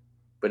happen,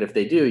 but if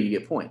they do, you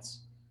get points.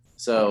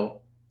 So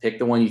pick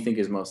the one you think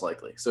is most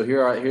likely. So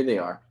here they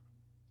are.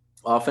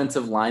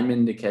 Offensive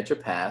lineman to catch a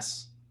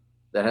pass.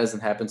 That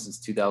hasn't happened since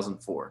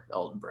 2004,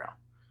 Elton Brown.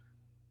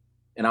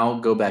 And I'll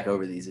go back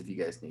over these if you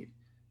guys need.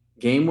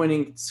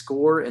 Game-winning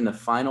score in the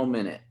final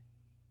minute.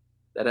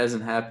 That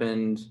hasn't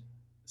happened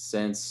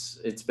since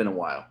it's been a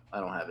while. I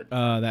don't have it.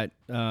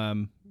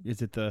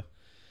 Is it what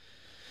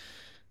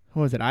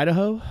was it,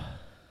 Idaho?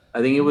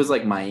 I think it was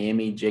like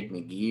Miami, Jake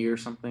McGee or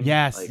something.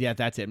 Yes, Like, yeah,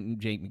 that's it.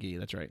 Jake McGee,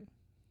 that's right.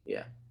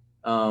 Yeah.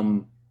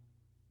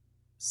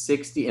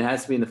 60, it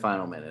has to be in the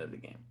final minute of the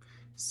game.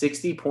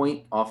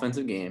 60-point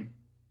offensive game.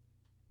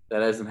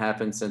 That hasn't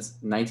happened since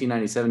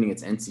 1997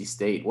 against NC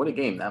State. What a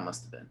game that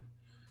must have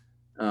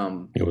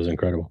been. It was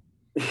incredible.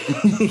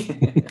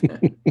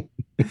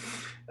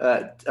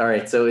 All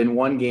right. So in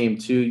one game,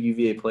 2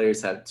 UVA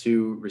players have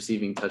 2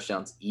 receiving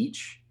touchdowns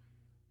each.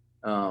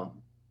 So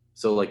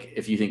like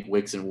if you think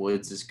Wicks and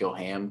Woods just go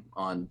ham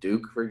on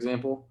Duke, for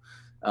example,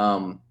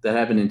 that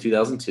happened in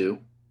 2002.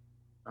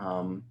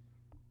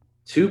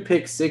 2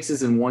 pick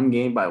sixes in one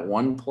game by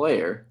one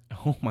player.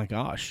 Oh my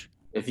gosh.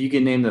 If you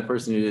can name the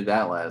person who did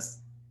that last,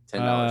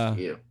 $10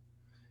 to you.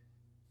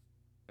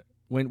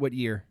 What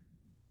year?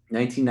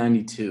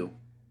 1992.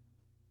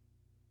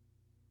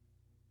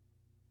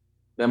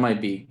 That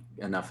might be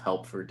enough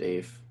help for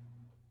Dave.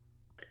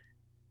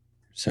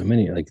 So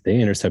many, like they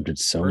intercepted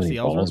so Where's many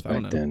the Ellsworth? balls I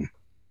don't back know. then.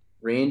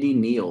 Randy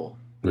Neal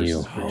versus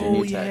Neal. Virginia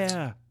Oh Tech.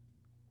 yeah.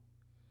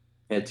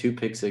 He had 2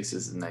 pick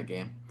sixes in that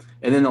game.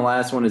 And then the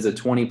last one is a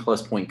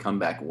 20-plus point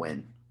comeback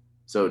win.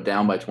 So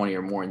down by 20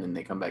 or more, and then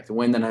they come back to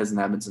win. That hasn't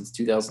happened since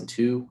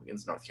 2002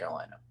 against North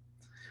Carolina.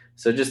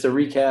 So just to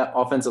recap,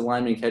 offensive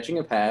lineman catching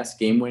a pass,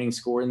 game-winning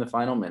score in the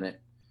final minute,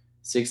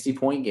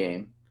 60-point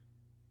game,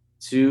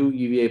 2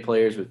 UVA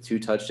players with 2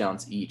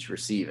 touchdowns each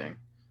receiving,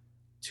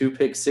 2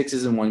 pick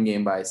sixes in one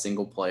game by a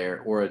single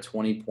player, or a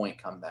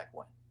 20-point comeback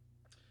win.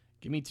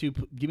 Give me two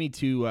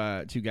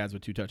guys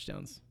with 2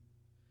 touchdowns.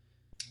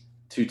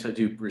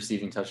 Two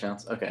receiving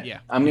touchdowns. Okay. Yeah.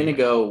 I'm gonna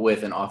go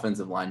with an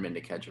offensive lineman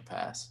to catch a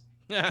pass.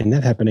 And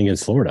that happened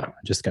against Florida.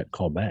 I just got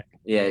called back.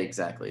 Yeah,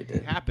 exactly. It did.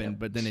 It happened,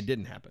 but then it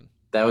didn't happen.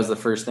 That was the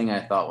first thing I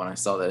thought when I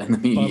saw that in the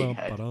media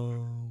guide.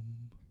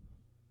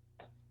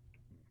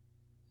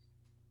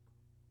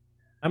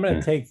 I'm going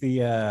to take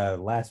the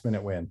last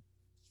minute win.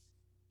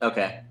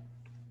 Okay.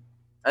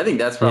 I think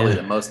that's probably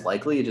the most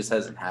likely. It just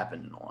hasn't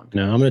happened in a long time.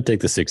 No, I'm going to take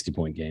the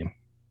 60-point game.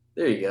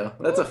 There you go.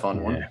 That's a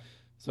fun one.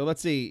 So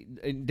let's see,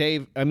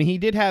 Dave. I mean, he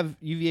did have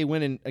UVA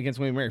winning against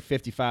William Mary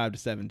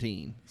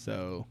 55-17.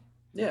 So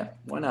yeah,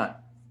 why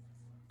not?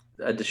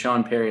 A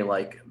Deshaun Perry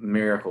like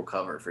miracle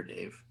cover for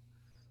Dave.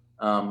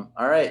 All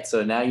right,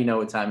 so now you know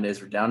what time it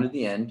is. We're down to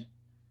the end.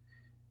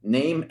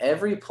 Name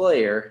every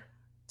player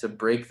to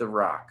break the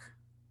rock.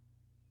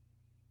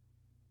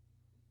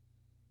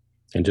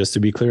 And just to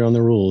be clear on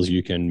the rules,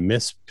 you can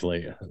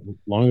misplay as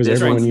long as This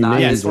everyone one's you not.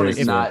 name This one is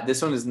breaks not.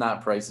 This one is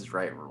not Price is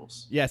Right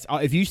rules. yes,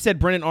 if you said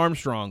Brennan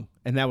Armstrong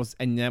and that was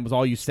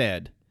all you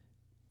said,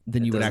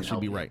 then It you would doesn't actually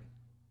help be you. right.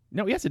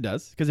 No, yes, it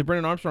does. Because if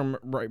Brennan Armstrong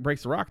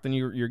breaks the rock, then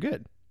you're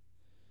good.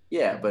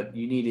 Yeah, but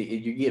you need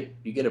it.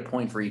 You get a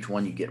point for each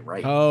one you get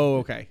right. Oh,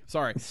 okay.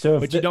 Sorry, So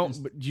but you don't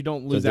So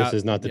lose this out.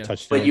 is not the yeah.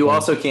 touchdown. But you thing.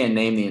 also can't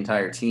name the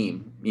entire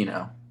team. You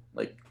know,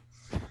 like.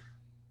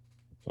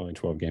 Only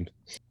 12 games.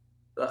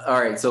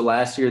 All right, so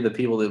last year the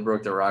people that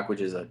broke the rock,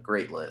 which is a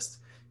great list: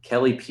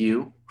 Kelly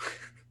Pugh,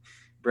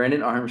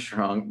 Brandon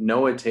Armstrong,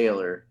 Noah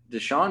Taylor,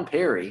 Deshaun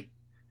Perry,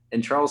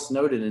 and Charles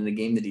Snowden in a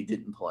game that he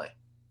didn't play.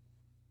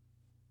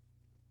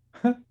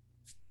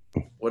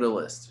 What a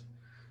list!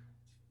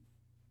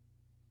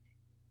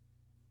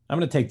 I'm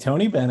going to take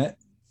Tony Bennett.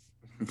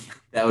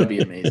 That would be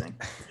amazing.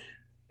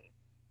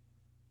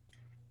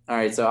 All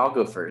right, so I'll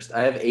go first.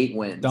 I have 8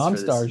 wins. Dom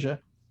for this- Starja.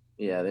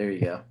 Yeah, there you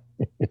go.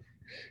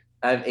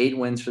 I have 8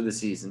 wins for the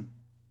season.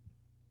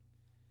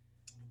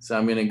 So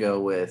I'm going to go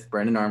with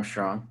Brendan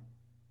Armstrong,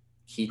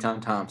 Keaton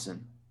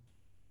Thompson,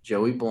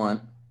 Joey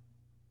Blunt,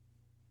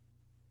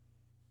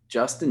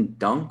 Justin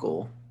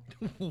Dunkel.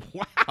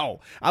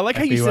 Wow, I like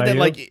how you said that. BYU?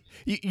 Like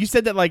you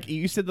said that. Like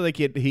you said that. Like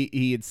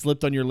he had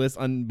slipped on your list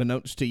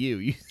unbeknownst to you.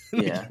 You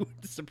Yeah. you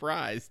were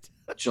surprised.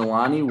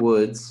 Jelani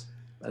Woods.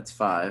 That's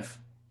 5.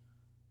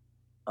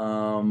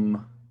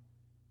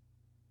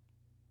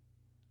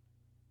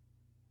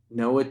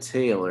 Noah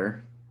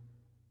Taylor.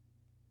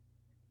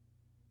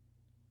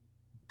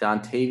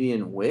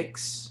 Dontavian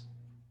Wicks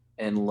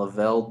and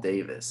Lavelle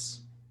Davis.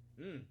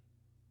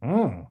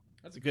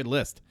 That's a good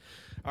list.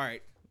 All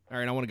right.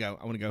 I want to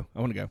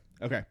go.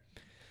 Okay.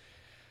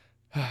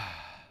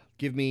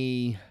 Give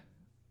me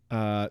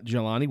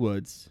Jelani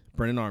Woods,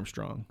 Brennan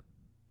Armstrong,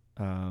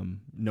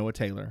 Noah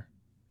Taylor,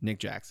 Nick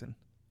Jackson.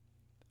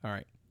 All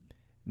right.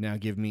 Now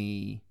give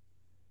me.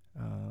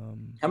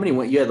 How many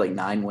wins? You had like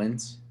 9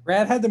 wins.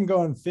 Brad had them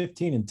going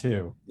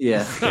 15-2.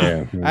 Yeah.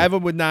 Yeah. I have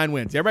them with 9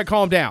 wins. Everybody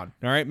calm down.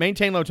 All right.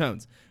 Maintain low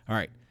tones. All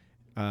right.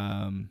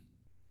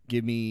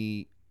 Give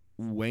me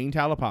Wayne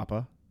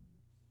Talapapa.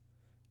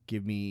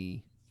 Give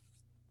me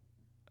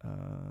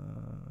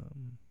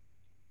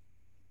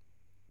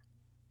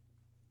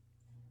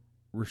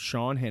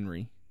Rashawn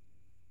Henry.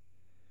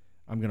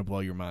 I'm going to blow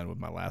your mind with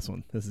my last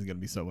one. This is going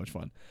to be so much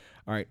fun.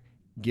 All right.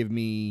 Give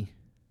me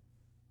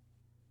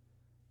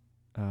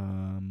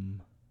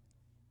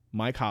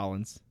Mike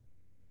Hollins.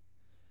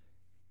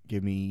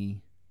 Give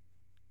me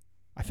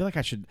I feel like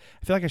I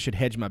should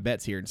hedge my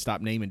bets here and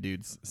stop naming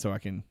dudes so I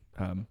can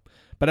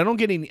but I don't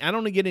get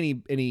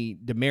any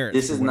demerits.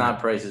 This is for what not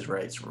I- Price is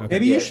Right.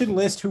 Maybe you should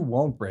list who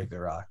won't break the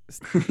rock.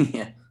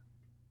 Yeah.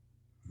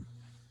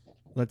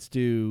 Let's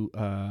do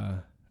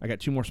I got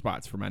 2 more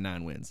spots for my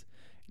 9 wins.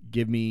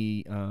 Give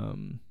me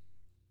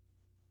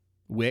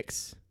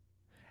Wicks,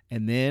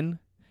 and then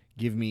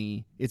give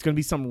me it's going to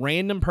be some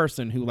random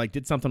person who like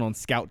did something on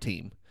scout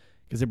team.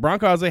 Because the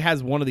Broncos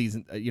has one of these,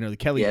 the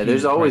Kelly. Yeah, Pugh,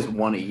 there's always right?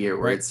 one a year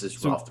where Right. it's just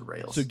So- off the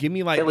rails. So give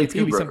me like Kelly it's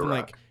gonna Pugh be broke a something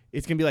rock. like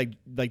it's gonna be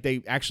like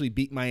they actually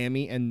beat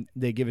Miami and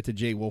they give it to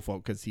Jay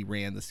Woolfolk because he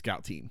ran the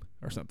scout team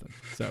or something.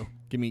 So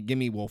give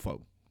me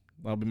Woolfolk.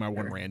 That'll be my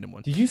one Sure. random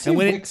one. Did you say And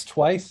when it- Wicks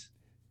twice?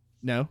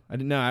 No, I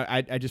didn't know.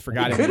 I just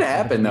forgot. It him. could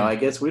happen though. I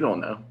guess we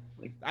don't know.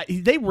 Like,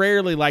 They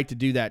rarely like to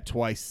do that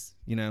twice.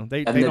 They don't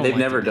they've like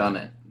never to do done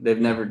that. it. They've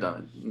never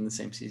done it in the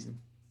same season.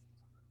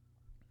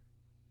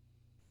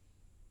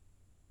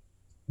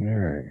 All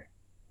right.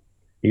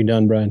 You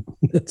done, Brian?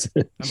 That's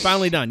it. I'm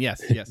finally done.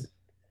 Yes.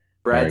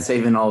 Brad's Right.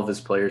 saving all of his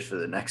players for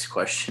the next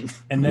question.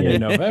 And then Yeah.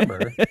 in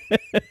November,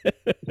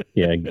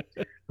 Yeah,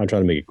 I'll try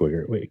to make it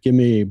quicker. Wait, give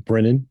me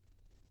Brennan,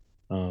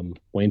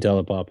 Wayne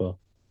Talapapa,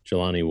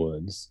 Jelani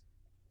Woods.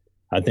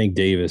 I think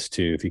Davis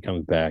too. If he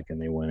comes back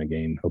and they win a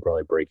game, he'll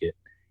probably break it.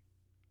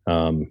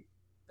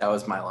 That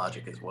was my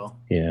logic as well.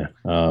 Yeah,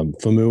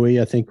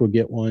 Famui I think will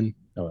get one.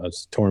 I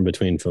was torn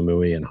between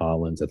Famui and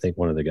Hollins. I think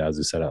one of the guys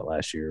who set out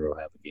last year will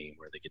have a game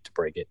where they get to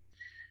break it.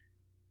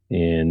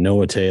 and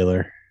Noah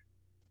Taylor,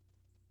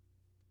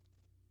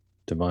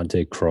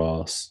 Devontae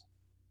Cross.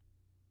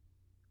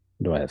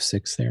 Do I have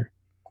 6 there?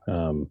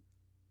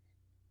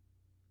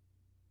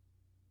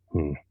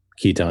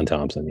 Keaton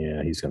Thompson.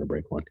 Yeah, he's going to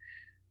break one.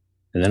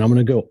 And then I'm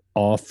going to go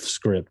off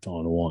script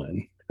on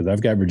one because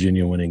I've got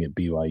Virginia winning at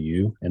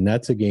BYU. And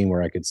that's a game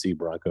where I could see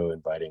Bronco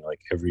inviting like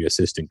every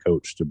assistant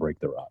coach to break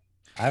the rock.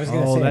 I was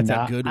going to say that's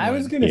a good I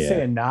was one. going to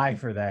say a Nye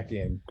for that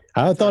game.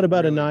 I thought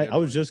about really a Nye. good I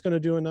was just going to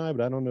do a Nye,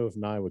 but I don't know if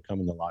Nye would come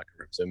in the locker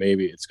room. So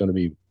maybe it's going to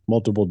be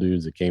multiple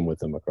dudes that came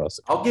with him across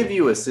the I'll give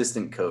you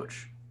assistant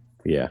coach.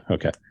 Yeah,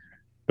 okay.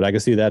 But I can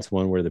see that's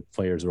one where the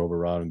players are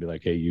overwrought and be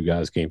like, hey, you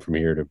guys came from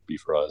here to be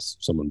for us.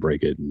 Someone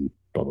break it and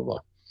blah, blah, blah.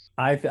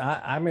 I'm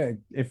gonna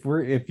if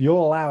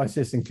you'll allow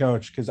assistant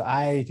coach, because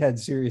I had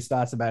serious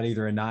thoughts about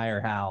either a Nye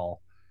or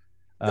Howell.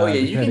 Oh yeah, you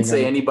can depending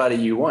say on- anybody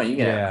you want. You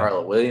can Yeah. have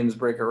Carla Williams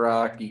break a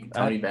rock. You can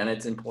Tony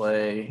Bennett's in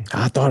play.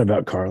 I thought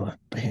about Carla.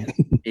 Man.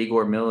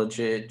 Igor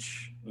Milicic.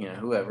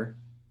 Whoever.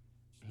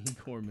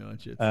 Igor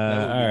Milicic. All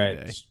That would be the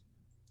right. day.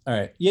 All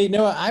right. Yeah, you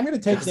know what? I'm gonna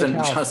take Justin,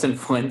 Nick Howell. Justin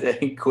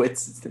Fuente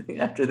quits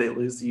after they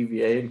lose to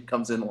UVA and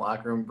comes in the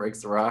locker room,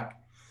 breaks the rock.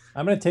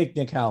 I'm gonna take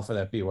Nick Howell for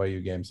that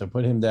BYU game. So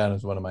put him down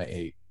as one of my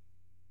 8.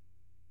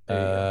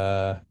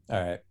 All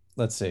right.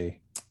 Let's see.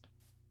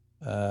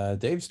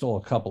 Dave stole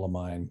a couple of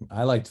mine.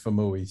 I liked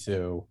Famui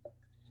too.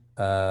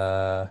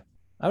 I'm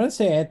gonna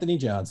say Anthony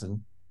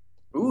Johnson.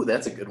 Ooh,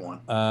 that's a good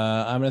one.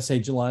 I'm gonna say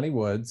Jelani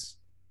Woods.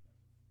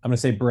 I'm gonna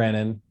say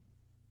Brennan.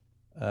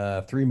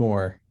 3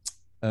 more.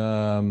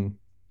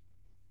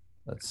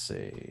 Let's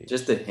see.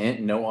 Just a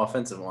hint, no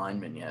offensive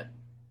lineman yet.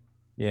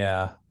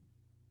 Yeah.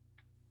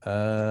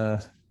 All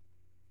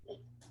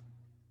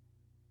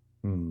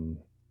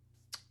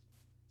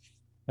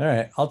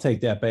right, I'll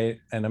take that bait,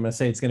 and I'm gonna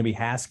say it's gonna be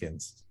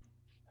Haskins.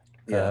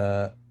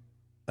 Yeah.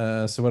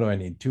 So what do I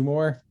need? 2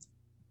 more.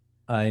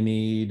 I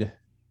need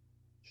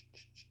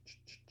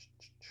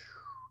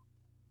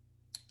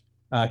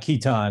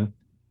Keaton.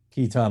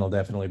 Keaton will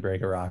definitely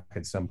break a rock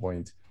at some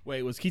point.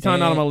 Wait, was Keaton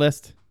not on my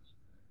list?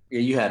 Yeah,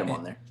 you had him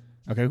on there.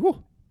 Okay,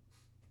 cool.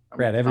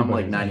 Brad, I'm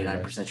like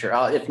everybody's 99% sure.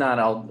 If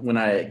not, when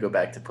I go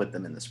back to put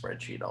them in the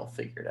spreadsheet, I'll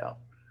figure it out.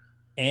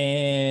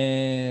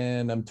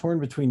 And I'm torn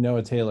between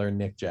Noah Taylor and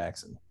Nick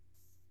Jackson.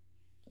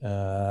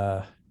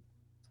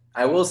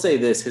 I will say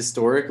this: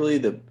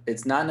 historically,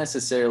 it's not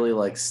necessarily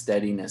like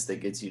steadiness that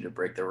gets you to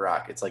break the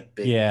rock. It's like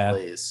big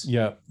plays.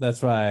 Yep,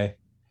 that's why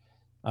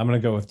I'm gonna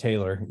go with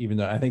Taylor. Even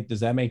though I think, does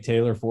that make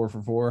Taylor 4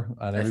 for 4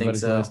 on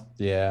everybody's so. list?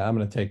 Yeah, I'm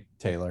gonna take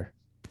Taylor.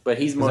 But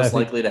he's most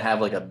likely to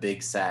have like a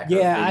big sack. or a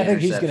Yeah, big I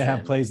think he's gonna have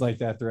interception. plays like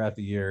that throughout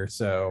the year.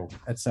 So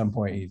at some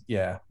point,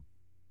 Yeah,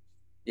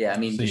 I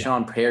mean, So, yeah.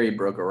 Deshaun Perry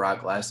broke a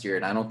rock last year,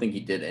 and I don't think he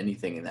did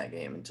anything in that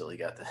game until he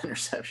got the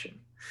interception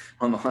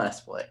on the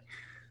last play.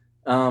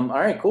 All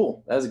right,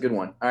 cool. That was a good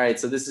one. All right,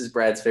 so this is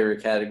Brad's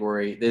favorite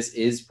category. This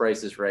is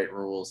Price is Right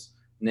rules.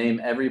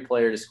 Name every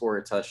player to score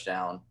a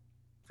touchdown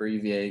for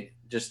UVA.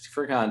 Just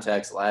for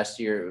context, last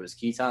year it was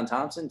Keaton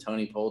Thompson,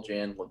 Tony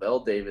Poljan,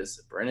 Lavelle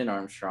Davis, Brennan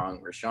Armstrong,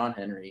 Rashawn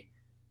Henry,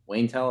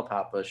 Wayne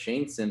Talapapa,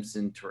 Shane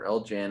Simpson,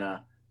 Terrell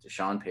Jana,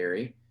 Deshaun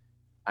Perry,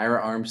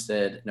 Ira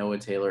Armstead, Noah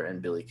Taylor,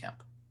 and Billy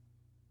Kemp.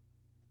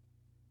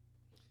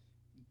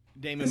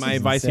 Damon, This my is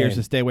advice here is to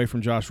insane. stay away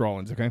from Josh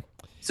Rollins, okay?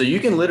 So you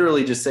can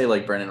literally just say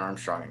like Brennan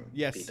Armstrong. And be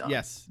Yes, done.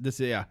 yes. This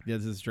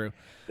is true.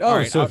 oh, All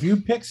right, so I'll- if you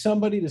pick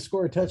somebody to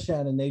score a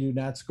touchdown and they do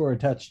not score a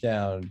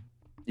touchdown,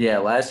 Yeah,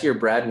 last year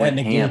Brad went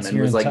That ham negates and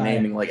your was like entire-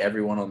 naming like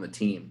everyone on the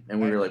team, and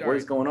we were like, All "What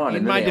right. is going on?" In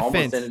And then my they defense,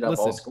 almost ended up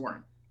all listen.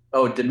 scoring.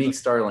 Oh, Demeek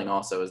Starling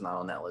also is not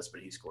on that list,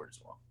 but he scored as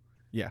well.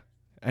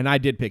 And I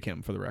did pick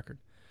him for the record.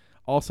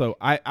 Also,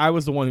 I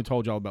was the one who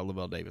told y'all about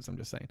Lavelle Davis. I'm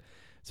just saying.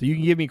 So you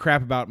can give me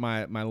crap about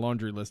my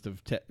laundry list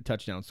of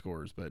touchdown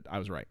scorers, but I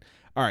was right.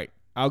 All right,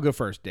 I'll go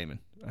first, Damon,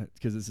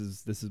 because this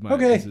is my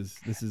Okay.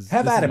 This is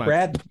have this at is it, my,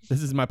 Brad.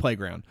 This is my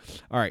playground.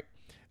 All right,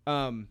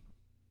 all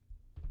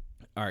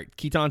right.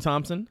 Keaton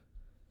Thompson.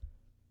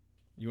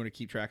 You want to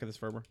keep track of this,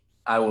 Ferber?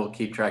 I will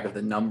keep track of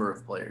the number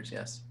of players.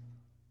 Yes,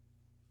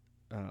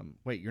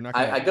 Wait, you're not.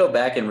 Gonna... I go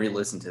back and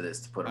re-listen to this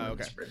to put them in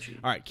the okay. spreadsheet.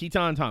 All right,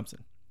 Keaton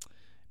Thompson,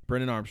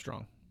 Brennan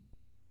Armstrong,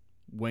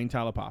 Wayne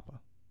Talapapa,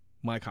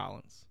 Mike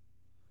Hollins,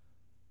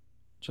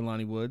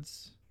 Jelani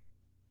Woods.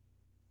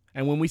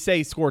 And when we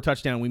say score a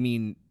touchdown, we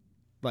mean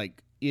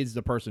like is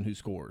the person who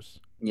scores.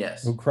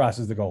 Yes, Who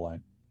crosses the goal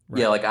line?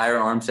 Right. yeah, like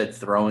Ira Armstead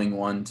throwing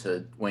one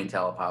to Wayne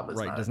Talapapa.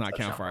 Right, does not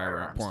count for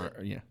Ira.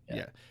 Yeah.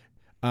 Yeah.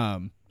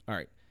 All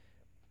right.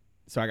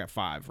 So I got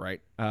 5,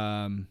 right?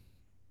 I'm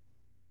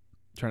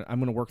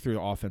going to work through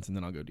the offense and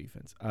then I'll go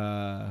defense.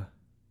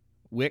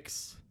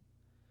 Wicks,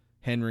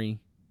 Henry.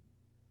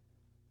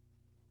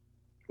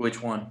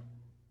 Which one?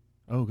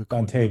 Oh, good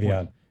point.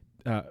 Dontavion.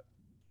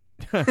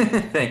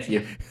 Thank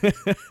you.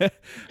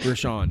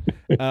 Rashawn.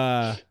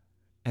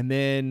 And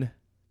then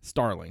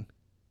Starling.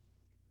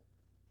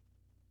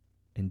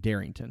 And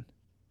Darrington.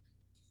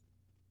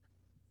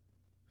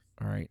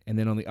 All right. And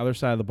then on the other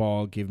side of the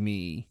ball, give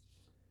me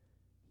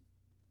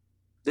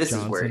This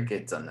is where Johnson. it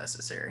gets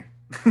unnecessary.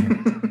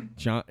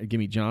 give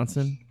me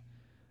Johnson,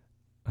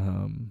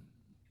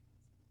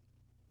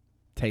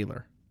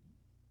 Taylor.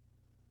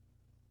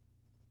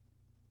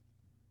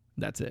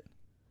 That's it.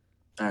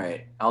 All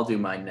right, I'll do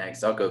mine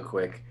next. I'll go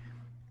quick.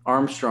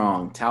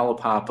 Armstrong,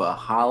 Talapapa,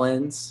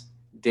 Hollins,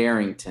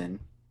 Darrington,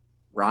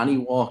 Ronnie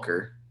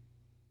Walker.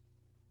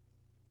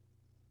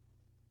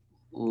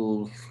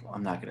 Ooh,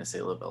 I'm not going to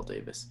say Lavelle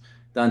Davis.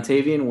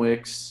 Dontavian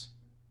Wicks,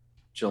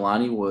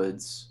 Jelani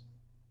Woods,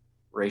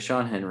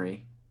 Rayshon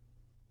Henry,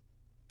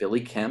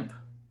 Billy Kemp,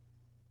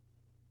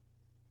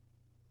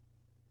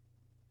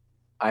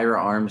 Ira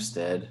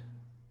Armstead,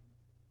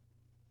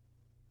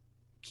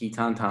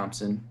 Keaton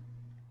Thompson,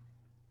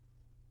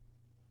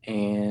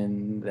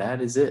 and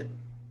that is it.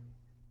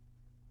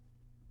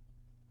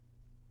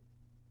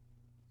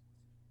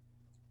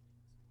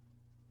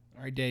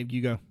 All right, Dave,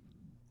 you go.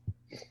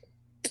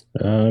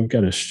 I'm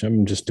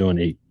just doing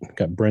 8.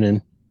 Got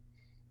Brennan,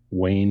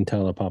 Wayne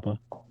Talapapa,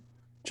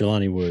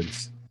 Jelani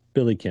Woods,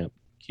 Billy Kemp,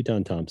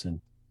 Keaton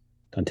Thompson,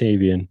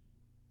 Dontavian,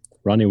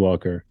 Ronnie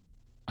Walker,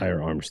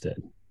 Ira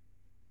Armstead.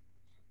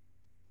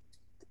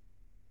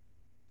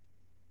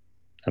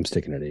 I'm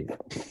sticking at 8.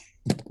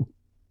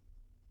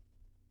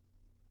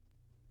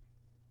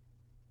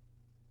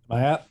 Am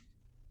I up?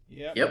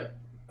 Yep.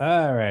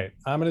 All right.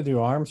 I'm going to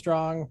do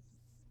Armstrong.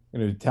 I'm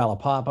going to do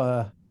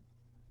Talapapa. I'm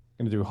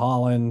going to do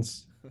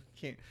Hollins.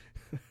 Can't.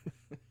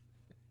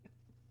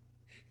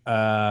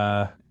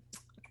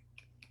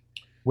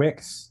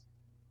 Wicks.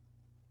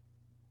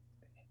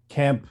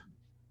 Kemp.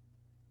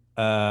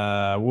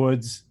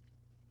 Woods.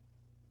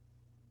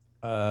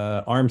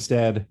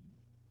 Armstead.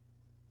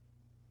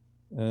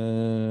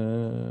 And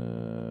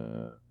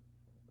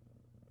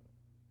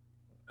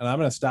I'm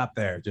going to stop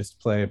there. Just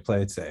play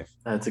it safe.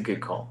 That's a good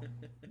call.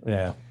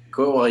 Yeah.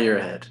 Quit while you're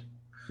ahead.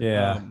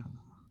 Yeah.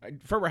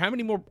 Ferber, how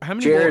many more?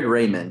 Jared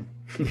Raymond.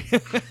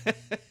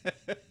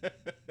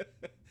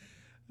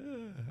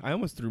 I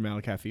almost threw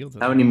Malachi Fields.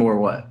 How many more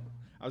what?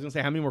 I was going to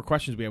say, how many more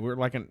questions we have? We're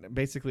like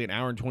basically an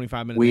hour and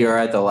 25 minutes. We are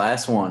at the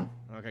last one.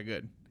 Okay,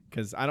 good.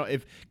 Because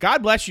if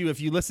God bless you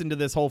if you listen to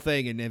this whole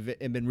thing and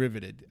have been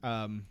riveted.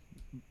 I'm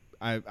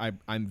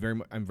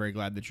very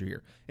glad that you're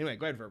here. Anyway,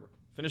 go ahead, Ferber.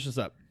 Finish this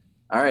up.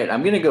 All right,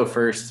 I'm gonna go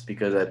first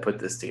because I put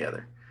this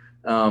together.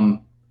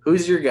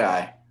 Who's your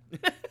guy?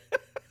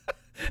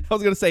 I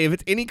was gonna say, if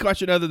it's any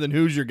question other than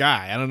who's your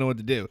guy, I don't know what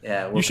to do.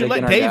 Yeah, you should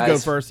let Dave go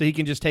first, so he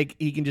can just take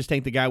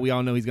the guy we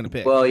all know he's gonna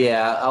pick. Well,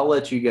 yeah, I'll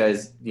let you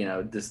guys,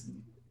 just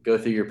go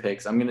through your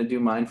picks. I'm gonna do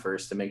mine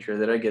first to make sure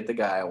that I get the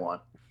guy I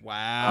want.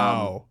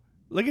 Wow,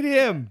 look at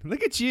him!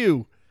 Look at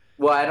you.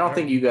 Well, I don't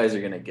think you guys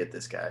are gonna get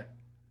this guy.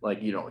 Like,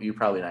 you're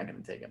probably not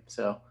gonna take him.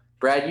 So,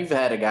 Brad, you've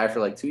had a guy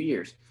for like 2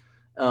 years.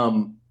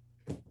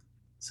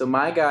 So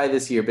my guy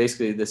this year,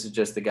 basically, this is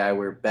just the guy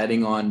we're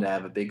betting on to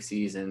have a big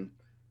season.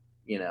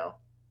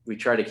 We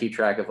try to keep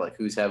track of like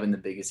who's having the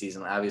biggest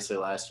season. Obviously,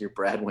 last year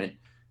Brad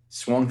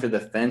swung for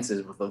the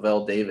fences with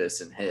Lavelle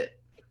Davis and hit,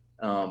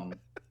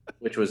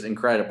 which was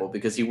incredible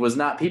because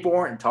people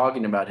weren't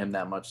talking about him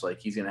that much. Like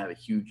he's going to have a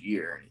huge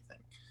year or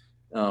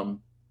anything.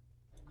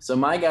 So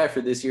my guy for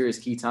this year is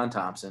Keaton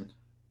Thompson.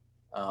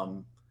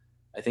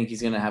 I think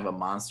he's going to have a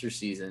monster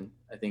season.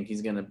 I think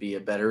he's going to be a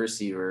better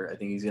receiver. I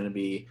think he's going to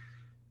be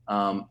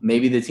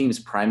maybe the team's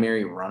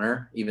primary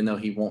runner, even though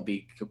he won't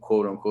be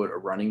quote unquote a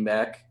running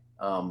back.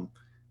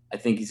 I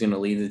think he's going to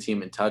lead the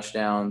team in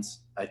touchdowns.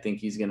 I think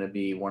he's going to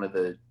be one of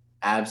the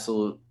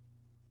absolute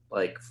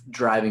like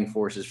driving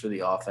forces for the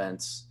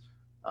offense.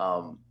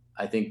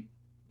 I think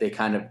they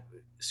kind of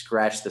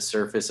scratched the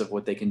surface of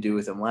what they can do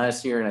with him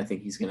last year, and I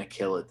think he's going to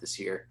kill it this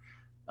year.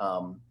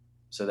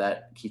 So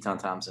that Keaton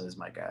Thompson is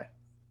my guy.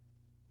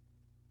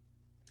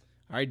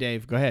 All right,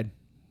 Dave, go ahead.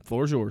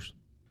 Floor is yours.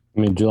 I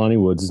mean, Jelani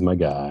Woods is my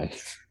guy.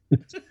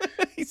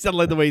 He said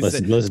like the way he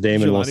said. Unless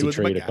Damon Jelani wants to was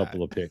trade my a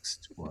couple of picks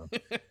for him.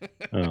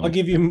 I'll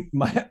give you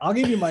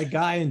my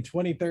guy in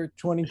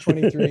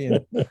 2023.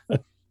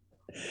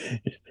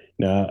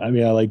 No, I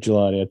mean I like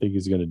Jelani. I think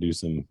he's going to do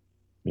some.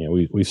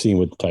 We've seen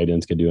what the tight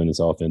ends can do in this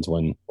offense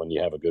when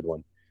you have a good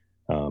one.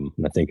 And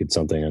I think it's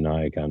something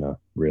Anaya kind of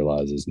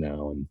realizes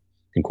now and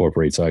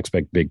incorporates. So I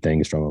expect big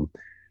things from him.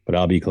 But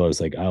I'll be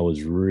close. Like I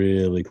was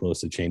really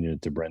close to changing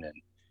it to Brennan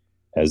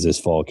as this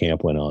fall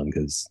camp went on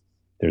because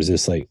there's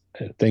this like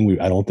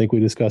thing I don't think we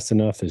discussed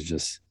enough is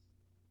just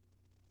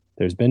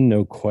there's been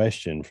no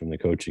question from the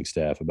coaching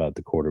staff about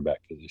the quarterback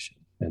position.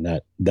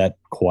 And that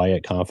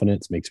quiet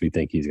confidence makes me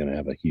think he's going to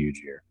have a huge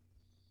year.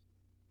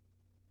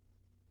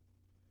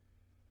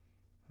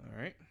 All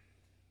right.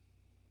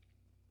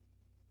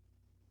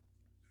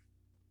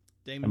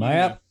 Damon, am I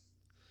up?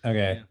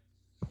 Okay.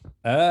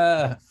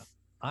 Yeah.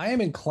 I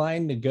am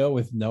inclined to go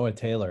with Noah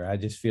Taylor. I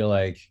just feel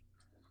like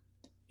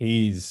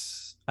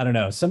I don't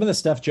know. Some of the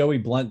stuff Joey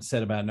Blunt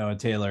said about Noah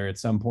Taylor at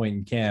some point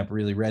in camp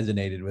really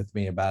resonated with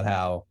me about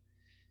how,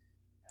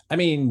 I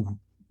mean,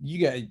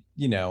 you guys,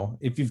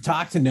 if you've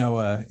talked to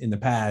Noah in the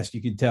past,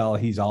 you could tell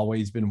he's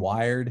always been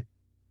wired.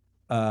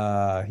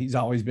 He's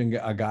always been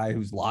a guy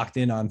who's locked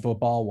in on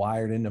football,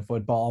 wired into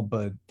football.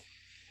 But,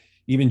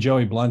 even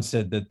Joey Blunt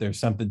said that there's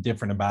something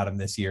different about him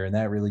this year, and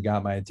that really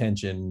got my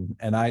attention.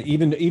 And I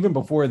even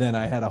before then,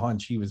 I had a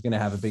hunch he was going to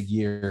have a big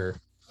year.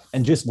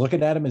 And just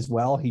looking at him as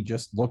well, he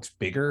just looks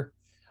bigger.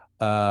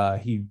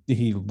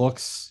 He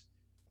looks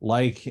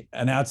like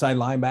an outside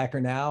linebacker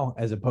now,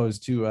 as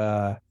opposed to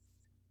a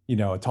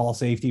tall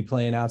safety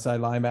playing outside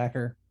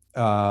linebacker.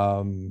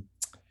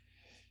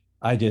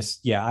 I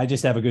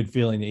just have a good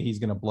feeling that he's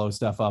going to blow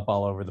stuff up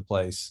all over the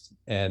place.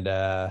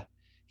 And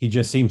he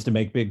just seems to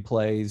make big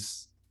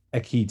plays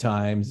at key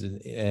times.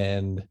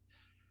 And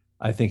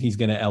I think he's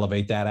going to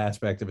elevate that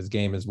aspect of his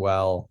game as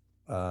well.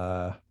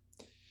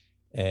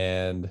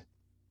 And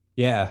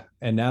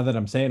now that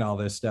I'm saying all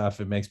this stuff,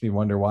 it makes me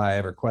wonder why I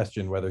ever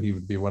questioned whether he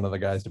would be one of the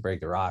guys to break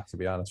the rock, to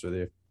be honest with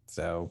you.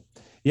 So,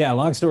 yeah,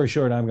 long story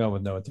short, I'm going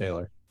with Noah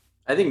Taylor.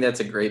 I think that's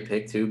a great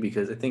pick, too,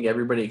 because I think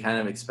everybody kind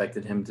of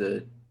expected him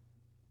to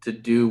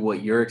do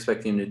what you're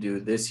expecting him to do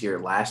this year,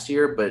 last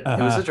year, but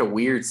it was such a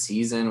weird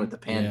season with the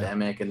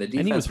pandemic and the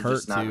defense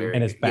was just not very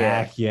and his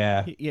back.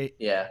 Yeah.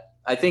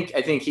 I think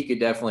he could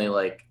definitely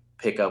like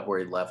pick up where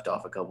he left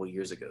off a couple of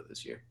years ago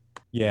this year.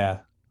 Yeah.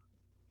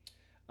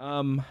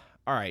 All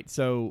right.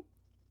 So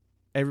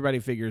everybody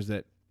figures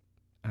that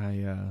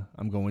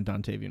I'm going with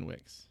Dontavian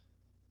Wicks.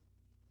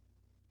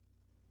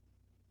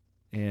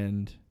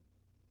 And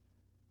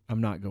I'm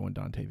not going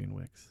Dontavian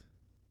Wicks.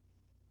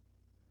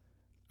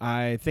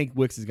 I think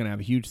Wicks is going to have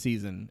a huge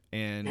season,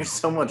 and there's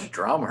so much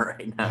drama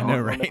right now. I know,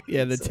 right?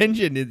 Yeah, the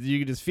tension is, you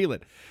can just feel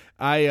it.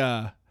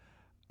 I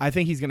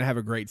think he's going to have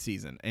a great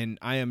season, and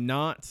I am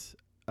not.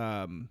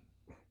 I'm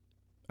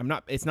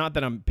not. It's not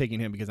that I'm picking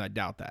him because I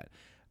doubt that.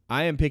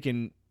 I am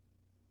picking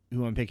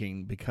who I'm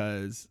picking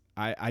because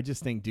I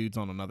just think dude's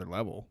on another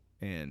level,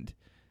 and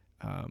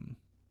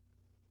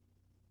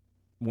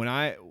when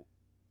I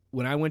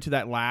went to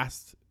that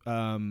last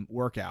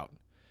workout,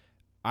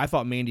 I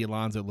thought Mandy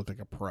Alonso looked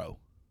like a pro.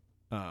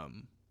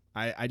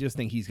 I just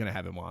think he's going to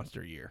have a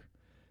monster year.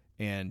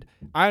 And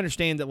I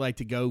understand that, like,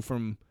 to go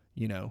from,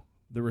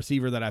 the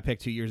receiver that I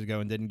picked 2 years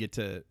ago and didn't get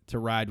to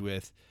ride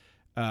with,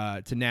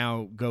 to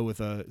now go with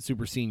a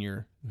super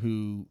senior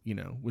who,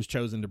 was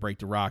chosen to break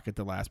the rock at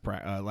the last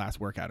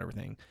workout,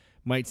 everything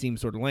might seem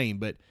sort of lame,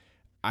 but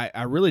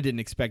I really didn't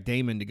expect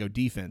Damon to go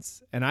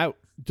defense. And I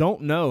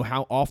don't know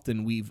how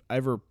often we've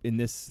ever in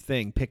this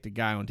thing picked a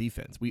guy on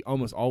defense. We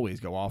almost always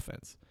go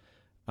offense.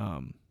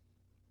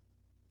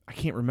 I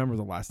can't remember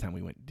the last time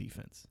we went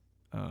defense.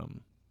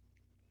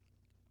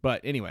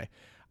 But anyway,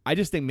 I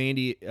just think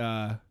Mandy,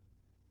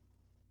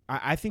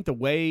 I think the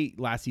way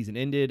last season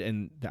ended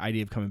and the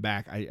idea of coming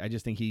back, I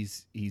just think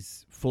he's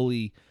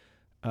fully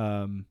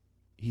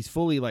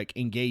like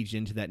engaged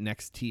into that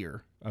next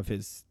tier of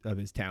his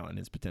talent,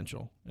 his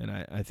potential. And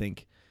I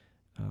think,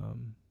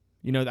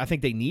 I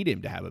think they need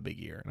him to have a big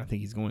year, and I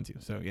think he's going to.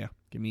 So yeah,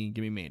 give me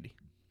Mandy.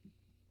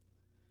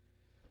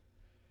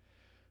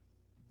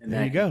 And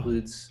there you go.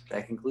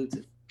 That concludes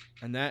it.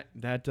 And that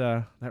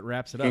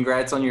wraps it up.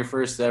 Congrats on your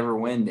first ever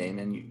win,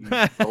 Damon. You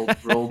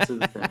rolled to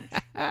the finish.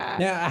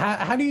 Now,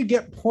 how do you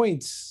get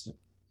points?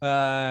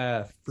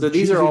 So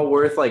these are all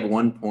worth like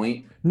 1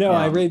 point. No,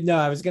 I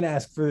was going to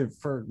ask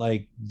for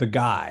like the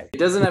guy. It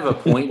doesn't have a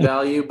point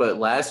value, but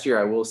last year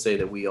I will say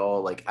that we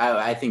all like.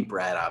 I think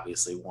Brad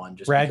obviously won.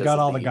 Brad got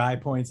all the guy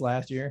points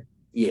last year.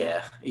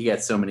 Yeah, he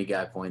got so many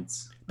guy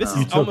points. This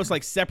is almost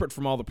like separate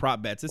from all the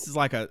prop bets. This is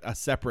like a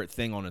separate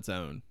thing on its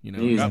own.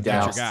 This is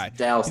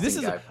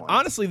guy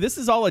honestly, this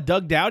is all a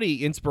Doug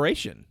Dowdy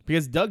inspiration,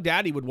 because Doug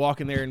Dowdy would walk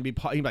in there and he'd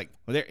be like,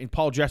 well, there, and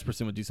Paul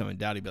Jesperson would do something.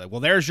 Dowdy would be like,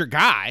 well, there's your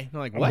guy. I'm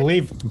like, what?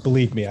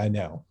 Believe me, I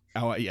know.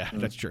 Oh yeah,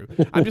 that's true.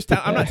 I'm just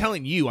I'm not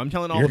telling you. I'm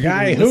telling all your the people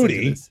guy who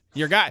Hootie.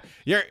 Your guy.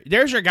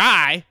 There's your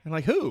guy. I'm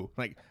like, who?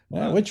 Like,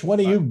 which one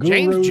of you gurus?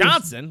 James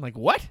Johnson. Like,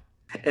 what?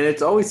 And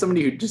it's always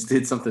somebody who just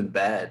did something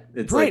bad.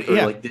 It's right,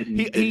 like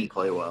didn't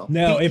play well.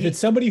 No, if it's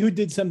somebody who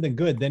did something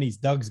good, then he's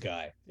Doug's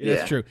guy. Yeah.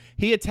 That's true.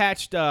 He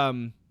attached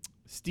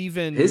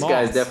Stephen His Moss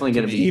guy's definitely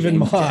going to be Stephen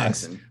James Moss.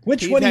 Jackson.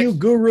 Which one of you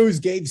gurus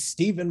gave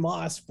Stephen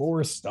Moss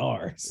 4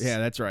 stars? Yeah,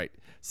 that's right.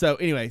 So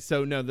anyway,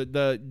 no,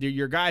 the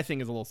your guy thing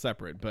is a little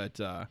separate, but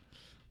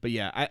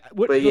yeah,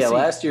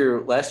 last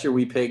year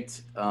we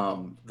picked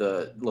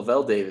the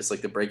Lavelle Davis,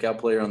 like the breakout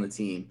player on the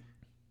team.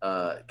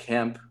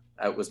 Kemp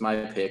was my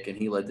pick, and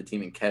he led the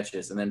team in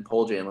catches, and then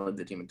Poljan led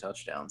the team in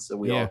touchdowns. So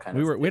we all kind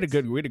of we had a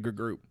good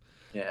group.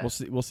 Yeah,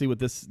 we'll see what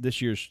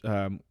this year's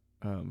 4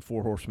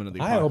 horsemen of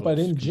the I hope I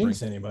didn't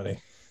jinx anybody.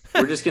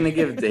 We're just gonna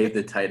give Dave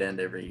the tight end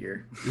every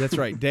year. That's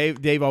right.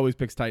 Dave always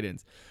picks tight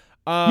ends.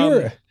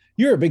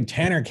 You're a big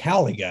Tanner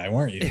Cowley guy,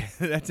 weren't you?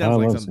 That sounds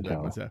like something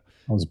Doug would say.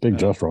 I was a big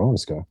Josh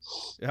Rollins guy.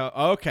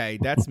 Okay,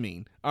 that's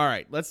mean. All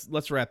right,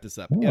 let's wrap this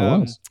up.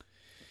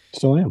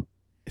 Still am.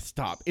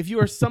 Stop. If you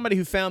are somebody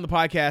who found the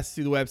podcast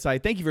through the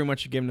website, thank you very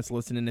much for giving us a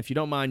listen. And if you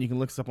don't mind, you can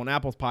look us up on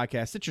Apple's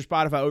podcast, Stitcher,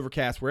 Spotify,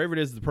 Overcast, wherever it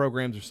is the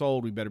programs are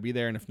sold. We better be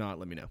there. And if not,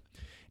 let me know.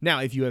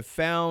 Now, if you have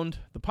found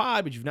the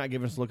pod, but you've not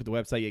given us a look at the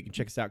website yet, you can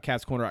check us out,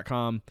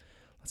 CavsCorner.com.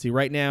 Let's see,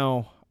 right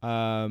now,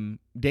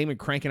 Damon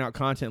cranking out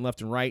content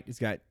left and right. He's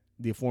got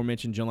the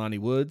aforementioned Jelani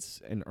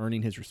Woods and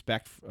earning his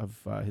respect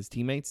of his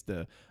teammates,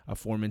 the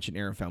aforementioned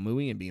Aaron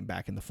Falmouy and being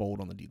back in the fold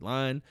on the D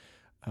line.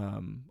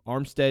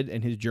 Armstead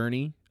and his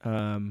journey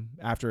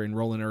after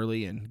enrolling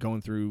early and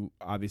going through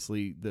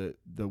obviously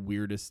the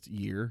weirdest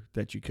year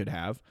that you could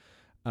have.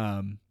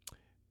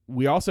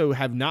 We also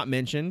have not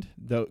mentioned,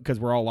 though, because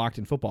we're all locked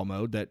in football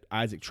mode, that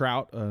Isaac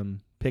Trout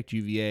picked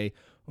UVA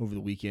over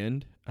the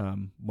weekend,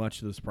 much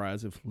to the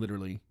surprise of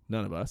literally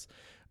none of us.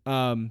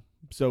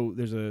 So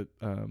there's the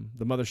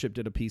mothership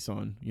did a piece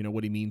on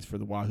what he means for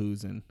the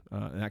Wahoos and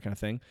that kind of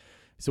thing.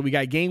 So we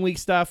got game week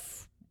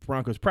stuff,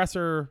 Broncos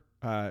presser,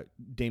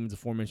 Damon's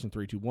aforementioned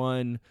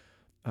 3-2-1,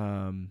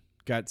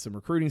 got some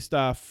recruiting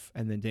stuff,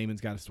 and then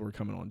Damon's got a story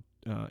coming on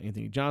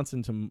Anthony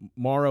Johnson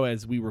tomorrow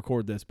as we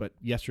record this, but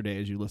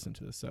yesterday as you listen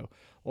to this. So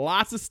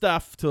lots of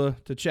stuff to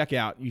check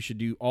out. You should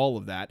do all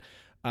of that.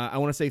 I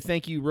want to say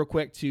thank you real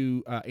quick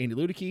to Andy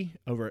Ludicky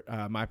over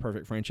at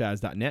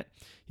myperfectfranchise.net.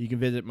 You can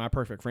visit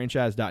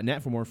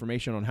myperfectfranchise.net for more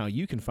information on how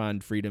you can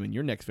find freedom in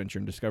your next venture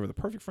and discover the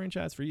perfect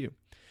franchise for you.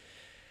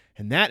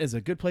 And that is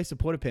a good place to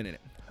put a pin in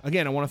it.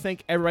 Again, I want to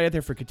thank everybody out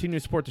there for continuing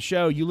to support the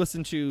show. You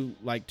listened to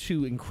like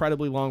 2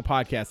 incredibly long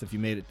podcasts if you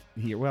made it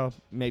here. Well,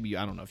 maybe,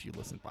 I don't know if you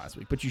listened last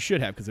week, but you should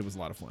have because it was a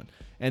lot of fun.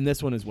 And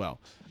this one as well.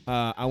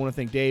 I want to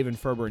thank Dave and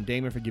Ferber and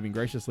Damon for giving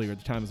graciously at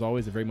the time as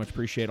always. I very much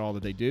appreciate all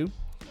that they do.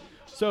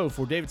 So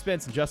for David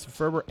Spence and Justin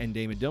Ferber and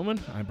Damon Dillman,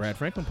 I'm Brad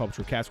Franklin,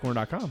 publisher of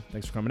CavsCorner.com.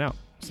 Thanks for coming out.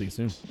 See you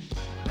soon.